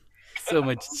 So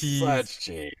much cheese. Such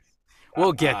cheese.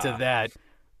 We'll get to that.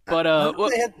 But Remember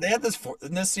they had this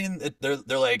in this scene. They're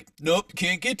like, nope,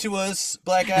 can't get to us,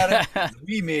 Black Adam.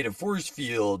 We made a force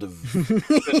field of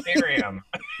Mysterium.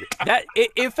 that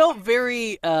it felt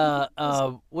very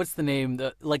what's the name?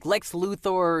 Like Lex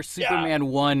Luthor, Superman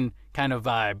 1 kind of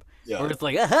vibe. Yeah. Where it's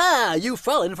like, aha, you've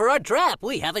fallen for our trap.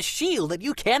 We have a shield that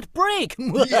you can't break.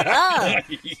 Yeah.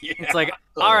 It's like,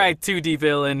 all right, 2D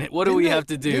villain, what do we have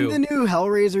to do? Didn't the new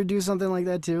Hellraiser do something like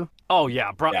that too? Oh,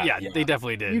 yeah, Yeah. they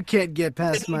definitely did. You can't get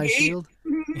past my shield.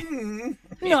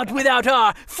 Not without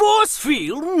our force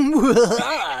field.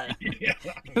 Yeah,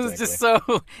 It was just so,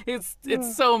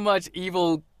 it's so much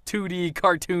evil 2D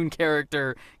cartoon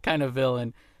character kind of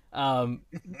villain.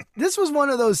 This was one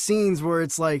of those scenes where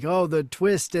it's like, oh, the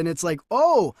twist, and it's like,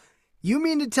 oh, you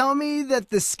mean to tell me that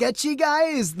the sketchy guy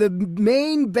is the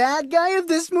main bad guy of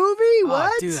this movie?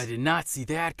 What? Oh, dude, I did not see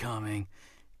that coming.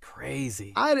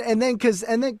 Crazy. And then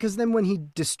when he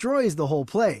destroys the whole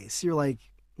place, you're like,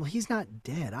 well, he's not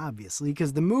dead, obviously,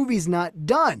 because the movie's not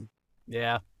done.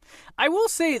 Yeah. I will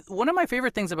say one of my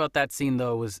favorite things about that scene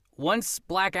though was once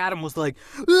Black Adam was like,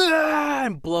 "Ah!"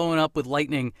 and blowing up with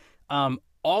lightning,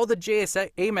 all the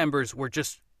JSA members were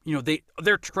just,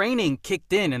 their training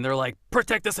kicked in and they're like,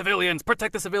 protect the civilians.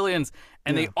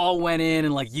 And they all went in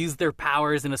and like used their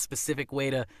powers in a specific way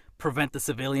to prevent the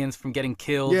civilians from getting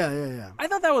killed. Yeah. I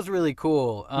thought that was really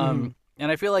cool. And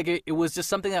I feel like it was just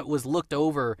something that was looked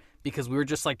over because we were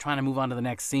just like trying to move on to the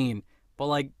next scene. But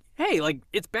like, hey, like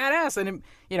it's badass. And,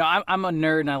 I'm a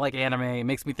nerd and I like anime. It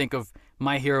makes me think of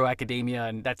My Hero Academia,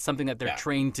 and that's something that they're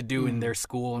trained to do in their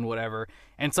school and whatever.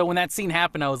 And so when that scene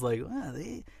happened, I was like, wow,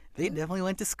 they definitely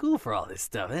went to school for all this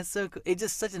stuff. That's so cool. It's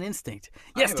just such an instinct.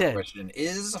 Yes, I have Ted. a question.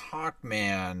 Is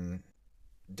Hawkman,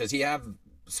 does he have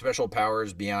special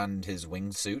powers beyond his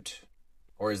wingsuit?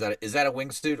 Or is that a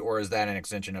wingsuit, or is that an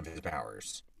extension of his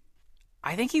powers?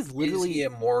 I think he's literally Is he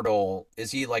immortal?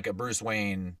 Is he like a Bruce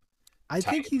Wayne? I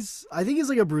think he's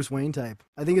like a Bruce Wayne type.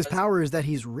 I think his power is that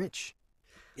he's rich.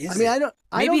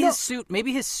 Maybe his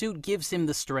suit gives him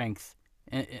the strength.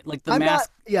 Like the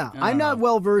mask. I'm not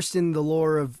well versed in the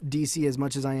lore of DC as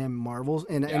much as I am Marvel,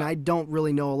 and I don't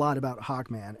really know a lot about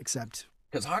Hawkman except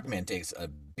because Hawkman takes a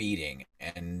beating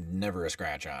and never a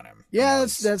scratch on him. Yeah,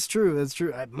 that's true. That's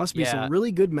true. It must be some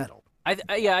really good metal.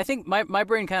 I think my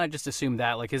brain kind of just assumed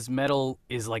that like his metal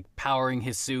is like powering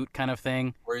his suit kind of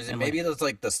thing. Or is it maybe it's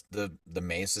like the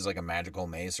mace is like a magical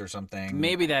mace or something?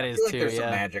 Maybe that is too. There's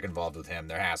some magic involved with him.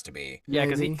 There has to be. Yeah,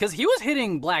 because he was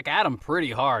hitting Black Adam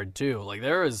pretty hard too. Like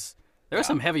there was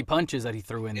some heavy punches that he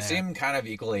threw in there. They seem kind of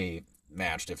equally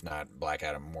matched, if not Black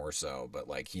Adam more so. But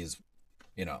like he's,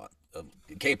 a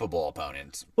capable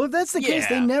opponent. Well, if that's the case,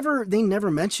 they never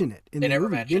mention it in the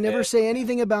movie. They never say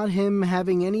anything about him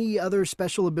having any other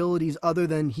special abilities other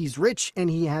than he's rich and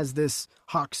he has this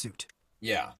hawk suit.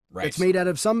 Yeah, right. It's made out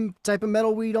of some type of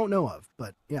metal we don't know of,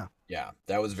 but yeah. Yeah,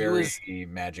 that was very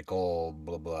magical,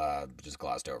 blah, blah, just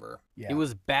glossed over. Yeah. It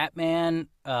was Batman,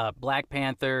 Black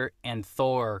Panther, and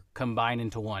Thor combined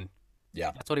into one.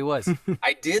 Yeah, that's what he was.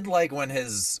 I did like when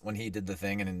he did the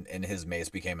thing and his mace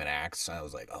became an axe. I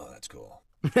was like, oh, that's cool.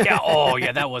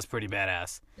 Yeah, that was pretty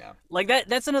badass. Yeah, like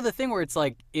that's another thing where it's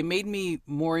like it made me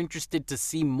more interested to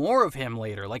see more of him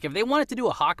later. Like if they wanted to do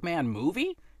a Hawkman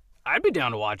movie, I'd be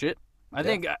down to watch it. I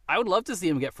think I would love to see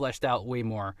him get fleshed out way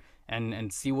more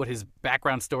and see what his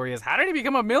background story is. How did he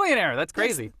become a millionaire? That's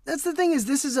crazy. That's the thing is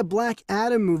this is a Black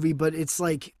Adam movie, but it's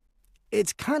like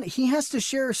he has to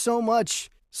share so much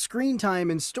screen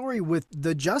time and story with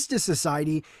the Justice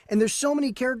Society, and there's so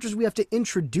many characters we have to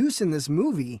introduce in this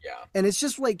movie. Yeah. And it's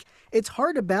just like it's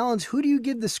hard to balance who do you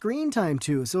give the screen time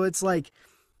to. So it's like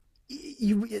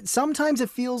sometimes it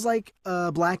feels like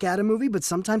a Black Adam movie, but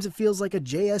sometimes it feels like a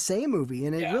JSA movie,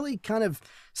 and it really kind of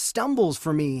stumbles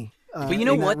for me. But you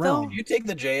know what though? If you take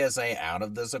the JSA out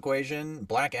of this equation,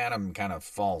 Black Adam kind of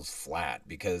falls flat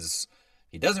because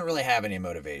he doesn't really have any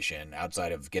motivation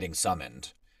outside of getting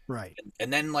summoned. Right.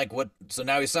 And then like what? So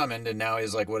now he's summoned, and now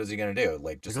he's like, what is he gonna do?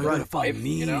 Like just run a fight,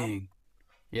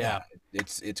 Yeah,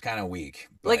 it's kind of weak.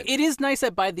 But... Like it is nice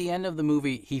that by the end of the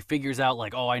movie, he figures out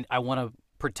like, oh, I want to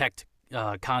protect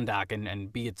Kahndaq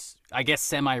and be its, I guess,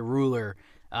 semi-ruler.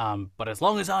 But as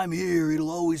long as I'm here,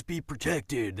 it'll always be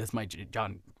protected. That's my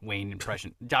John Wayne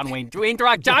impression. Dwayne The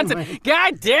Rock Johnson.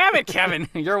 God damn it, Kevin.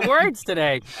 Your words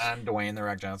today. Dwayne The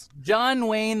Rock Johnson. John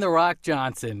Wayne The Rock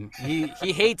Johnson. He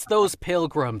hates those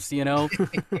pilgrims,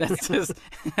 That's just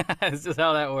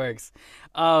how that works.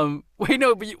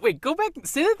 Wait, go back.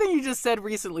 Say the thing you just said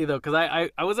recently, though, because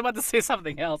I was about to say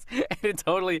something else, and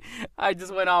I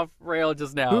just went off rail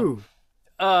just now. Who?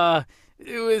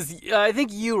 It was, I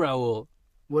think you, Raul.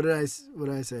 What did I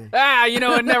say? You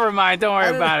know what? Never mind. Don't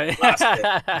worry about it.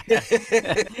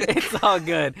 it. It's all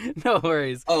good. No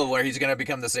worries. Oh, where he's gonna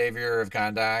become the savior of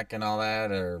Kahndaq and all that,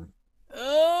 or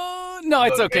No,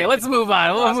 it's okay. Let's move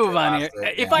on. We'll move on here.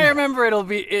 If I remember, it'll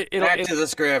be back to the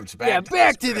script. Back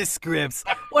to the scripts.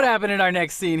 What happened in our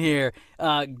next scene here?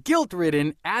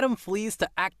 Guilt-ridden, Adam flees to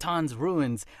Acton's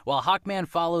ruins while Hawkman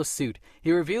follows suit.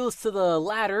 He reveals to the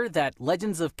latter that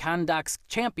legends of Kahndaq's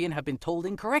champion have been told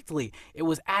incorrectly. It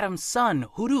was Adam's son,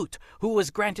 Hurut, who was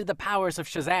granted the powers of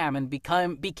Shazam and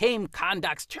became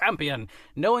Kahndaq's champion.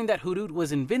 Knowing that Hurut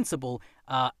was invincible,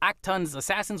 Acton's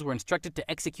assassins were instructed to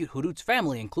execute Hurut's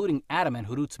family, including Adam and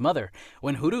Hurut's mother.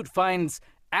 When Hurut finds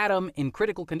Adam in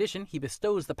critical condition, he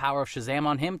bestows the power of Shazam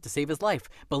on him to save his life,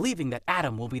 believing that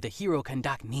Adam will be the hero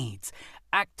Kahndaq needs.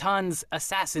 Acton's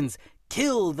assassins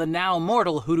kill the now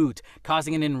mortal Hurut,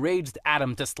 causing an enraged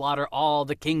Adam to slaughter all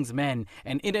the king's men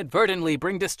and inadvertently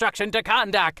bring destruction to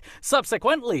Kahndaq.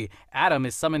 Subsequently, Adam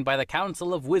is summoned by the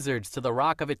Council of Wizards to the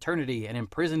Rock of Eternity and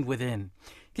imprisoned within.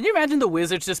 Can you imagine the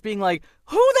wizards just being like,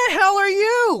 who the hell are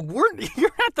you?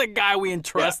 You're not the guy we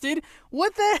entrusted. Yeah.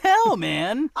 What the hell,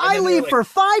 man? I leave for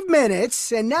 5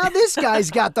 minutes, and now this guy's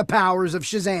got the powers of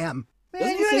Shazam.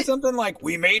 Doesn't he say something like,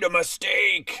 we made a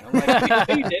mistake? I'm like,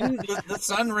 he didn't. The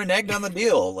son reneged on the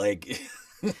deal. Like,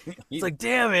 it's like,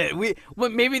 damn it.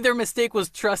 Maybe their mistake was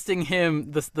trusting him,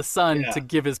 the son, to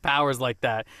give his powers like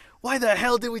that. Why the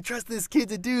hell did we trust this kid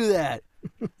to do that?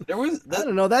 I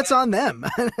don't know. That's on them.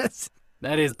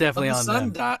 That is definitely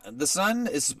on them. The son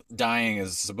is dying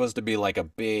is supposed to be like a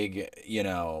big,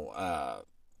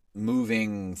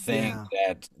 moving thing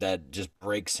that just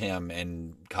breaks him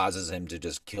and causes him to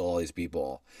just kill all these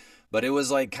people. But it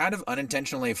was like kind of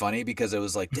unintentionally funny because it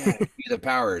was like, Dad, you have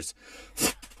powers.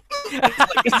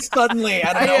 It's suddenly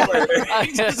out of nowhere,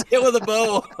 he just hit with a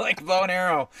bow, like bow and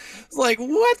arrow. It's like,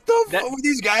 what the fuck? Were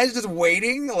these guys just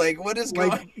waiting? Like, what is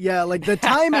going? Yeah, like the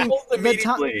timing.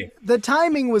 the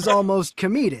timing was almost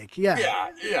comedic. Yeah.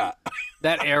 Yeah.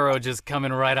 That arrow just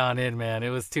coming right on in, man. It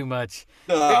was too much.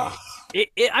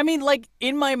 I mean, like,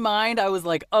 in my mind, I was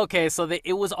like, okay, so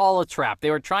it was all a trap. They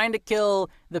were trying to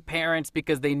kill the parents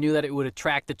because they knew that it would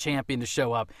attract the champion to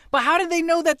show up. But how did they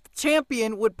know that the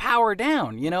champion would power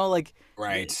down?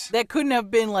 Right. That couldn't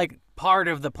have been, like, part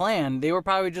of the plan. They were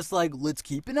probably just like, let's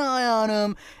keep an eye on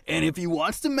him, and if he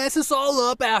wants to mess us all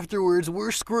up afterwards,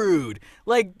 we're screwed.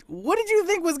 Like, what did you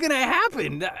think was going to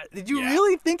happen? Did you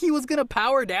really think he was going to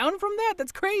power down from that?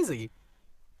 That's crazy.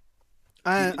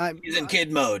 He's in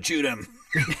kid mode. Shoot him.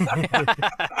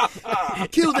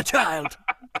 Kill the child.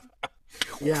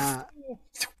 Yeah.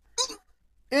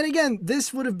 And again,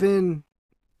 this would have been,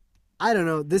 I don't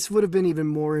know, this would have been even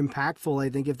more impactful, I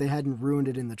think, if they hadn't ruined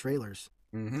it in the trailers.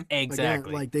 Mm-hmm.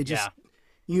 Exactly. Like they just,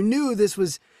 you knew this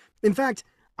was, in fact,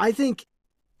 I think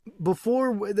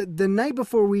before, the night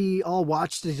before we all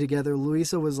watched it together,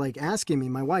 Luisa was like asking me,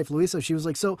 my wife, Luisa, she was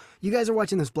like, so you guys are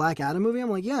watching this Black Adam movie? I'm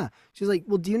like, yeah. She's like,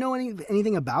 well, do you know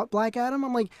anything about Black Adam?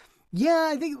 I'm like, yeah,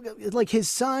 I think like his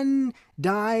son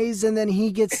dies and then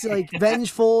he gets like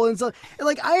vengeful and stuff.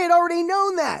 Like I had already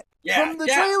known that from the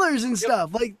trailers and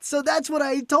stuff. Like, so that's what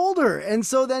I told her. And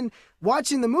so then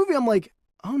watching the movie, I'm like,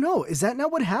 oh no, is that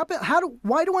not what happened?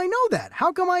 Why do I know that?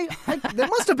 How come that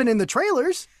must have been in the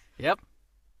trailers. Yep.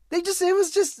 It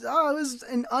was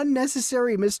an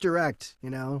unnecessary misdirect,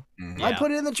 Mm-hmm. I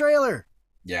put it in the trailer.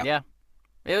 Yeah. Yeah.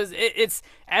 It's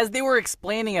as they were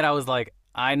explaining it, I was like,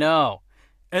 I know.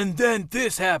 And then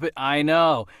this happened. I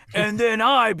know. And then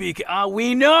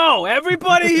we know.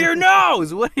 Everybody here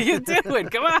knows. What are you doing?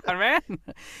 Come on, man.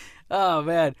 Oh,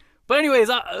 man. But anyways,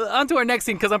 on to our next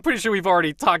scene, because I'm pretty sure we've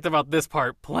already talked about this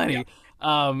part plenty.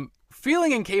 Yeah.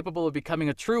 Feeling incapable of becoming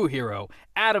a true hero,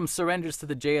 Adam surrenders to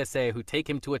the JSA, who take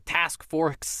him to a Task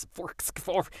Force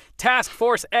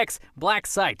X black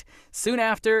site. Soon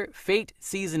after, Fate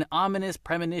sees an ominous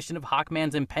premonition of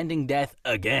Hawkman's impending death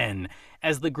again.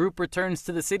 As the group returns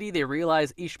to the city, they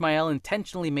realize Ishmael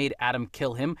intentionally made Adam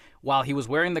kill him while he was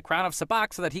wearing the crown of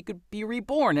Sabak so that he could be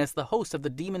reborn as the host of the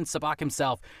demon Sabak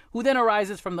himself, who then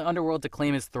arises from the underworld to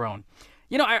claim his throne.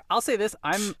 I'll say this,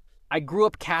 I grew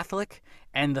up Catholic,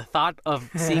 and the thought of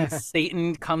seeing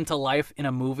Satan come to life in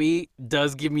a movie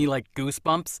does give me, like,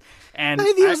 goosebumps. And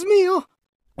Ay, Dios mío.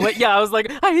 But yeah, I was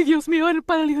like, ay, Dios mío, el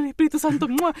Padre, el Espíritu Santo.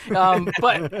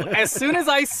 But as soon as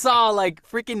I saw, like,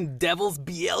 freaking devils,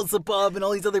 Beelzebub, and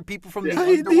all these other people from the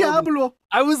underworld, Diablo.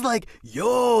 I was like,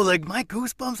 yo, like, my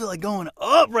goosebumps are, like, going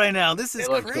up right now. This is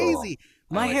crazy.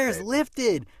 Cool. My hair is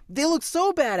lifted. They look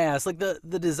so badass. Like,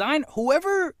 the design,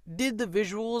 whoever did the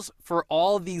visuals for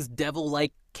all these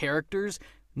devil-like characters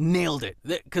nailed it.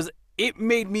 Because it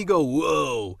made me go,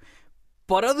 whoa.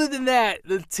 But other than that,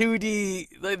 the 2D,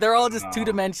 like, they're all just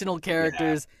two-dimensional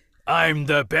characters. I'm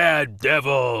the bad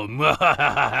devil. I'm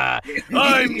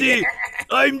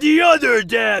the other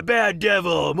bad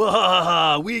devil.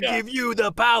 We give you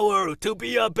the power to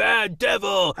be a bad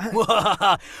devil.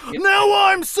 Now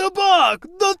I'm Sabak,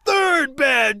 the third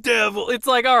bad devil. It's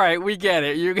like, all right, we get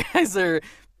it. You guys are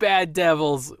bad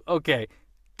devils. Okay.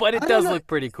 But it does look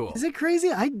pretty cool. Is it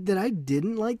crazy? I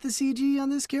didn't like the CG on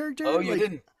this character. Oh, you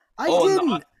didn't? I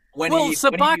didn't. No.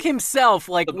 Sabak himself,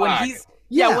 like Sabak. when he's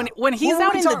when he's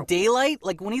out in the daylight,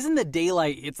 like when he's in the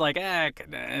daylight, it's like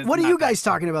what are you guys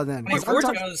talking about then? When he first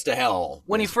goes to hell.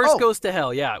 When he first goes to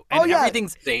hell, yeah. And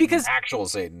everything's Satan, because actual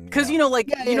Satan. Because you know, like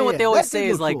what they always say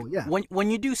is like cool, when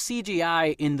you do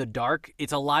CGI in the dark,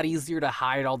 it's a lot easier to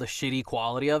hide all the shitty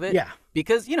quality of it. Yeah.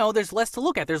 Because there's less to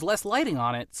look at. There's less lighting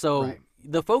on it, so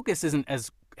the focus isn't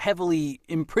as heavily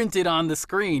imprinted on the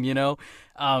screen,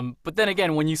 but then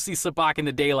again, when you see Sabak in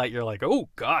the daylight, you're like, oh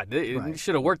god, they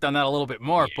should have worked on that a little bit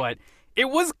more. But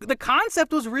the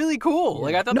concept was really cool.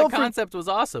 Like I thought the concept was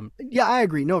awesome. Yeah, I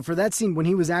agree. No, for that scene when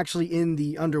he was actually in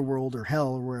the underworld or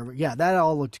hell or wherever, that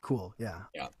all looked cool. Yeah.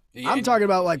 I'm talking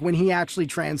about like when he actually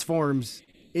transforms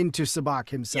into Sabak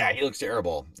himself. Yeah, he looks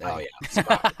terrible. Oh yeah,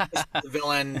 Sabak, the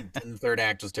villain in the third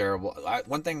act was terrible.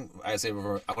 One thing I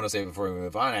want to say before we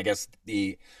move on, I guess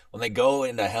when they go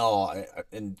into hell,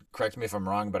 and correct me if I'm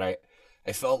wrong, but I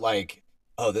felt like,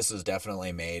 oh, this was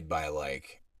definitely made by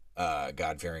like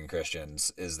God-fearing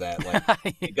Christians. Is that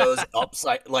like it goes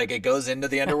upside, like it goes into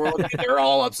the underworld and they're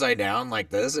all upside down like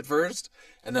this at first,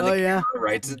 and then the camera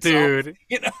writes itself. Dude,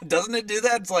 doesn't it do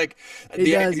that? It's like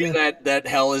the idea that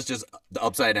hell is just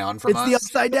upside down from us. It's the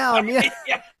upside down, yeah.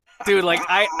 Dude, like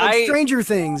I Stranger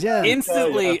Things, yeah.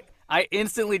 I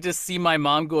instantly just see my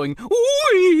mom going,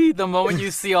 "Ooh!" the moment you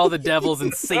see all the devils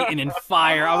and Satan and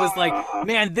fire. I was like,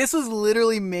 man, this was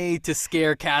literally made to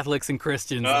scare Catholics and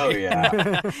Christians. Oh,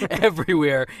 yeah.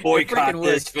 Everywhere. Boycott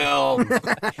this film.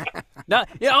 Now,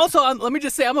 also, let me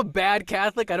just say, I'm a bad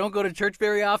Catholic. I don't go to church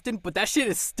very often, but that shit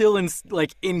is still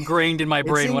ingrained in my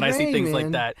brain when I see things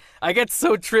like that. I get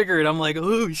so triggered. I'm like,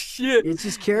 oh, shit. It's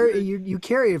just you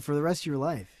carry it for the rest of your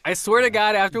life. I swear to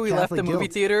God, after we left the movie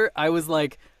theater, I was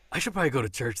like, I should probably go to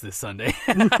church this Sunday.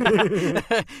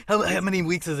 How many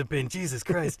weeks has it been? Jesus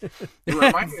Christ.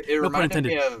 It reminded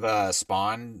me of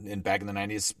Spawn back in the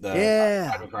 90s.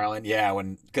 McFarlane. Yeah,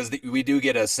 because we do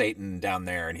get a Satan down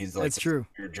there, and he's like that's true.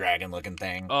 Weird dragon-looking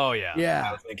thing. Oh, yeah. Yeah.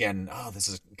 I was thinking,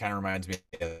 this kind of reminds me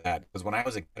of that. Because when I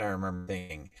was a kid, I remember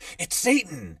thinking, it's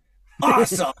Satan!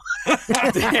 Awesome!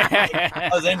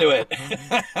 I was into it.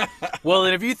 Well,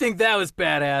 and if you think that was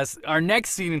badass, our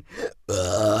next scene...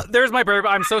 there's my burp.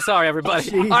 I'm so sorry, everybody.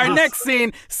 Jesus. Our next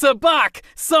scene, Sabak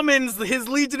summons his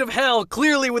Legion of Hell,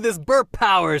 clearly with his burp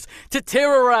powers, to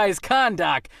terrorize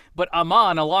Kahndaq. But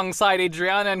Aman, alongside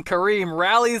Adriana and Kareem,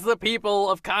 rallies the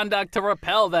people of Kahndaq to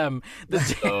repel them.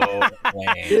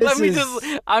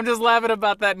 I'm just laughing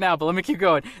about that now, but let me keep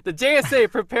going. The JSA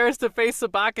prepares to face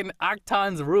Sabak in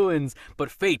Acton's ruins,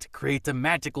 but fate creates a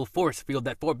magical force field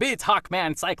that forbids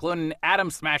Hawkman, Cyclone, and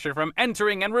Atom Smasher from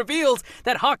entering and reveals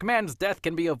that Hawkman's death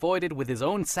can be avoided with his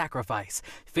own sacrifice.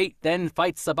 Fate then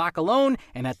fights Sabak alone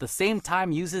and at the same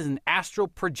time uses an astral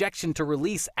projection to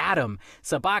release Atom.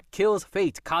 Sabak kills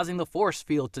Fate, causing the force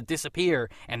field to disappear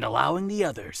and allowing the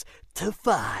others to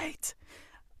fight.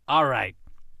 All right,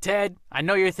 Ted, I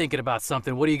know you're thinking about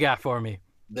something. What do you got for me?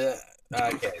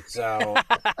 Okay, so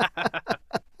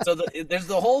there's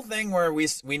the whole thing where we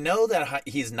know that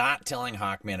he's not telling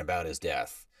Hawkman about his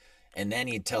death, and then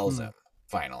he tells him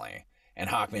finally. And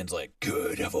Hawkman's like,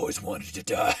 good, I've always wanted to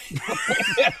die.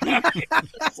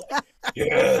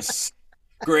 Yes,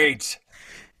 great.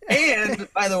 And,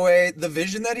 by the way, the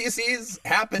vision that he sees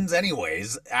happens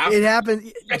anyways. It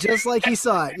happened just like he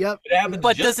saw it, yep. It happens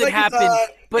but does it happen?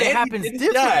 But it happens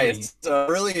differently. So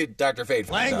really, Dr. Fate.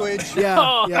 Language.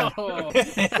 Yeah. You're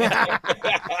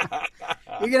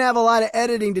going to have a lot of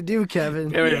editing to do, Kevin.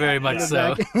 Very, very much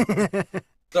so.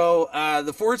 So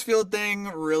the force field thing,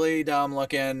 really dumb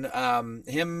looking.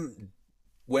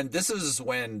 This is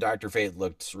when Dr. Fate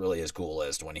looked really his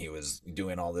coolest, when he was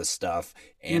doing all this stuff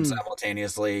and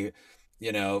simultaneously,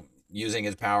 using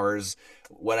his powers.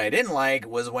 What I didn't like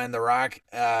was when The Rock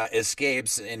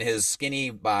escapes in his skinny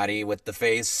body with the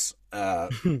face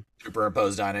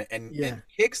superimposed on it and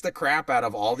kicks the crap out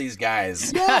of all these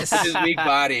guys. Yes. With his weak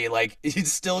body, like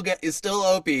he's still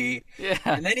OP. Yeah.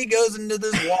 And then he goes into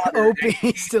this water. OP,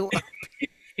 still.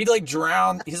 He'd like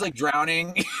drown. He's like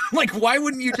drowning. Like, why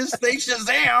wouldn't you just say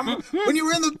Shazam when you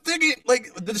were in the thing?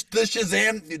 Like the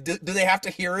Shazam, do they have to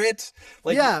hear it?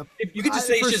 Like, Yeah, if you could just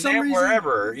say for some Shazam reason-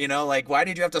 wherever, like, why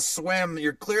did you have to swim?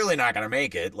 You're clearly not gonna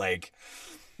make it. Like,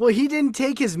 Well, he didn't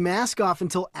take his mask off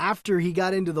until after he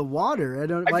got into the water. I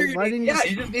don't. I Why, figured, why didn't yeah, you?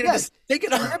 you just need to yeah, just take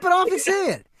it off. rip it off and say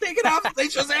it. Take it off and say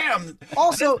Shazam.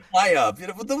 Also, Fly up.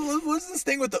 What's this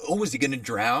thing with the? Oh, was he gonna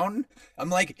drown? I'm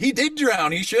like, he did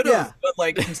drown. He should have. Yeah. But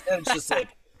like, instead, it's just like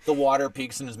the water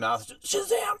peaks in his mouth.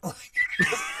 Just, Shazam.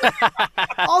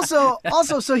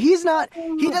 also, so he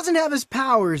doesn't have his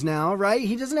powers now, right?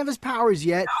 He doesn't have his powers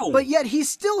yet, No. but yet he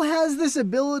still has this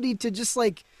ability to just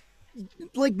like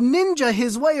ninja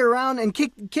his way around and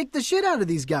kick the shit out of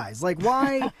these guys. Like,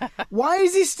 why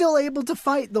is he still able to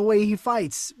fight the way he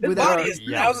fights His without? body is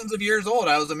thousands of years old.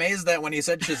 I was amazed that when he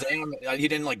said Shazam, he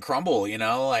didn't like crumble.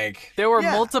 Like. There were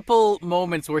Yeah. multiple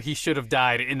moments where he should have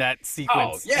died in that Oh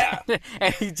sequence. yeah.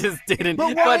 And he just didn't.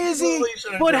 But why is he? Totally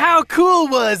should've But drowned. how cool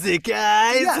was it,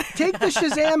 guys? Yeah, take the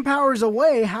Shazam powers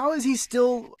away. How is he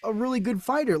still a really good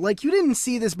fighter? Like, you didn't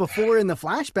see this before in the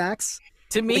flashbacks.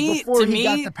 To Like, me, before to he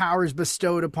got me, the powers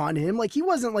bestowed upon him, like he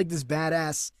wasn't like this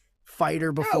badass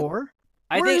fighter before.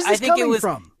 I Where is think this it coming was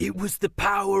from? it was the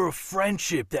power of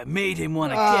friendship that made him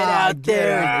want to get Ah, out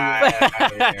there.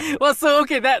 Yeah. Well, so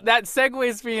okay, that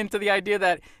segues me into the idea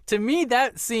that to me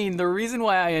that scene, the reason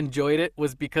why I enjoyed it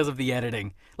was because of the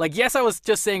editing. Like, yes, I was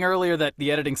just saying earlier that the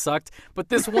editing sucked, but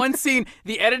this one scene,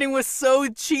 the editing was so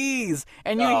cheese,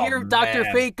 and you Oh, hear Dr.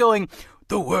 man. Fate going,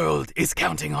 "The world is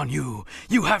counting on you.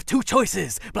 You have two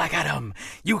choices, Black Adam.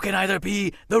 You can either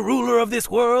be the ruler of this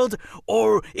world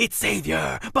or its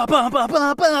savior." Ba ba ba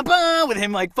ba ba ba. With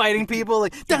him like fighting people,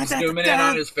 like dun, dun, Zooming dun, in dun.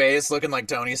 on his face, looking like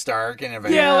Tony Stark and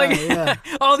everything. Yeah, like yeah.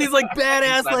 all these like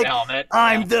badass That like helmet.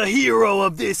 I'm the hero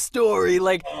of this story.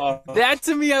 Like Oh. that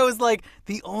to me, I was like,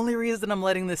 the only reason I'm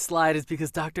letting this slide is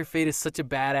because Dr. Fate is such a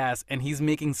badass and he's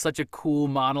making such a cool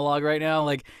monologue right now.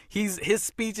 Like his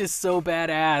speech is so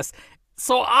badass.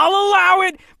 So I'll allow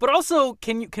it. But also,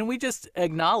 can we just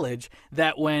acknowledge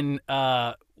that when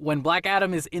Black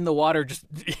Adam is in the water,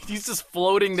 he's just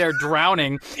floating there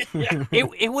drowning.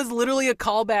 It was literally a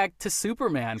callback to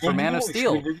Superman for Man of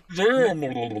Steel.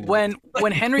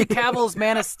 When Henry Cavill's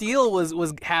Man of Steel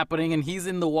was happening and he's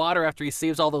in the water after he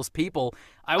saves all those people,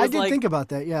 I was I did like, think about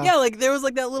that. Yeah. yeah, like there was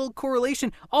like that little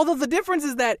correlation. Although the difference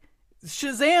is that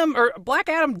Shazam or Black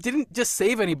Adam didn't just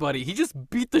save anybody; he just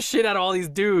beat the shit out of all these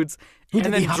dudes did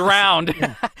and then the opposite.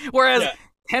 drowned. Whereas Yeah.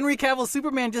 Henry Cavill's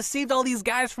Superman just saved all these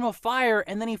guys from a fire,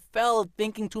 and then he fell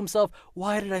thinking to himself,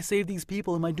 "Why did I save these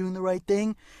people? Am I doing the right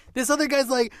thing?" This other guy's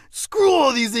like, "Screw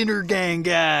all these Intergang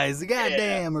guys,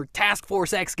 goddamn, or Task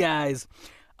Force X guys."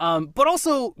 But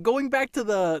also going back to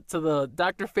the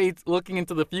Dr. Fate looking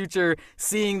into the future,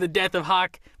 seeing the death of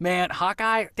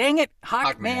Hawkeye. Dang it,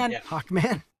 Hawkman. yeah.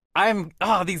 Hawkman.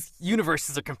 These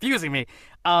universes are confusing me.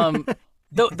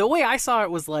 The way I saw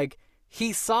it was like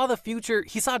he saw the future,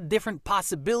 he saw different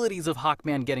possibilities of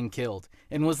Hawkman getting killed,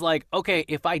 and was like, okay,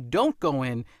 if I don't go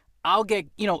in, I'll get,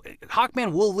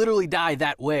 Hawkman will literally die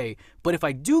that way. But if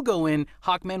I do go in,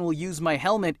 Hawkman will use my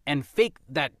helmet and fake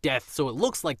that death so it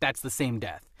looks like that's the same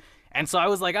death. And so I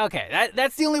was like, okay,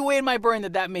 that's the only way in my brain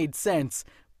that made sense.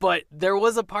 But there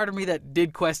was a part of me that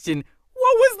did question,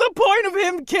 what was the point of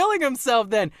him killing himself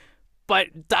then?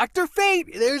 But Dr. Fate,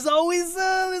 there's always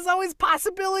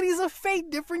possibilities of fate,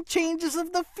 different changes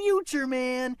of the future,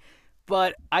 man.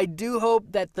 But I do hope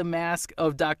that the mask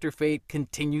of Dr. Fate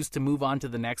continues to move on to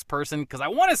the next person, because I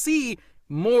want to see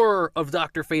more of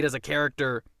Dr. Fate as a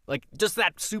character, like just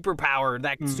that superpower,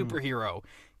 that superhero,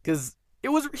 because he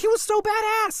was so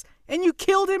badass, and you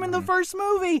killed him in the first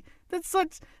movie. That's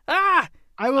such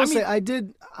I will say I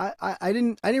didn't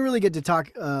really get to talk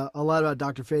a lot about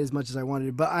Dr. Fate as much as I wanted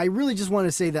to, but I really just want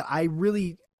to say that I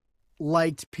really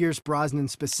liked Pierce Brosnan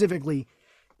specifically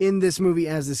in this movie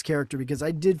as this character, because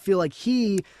I did feel like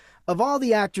of all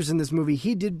the actors in this movie,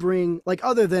 he did bring, like,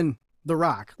 other than The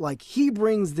Rock, like, he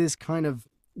brings this kind of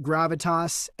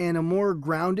gravitas and a more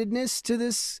groundedness to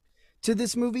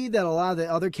this movie that a lot of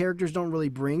the other characters don't really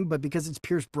bring. But because it's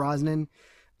Pierce Brosnan,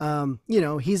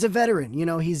 he's a veteran,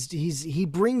 he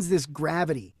brings this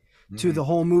gravity to the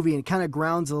whole movie, and it kind of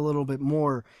grounds a little bit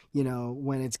more,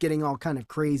 when it's getting all kind of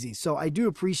crazy. So I do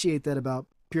appreciate that about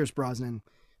Pierce Brosnan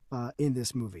in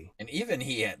this movie. And even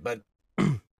he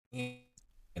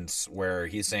where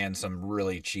he's saying some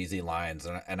really cheesy lines,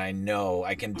 and I know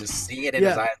I can just see it in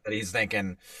his eyes that he's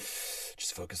thinking,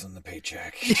 just focus on the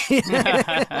paycheck.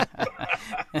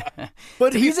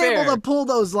 But he's able to pull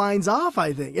those lines off,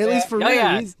 I think. At least for me.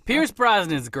 Yeah. Pierce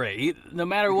Brosnan is great. No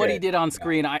matter what he did on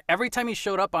screen, every time he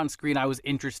showed up on screen, I was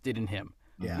interested in him.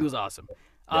 Yeah. He was awesome.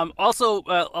 Also,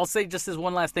 I'll say just as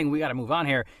one last thing, we got to move on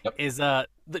here, is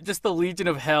just the Legion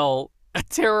of Hell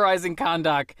terrorizing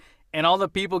Kahndaq. And all the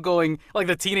people going, like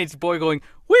the teenage boy going,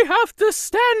 we have to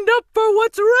stand up for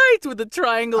what's right with the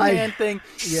triangle hand thing.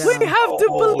 Yeah. We have to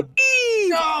believe.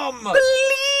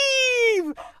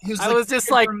 Believe. I was just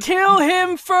like, kill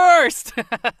him first.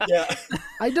 Yeah.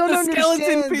 I don't understand. The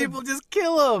skeleton people, just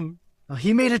kill him. Oh,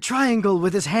 he made a triangle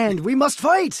with his hand. We must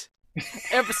fight.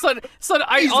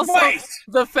 I also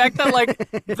the fact that like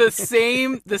the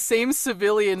same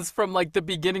civilians from like the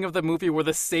beginning of the movie were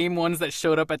the same ones that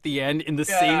showed up at the end in the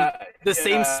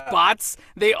same spots.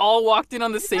 They all walked in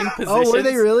on the same positions. Oh, were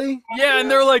they really? Yeah,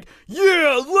 and they're like,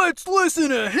 yeah, let's listen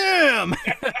to him.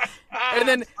 And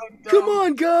then, come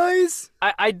on, guys.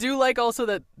 I do like also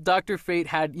that Dr. Fate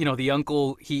had, the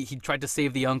uncle. He tried to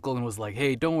save the uncle and was like,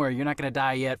 hey, don't worry, you're not gonna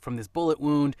die yet from this bullet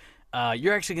wound.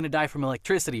 You're actually going to die from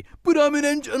electricity. But I'm an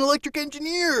electric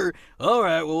engineer. All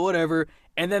right, well, whatever.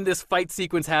 And then this fight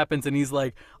sequence happens, and he's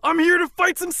like, I'm here to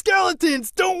fight some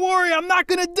skeletons. Don't worry, I'm not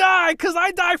going to die, because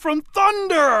I die from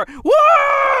thunder.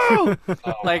 Woo!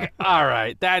 Like, all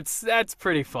right, that's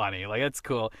pretty funny. Like, that's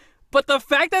cool. But the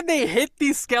fact that they hit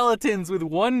these skeletons with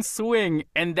one swing,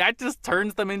 and that just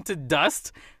turns them into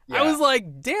dust, I was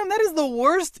like, damn, that is the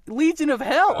worst Legion of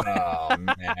Hell. Oh,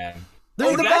 man.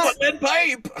 They're lead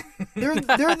pipe. they're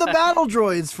the battle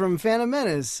droids from Phantom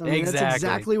Menace. I mean, exactly. That's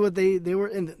exactly what they were.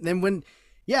 And then when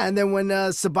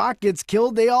Sabacc gets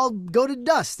killed, they all go to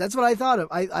dust. That's what I thought of.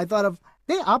 I thought of,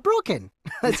 they are broken.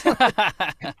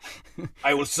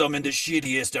 I will summon the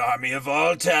shittiest army of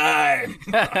all time.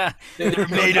 They're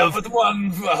made of with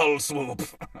one foul swoop.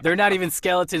 They're not even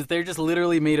skeletons. They're just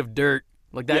literally made of dirt.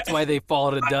 Like that's why they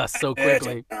fall to dust so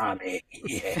quickly.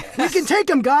 We can take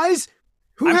them, guys.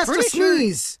 Who has to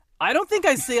sneeze? I don't think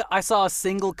I saw a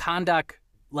single Kahndaq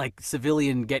like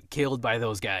civilian get killed by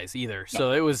those guys either.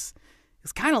 So it's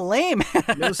kind of lame.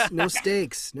 no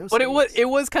stakes. But it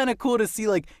was kind of cool to see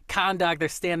like Kahndaq. They're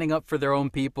standing up for their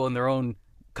own people and their own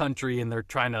country, and they're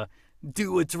trying to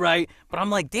do what's right. But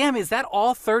I'm like, damn, is that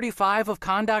all 35 of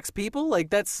Kahndaq's people? Like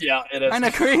that's it is kind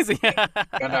of crazy.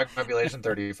 Kahndaq population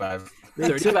 35.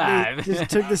 35. They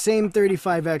just took the same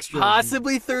 35 extra.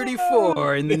 Possibly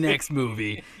 34 in the next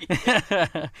movie.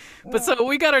 But so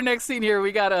we got our next scene here.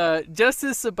 We got just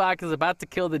as Sabacc is about to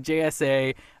kill the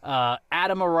JSA,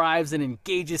 Adam arrives and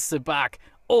engages Sabacc,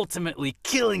 ultimately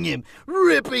killing him,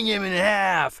 ripping him in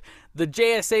half. The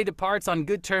JSA departs on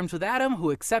good terms with Adam,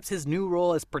 who accepts his new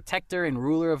role as protector and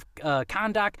ruler of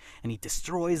Kahndaq, and he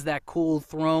destroys that cool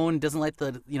throne, doesn't let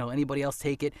anybody else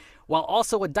take it, while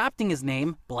also adopting his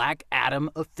name, Black Adam,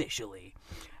 officially.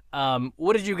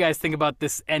 What did you guys think about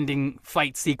this ending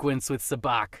fight sequence with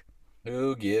Sabacc?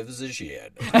 Who gives a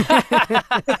shit?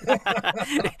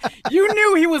 You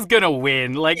knew he was gonna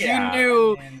win. You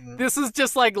knew this is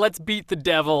just like, let's beat the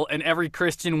devil, and every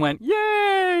Christian went,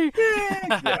 yay!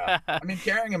 Yeah. I mean,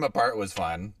 tearing him apart was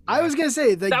fun. I was gonna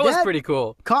say that was pretty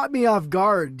cool. Caught me off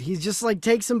guard. He's just like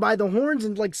takes him by the horns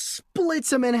and like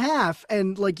splits him in half,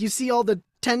 and like you see all the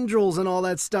tendrils and all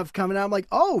that stuff coming out. I'm like,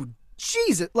 oh,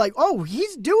 jeez,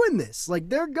 he's doing this. Like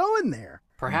they're going there.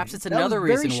 Perhaps it's another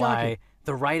reason why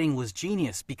the writing was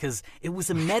genius, because it was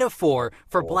a metaphor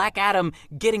for Black Adam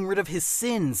getting rid of his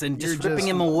sins and just ripping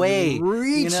him away.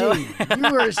 Reaching.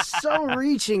 You are so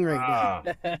reaching right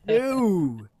now.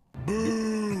 No.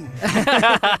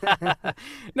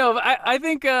 No, I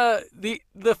think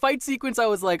the fight sequence, I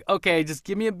was like, okay, just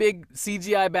give me a big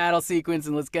CGI battle sequence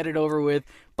and let's get it over with.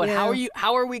 But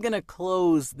how are we gonna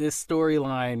close this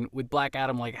storyline with Black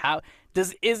Adam? Like,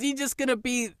 is he just gonna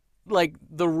be like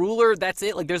the ruler? That's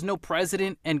it. Like, there's no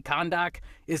president, and Kahndaq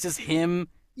is just him.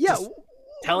 Yeah, just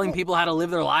telling people how to live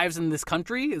their lives in this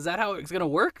country. Is that how it's gonna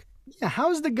work? Yeah.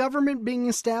 How's the government being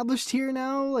established here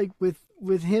now? Like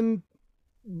with him,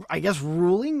 I guess,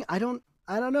 ruling. I don't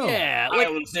know. Yeah. I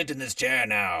will sit in this chair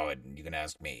now, and you can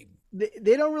ask me.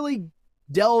 They don't really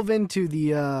delve into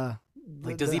the.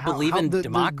 Does he believe in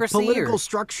democracy? The political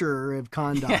structure of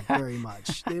Kahndaq very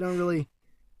much. They don't really.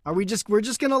 We're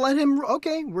just gonna let him?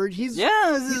 Okay, he's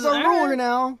our ruler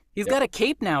now. He's got a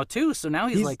cape now too, so now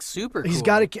he's like super cool.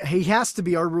 He has to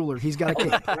be our ruler. He's got a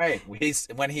cape. Right. When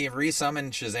he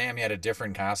resummoned Shazam, he had a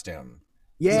different costume.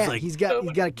 Yeah, like, he's got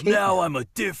a cape. now I'm a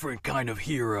different kind of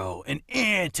hero, an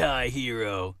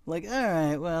anti-hero. Like, all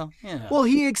right, well, Well,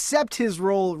 he accept his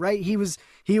role, right? He was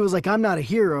like, I'm not a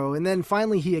hero, and then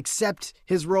finally he accept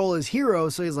his role as hero.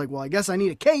 So he's like, well, I guess I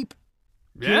need a cape.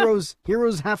 yeah.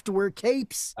 Heroes have to wear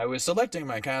capes. I was selecting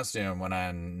my costume when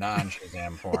I'm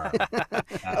non-Shazam form.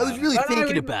 I was really but I thinking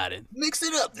would about it. Mix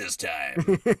it up this time.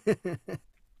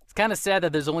 It's kind of sad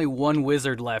that there's only one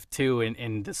wizard left too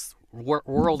in this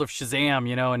world of Shazam,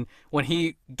 you know. And when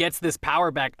he gets this power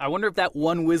back, I wonder if that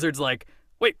one wizard's like,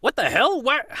 "Wait, what the hell?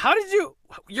 Why? How did you?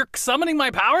 You're summoning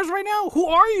my powers right now? Who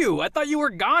are you? I thought you were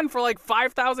gone for like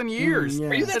 5,000 years. yeah.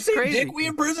 Are you that That's same crazy. dick we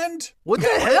imprisoned? What the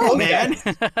hell, man?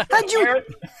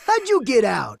 How'd you get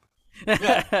out?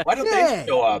 Yeah. Why don't Yeah. they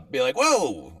show up? Be like,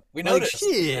 whoa, we Like, noticed.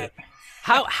 shit.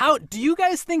 How do you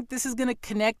guys think this is gonna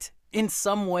connect in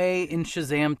some way in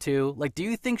Shazam 2? Like, do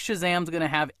you think Shazam's gonna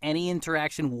have any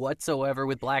interaction whatsoever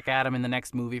with Black Adam in the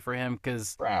next movie for him?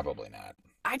 Because Probably not.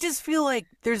 I just feel like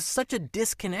there's such a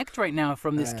disconnect right now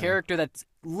from this character that's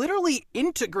literally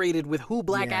integrated with who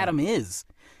Black Yeah. Adam is.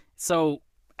 So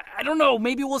I don't know.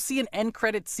 Maybe we'll see an end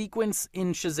credit sequence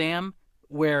in Shazam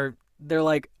where they're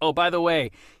like, "Oh, by the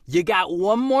way, you got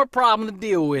one more problem to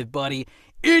deal with, buddy.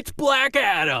 It's Black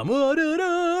Adam.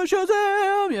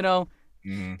 Shazam!" You know,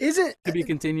 Isn't to be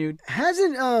continued.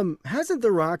 hasn't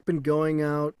The Rock been going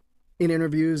out in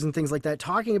interviews and things like that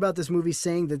talking about this movie,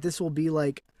 saying that this will be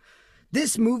like,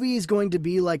 this movie is going to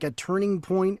be like a turning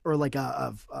point or like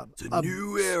a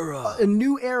New era. a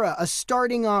new era, a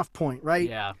starting off point, right?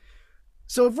 Yeah.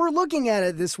 So if we're looking at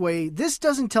it this way, this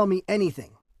doesn't tell me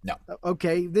anything. No.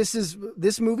 Okay,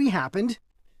 this movie happened.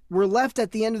 We're left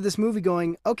at the end of this movie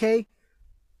going, okay,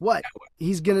 what?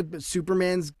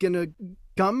 Superman's gonna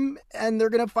come and they're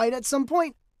gonna fight at some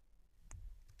point.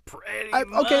 Pretty Okay,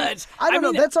 much. I don't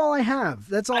know. mean, That's all I have.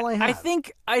 That's all I have.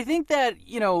 I think that,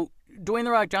 you know, Dwayne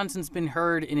The Rock Johnson's been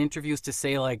heard in interviews to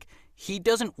say, like, he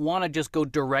doesn't want to just go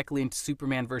directly into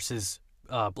Superman versus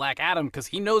Black Adam because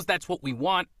he knows that's what we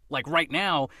want, like, right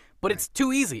now. But it's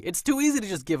too easy. It's too easy to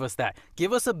just give us that.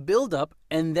 Give us a build-up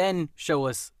and then show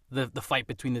us the fight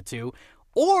between the two.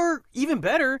 Or, even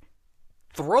better,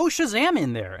 throw Shazam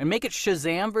in there and make it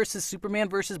Shazam versus Superman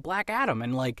versus Black Adam.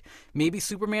 And, like, maybe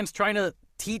Superman's trying to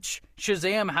teach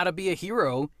Shazam how to be a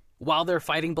hero while they're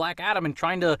fighting Black Adam and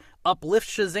trying to uplift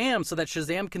Shazam so that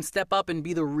Shazam can step up and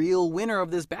be the real winner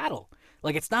of this battle.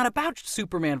 Like, it's not about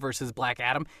Superman versus Black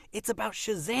Adam. It's about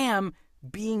Shazam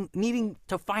needing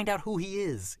to find out who he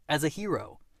is as a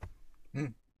hero.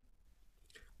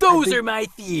 Those are my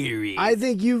theories. I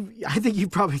think you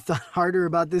probably thought harder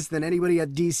about this than anybody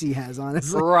at DC has,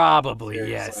 honestly. Probably,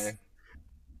 Seriously. yes.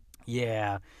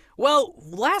 Yeah. Well,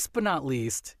 last but not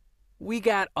least, we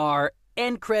got our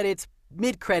end credits,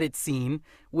 mid-credits scene,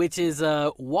 which is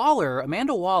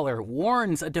Amanda Waller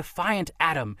warns a defiant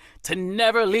Adam to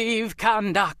never leave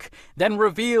Kahndaq, then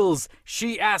reveals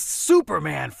she asked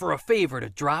Superman for a favor to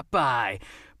drop by.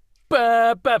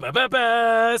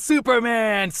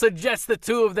 Superman suggests the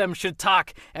two of them should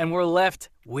talk, and we're left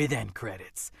with end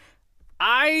credits.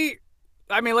 I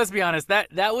mean, let's be honest, that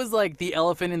was like the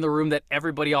elephant in the room that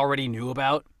everybody already knew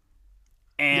about.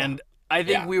 And I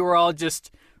think we were all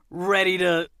just ready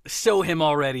to show him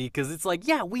already, because it's like,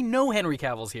 yeah, we know Henry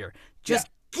Cavill's here. Just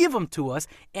give him to us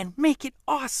and make it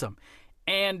awesome.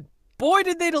 And boy,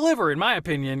 did they deliver, in my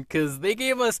opinion, because they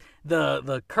gave us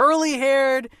the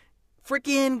curly-haired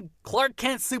freaking Clark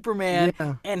Kent Superman,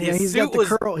 and his suit was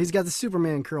curl. He's got the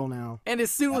Superman curl now. and his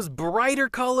suit was brighter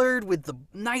colored with the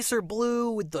nicer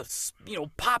blue, with the, you know,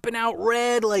 popping out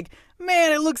red. Like,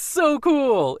 man, it looks so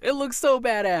cool. It looks so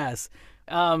badass.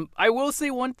 I will say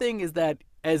one thing is that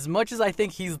as much as I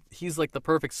think he's like the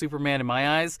perfect Superman in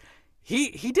my eyes,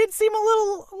 he did seem a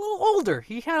little older.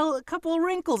 He had a couple of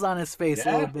wrinkles on his face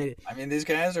a little bit. I mean, these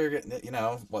guys are, you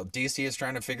know, well, DC is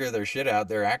trying to figure their shit out.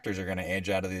 Their actors are going to age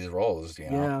out of these roles, you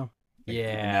know.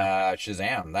 Yeah.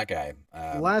 Shazam, that guy.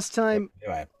 Last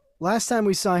time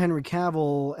we saw Henry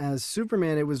Cavill as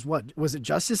Superman, it was what? Was it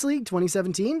Justice League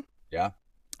 2017? Yeah.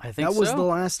 I think that was the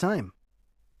last time.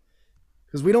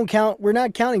 Because we're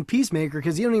not counting Peacemaker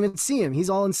because you don't even see him. He's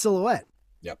all in silhouette.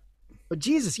 Yep. But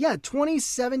Jesus,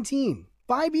 2017,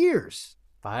 5 years.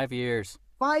 5 years.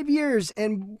 5 years,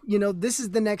 and you know, this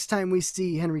is the next time we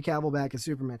see Henry Cavill back as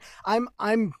Superman.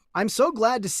 I'm so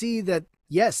glad to see that.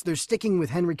 Yes, they're sticking with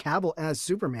Henry Cavill as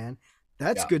Superman.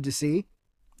 That's good to see,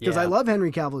 because I love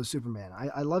Henry Cavill as Superman.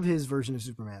 I love his version of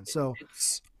Superman. So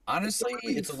honestly,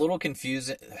 it's a little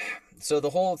confusing. So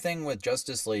the whole thing with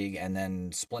Justice League and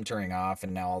then splintering off,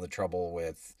 and now all the trouble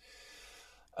with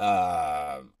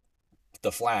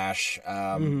the Flash.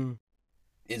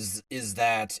 is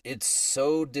that it's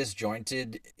so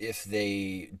disjointed if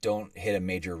they don't hit a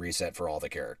major reset for all the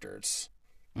characters.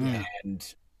 Mm.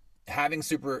 And having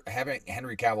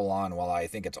Henry Cavill on, while I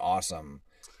think it's awesome,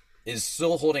 is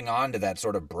still holding on to that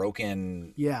sort of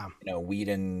broken, Yeah.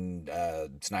 Whedon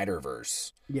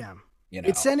Snyderverse. Yeah. You know,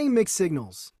 It's sending mixed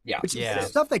signals. yeah, Which Yeah. is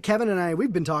stuff that Kevin and I,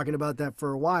 we've been talking about that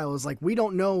for a while. Is like, we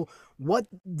don't know what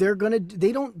they're gonna do.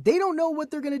 They don't know what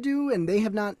they're gonna do, and they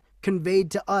have not conveyed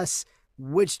to us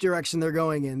which direction they're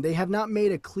going in. They have not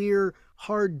made a clear,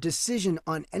 hard decision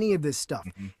on any of this stuff.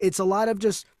 Mhm. It's a lot of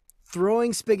just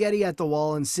throwing spaghetti at the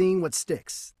wall and seeing what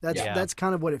sticks. Yeah. That's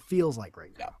kind of what it feels like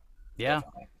right now. Yeah.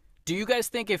 Definitely. Do you guys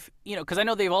think if, because I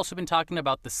know they've also been talking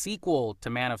about the sequel to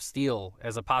Man of Steel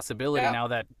as a possibility Yeah. now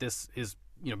that this is,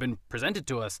 been presented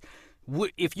to us.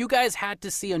 If you guys had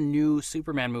to see a new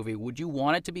Superman movie, would you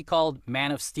want it to be called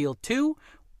Man of Steel 2?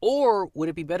 Or would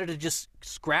it be better to just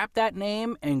scrap that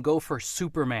name and go for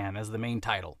Superman as the main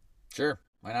title? Sure,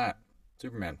 why not?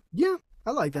 Superman. Yeah,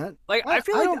 I like that. Like, I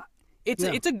feel like don't- it's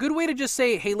yeah. it's a good way to just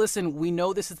say, hey, listen, we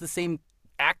know this is the same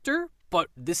actor, but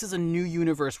this is a new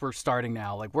universe we're starting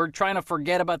now. Like, we're trying to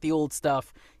forget about the old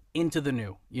stuff into the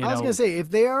new. I was gonna say, if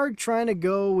they are trying to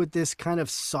go with this kind of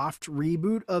soft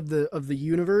reboot of the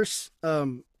universe,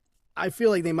 I feel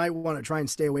like they might want to try and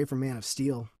stay away from Man of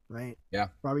Steel, right? Yeah.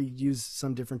 Probably use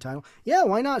some different title. Yeah,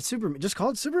 why not Superman? Just call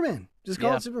it Superman. Just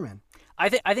call Yeah. it Superman.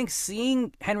 I think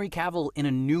seeing Henry Cavill in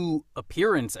a new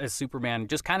appearance as Superman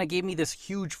just kind of gave me this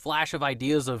huge flash of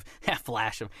ideas of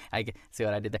I see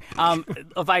what I did there.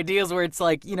 Of ideas where it's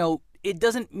like, it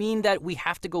doesn't mean that we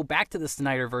have to go back to the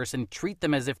Snyderverse and treat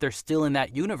them as if they're still in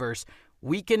that universe.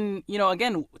 We can,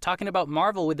 again, talking about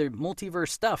Marvel with their multiverse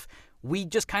stuff, we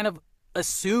just kind of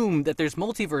assume that there's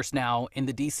multiverse now in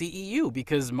the DCEU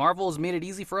because Marvel has made it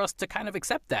easy for us to kind of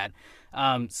accept that.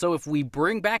 So if we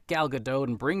bring back Gal Gadot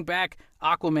and bring back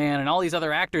Aquaman and all these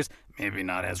other actors, maybe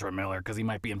not Ezra Miller because he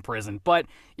might be in prison, but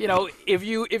if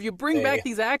you bring back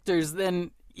these actors,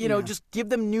 then just give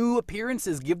them new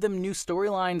appearances, give them new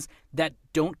storylines that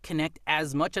don't connect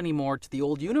as much anymore to the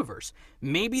old universe.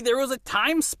 Maybe there was a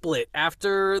time split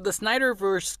after the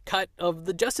Snyderverse cut of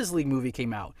the Justice League movie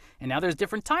came out, and now there's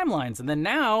different timelines. And then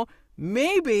now,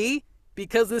 maybe,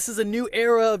 because this is a new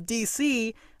era of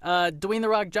DC, Dwayne "The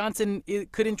Rock" Johnson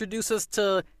could introduce us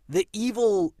to the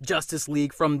evil Justice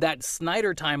League from that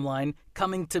Snyder timeline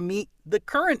coming to meet the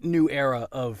current new era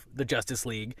of the Justice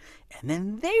League, and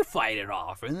then they fight it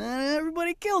off, and then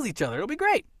everybody kills each other. It'll be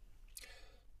great.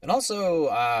 And also,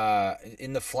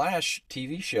 in the Flash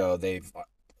TV show,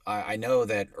 I know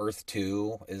that Earth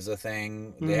 2 is a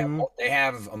thing. They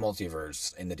have a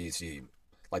multiverse in the DC.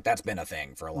 Like, that's been a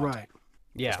thing for a long time,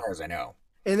 Yeah. as far as I know.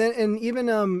 And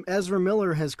even Ezra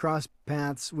Miller has crossed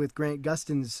paths with Grant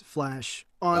Gustin's Flash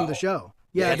on the show.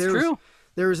 Yeah, that's true.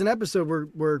 There was an episode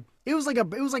where it was like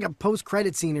a post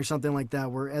credit scene or something like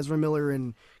that where Ezra Miller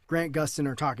and Grant Gustin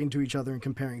are talking to each other and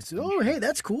comparing. So, oh, hey,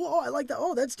 that's cool. Oh, I like that.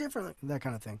 Oh, that's different. That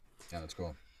kind of thing. Yeah, that's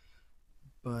cool.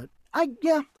 But I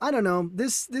don't know.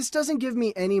 This doesn't give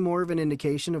me any more of an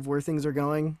indication of where things are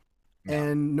going. No.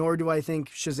 And nor do I think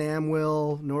Shazam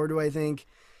will, nor do I think,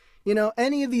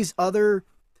 any of these other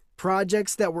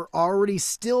projects that were already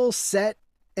still set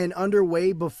and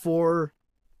underway before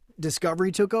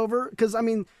Discovery took over. Because, I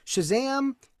mean,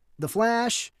 Shazam, The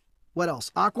Flash, what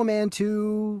else? Aquaman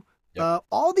 2, Yep.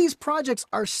 all these projects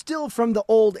are still from the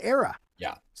old era.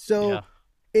 Yeah. So Yeah.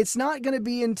 it's not going to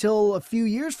be until a few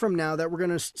years from now that we're going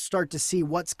to start to see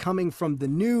what's coming from the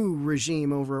new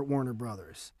regime over at Warner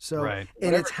Brothers. So, Right.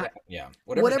 and it's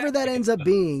whatever that ends up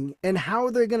being, and how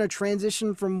they're going to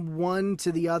transition from one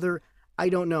to the other, I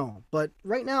don't know. But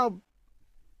right now,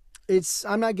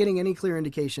 I'm not getting any clear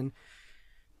indication.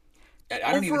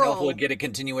 I don't even know if Overall- we'll get a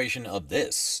continuation of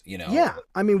this, Yeah,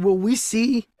 I mean, will we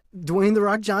see Dwayne "The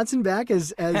Rock" Johnson back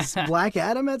as Black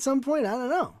Adam at some point? I don't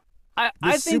know. I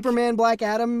This think Superman Black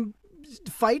Adam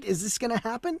fight, is this going to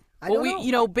happen? I don't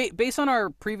know. Based on our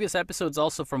previous episodes,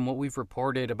 also from what we've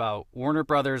reported about Warner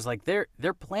Brothers, like they're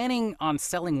planning on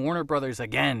selling Warner Brothers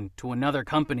again to another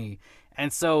company,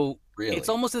 and so Really? it's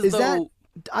almost as Is though that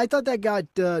I thought that got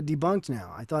debunked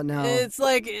now. I thought now. it's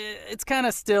like it's kind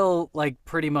of still like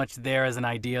pretty much there as an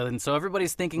idea, and so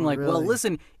everybody's thinking like, well, Really?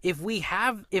 listen, if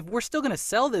we're still gonna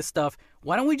sell this stuff,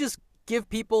 why don't we just give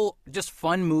people just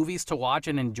fun movies to watch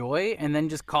and enjoy, and then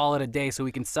just call it a day so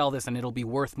we can sell this and it'll be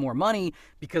worth more money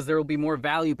because there will be more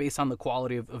value based on the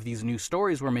quality of these new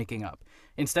stories we're making up,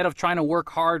 instead of trying to work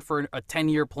hard for a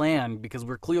 10-year plan because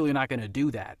we're clearly not going to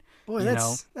do that. Boy,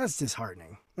 that's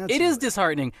disheartening. It is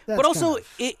disheartening, That's but also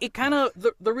kind it kind of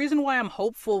the reason why I'm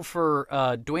hopeful for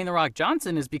Dwayne "The Rock"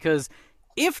 Johnson is because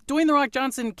if Dwayne The Rock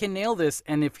Johnson can nail this,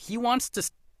 and if he wants to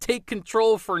take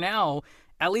control for now,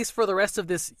 at least for the rest of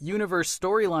this universe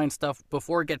storyline stuff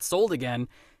before it gets sold again,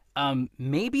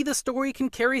 maybe the story can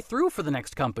carry through for the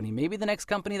next company. Maybe the next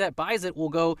company that buys it will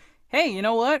go, hey, you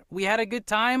know what? We had a good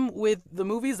time with the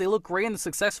movies. They look great and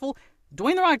successful.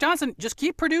 Dwayne The Rock Johnson, just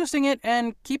keep producing it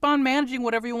and keep on managing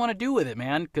whatever you want to do with it,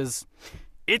 man, because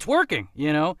it's working,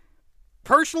 you know?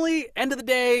 Personally, end of the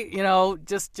day, you know,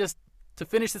 just to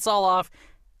finish this all off,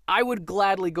 I would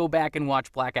gladly go back and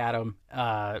watch Black Adam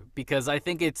because I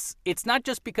think it's not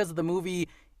just because of the movie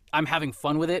I'm having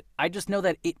fun with it. I just know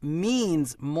that it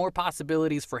means more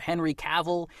possibilities for Henry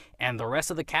Cavill and the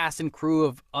rest of the cast and crew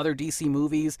of other DC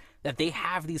movies, that they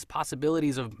have these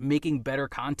possibilities of making better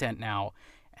content now.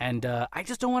 And I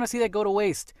just don't want to see that go to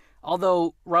waste.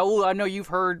 Although, Raul, I know you've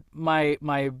heard my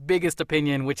biggest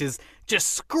opinion, which is just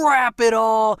scrap it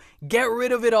all, get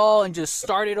rid of it all, and just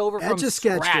start it over from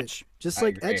scratch. Just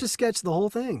like Etch-a-Sketch the whole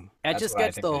thing.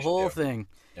 Etch-a-Sketch the whole thing.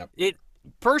 Yep.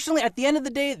 Personally, at the end of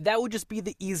the day, that would just be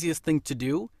the easiest thing to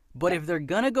do. But if they're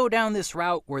going to go down this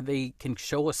route where they can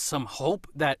show us some hope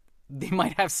that they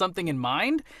might have something in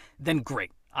mind, then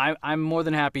great. I'm more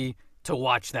than happy to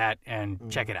watch that and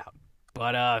check it out.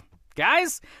 But,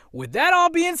 guys, with that all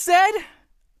being said,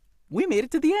 we made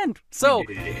it to the end. So,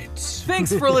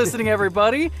 thanks for listening,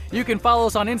 everybody. You can follow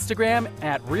us on Instagram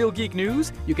at Real Geek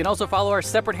News. You can also follow our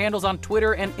separate handles on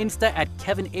Twitter and Insta at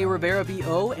Kevin A. Rivera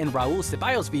VO and Raul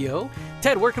Ceballos VO.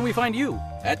 Ted, where can we find you?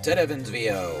 At Ted Evans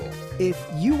VO. If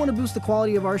you want to boost the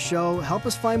quality of our show, help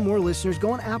us find more listeners,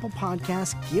 go on Apple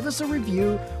Podcasts, give us a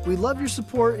review. We love your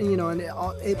support, and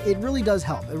it really does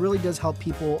help. It really does help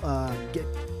people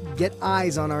get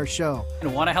eyes on our show.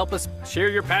 And want to help us share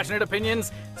your passionate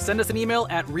opinions? Send us an email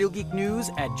at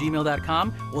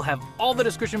realgeeknews@gmail.com. We'll have all the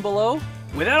description below.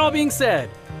 With that all being said,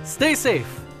 stay safe,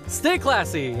 stay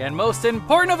classy, and most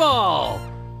important of all,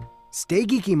 stay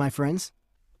geeky, my friends.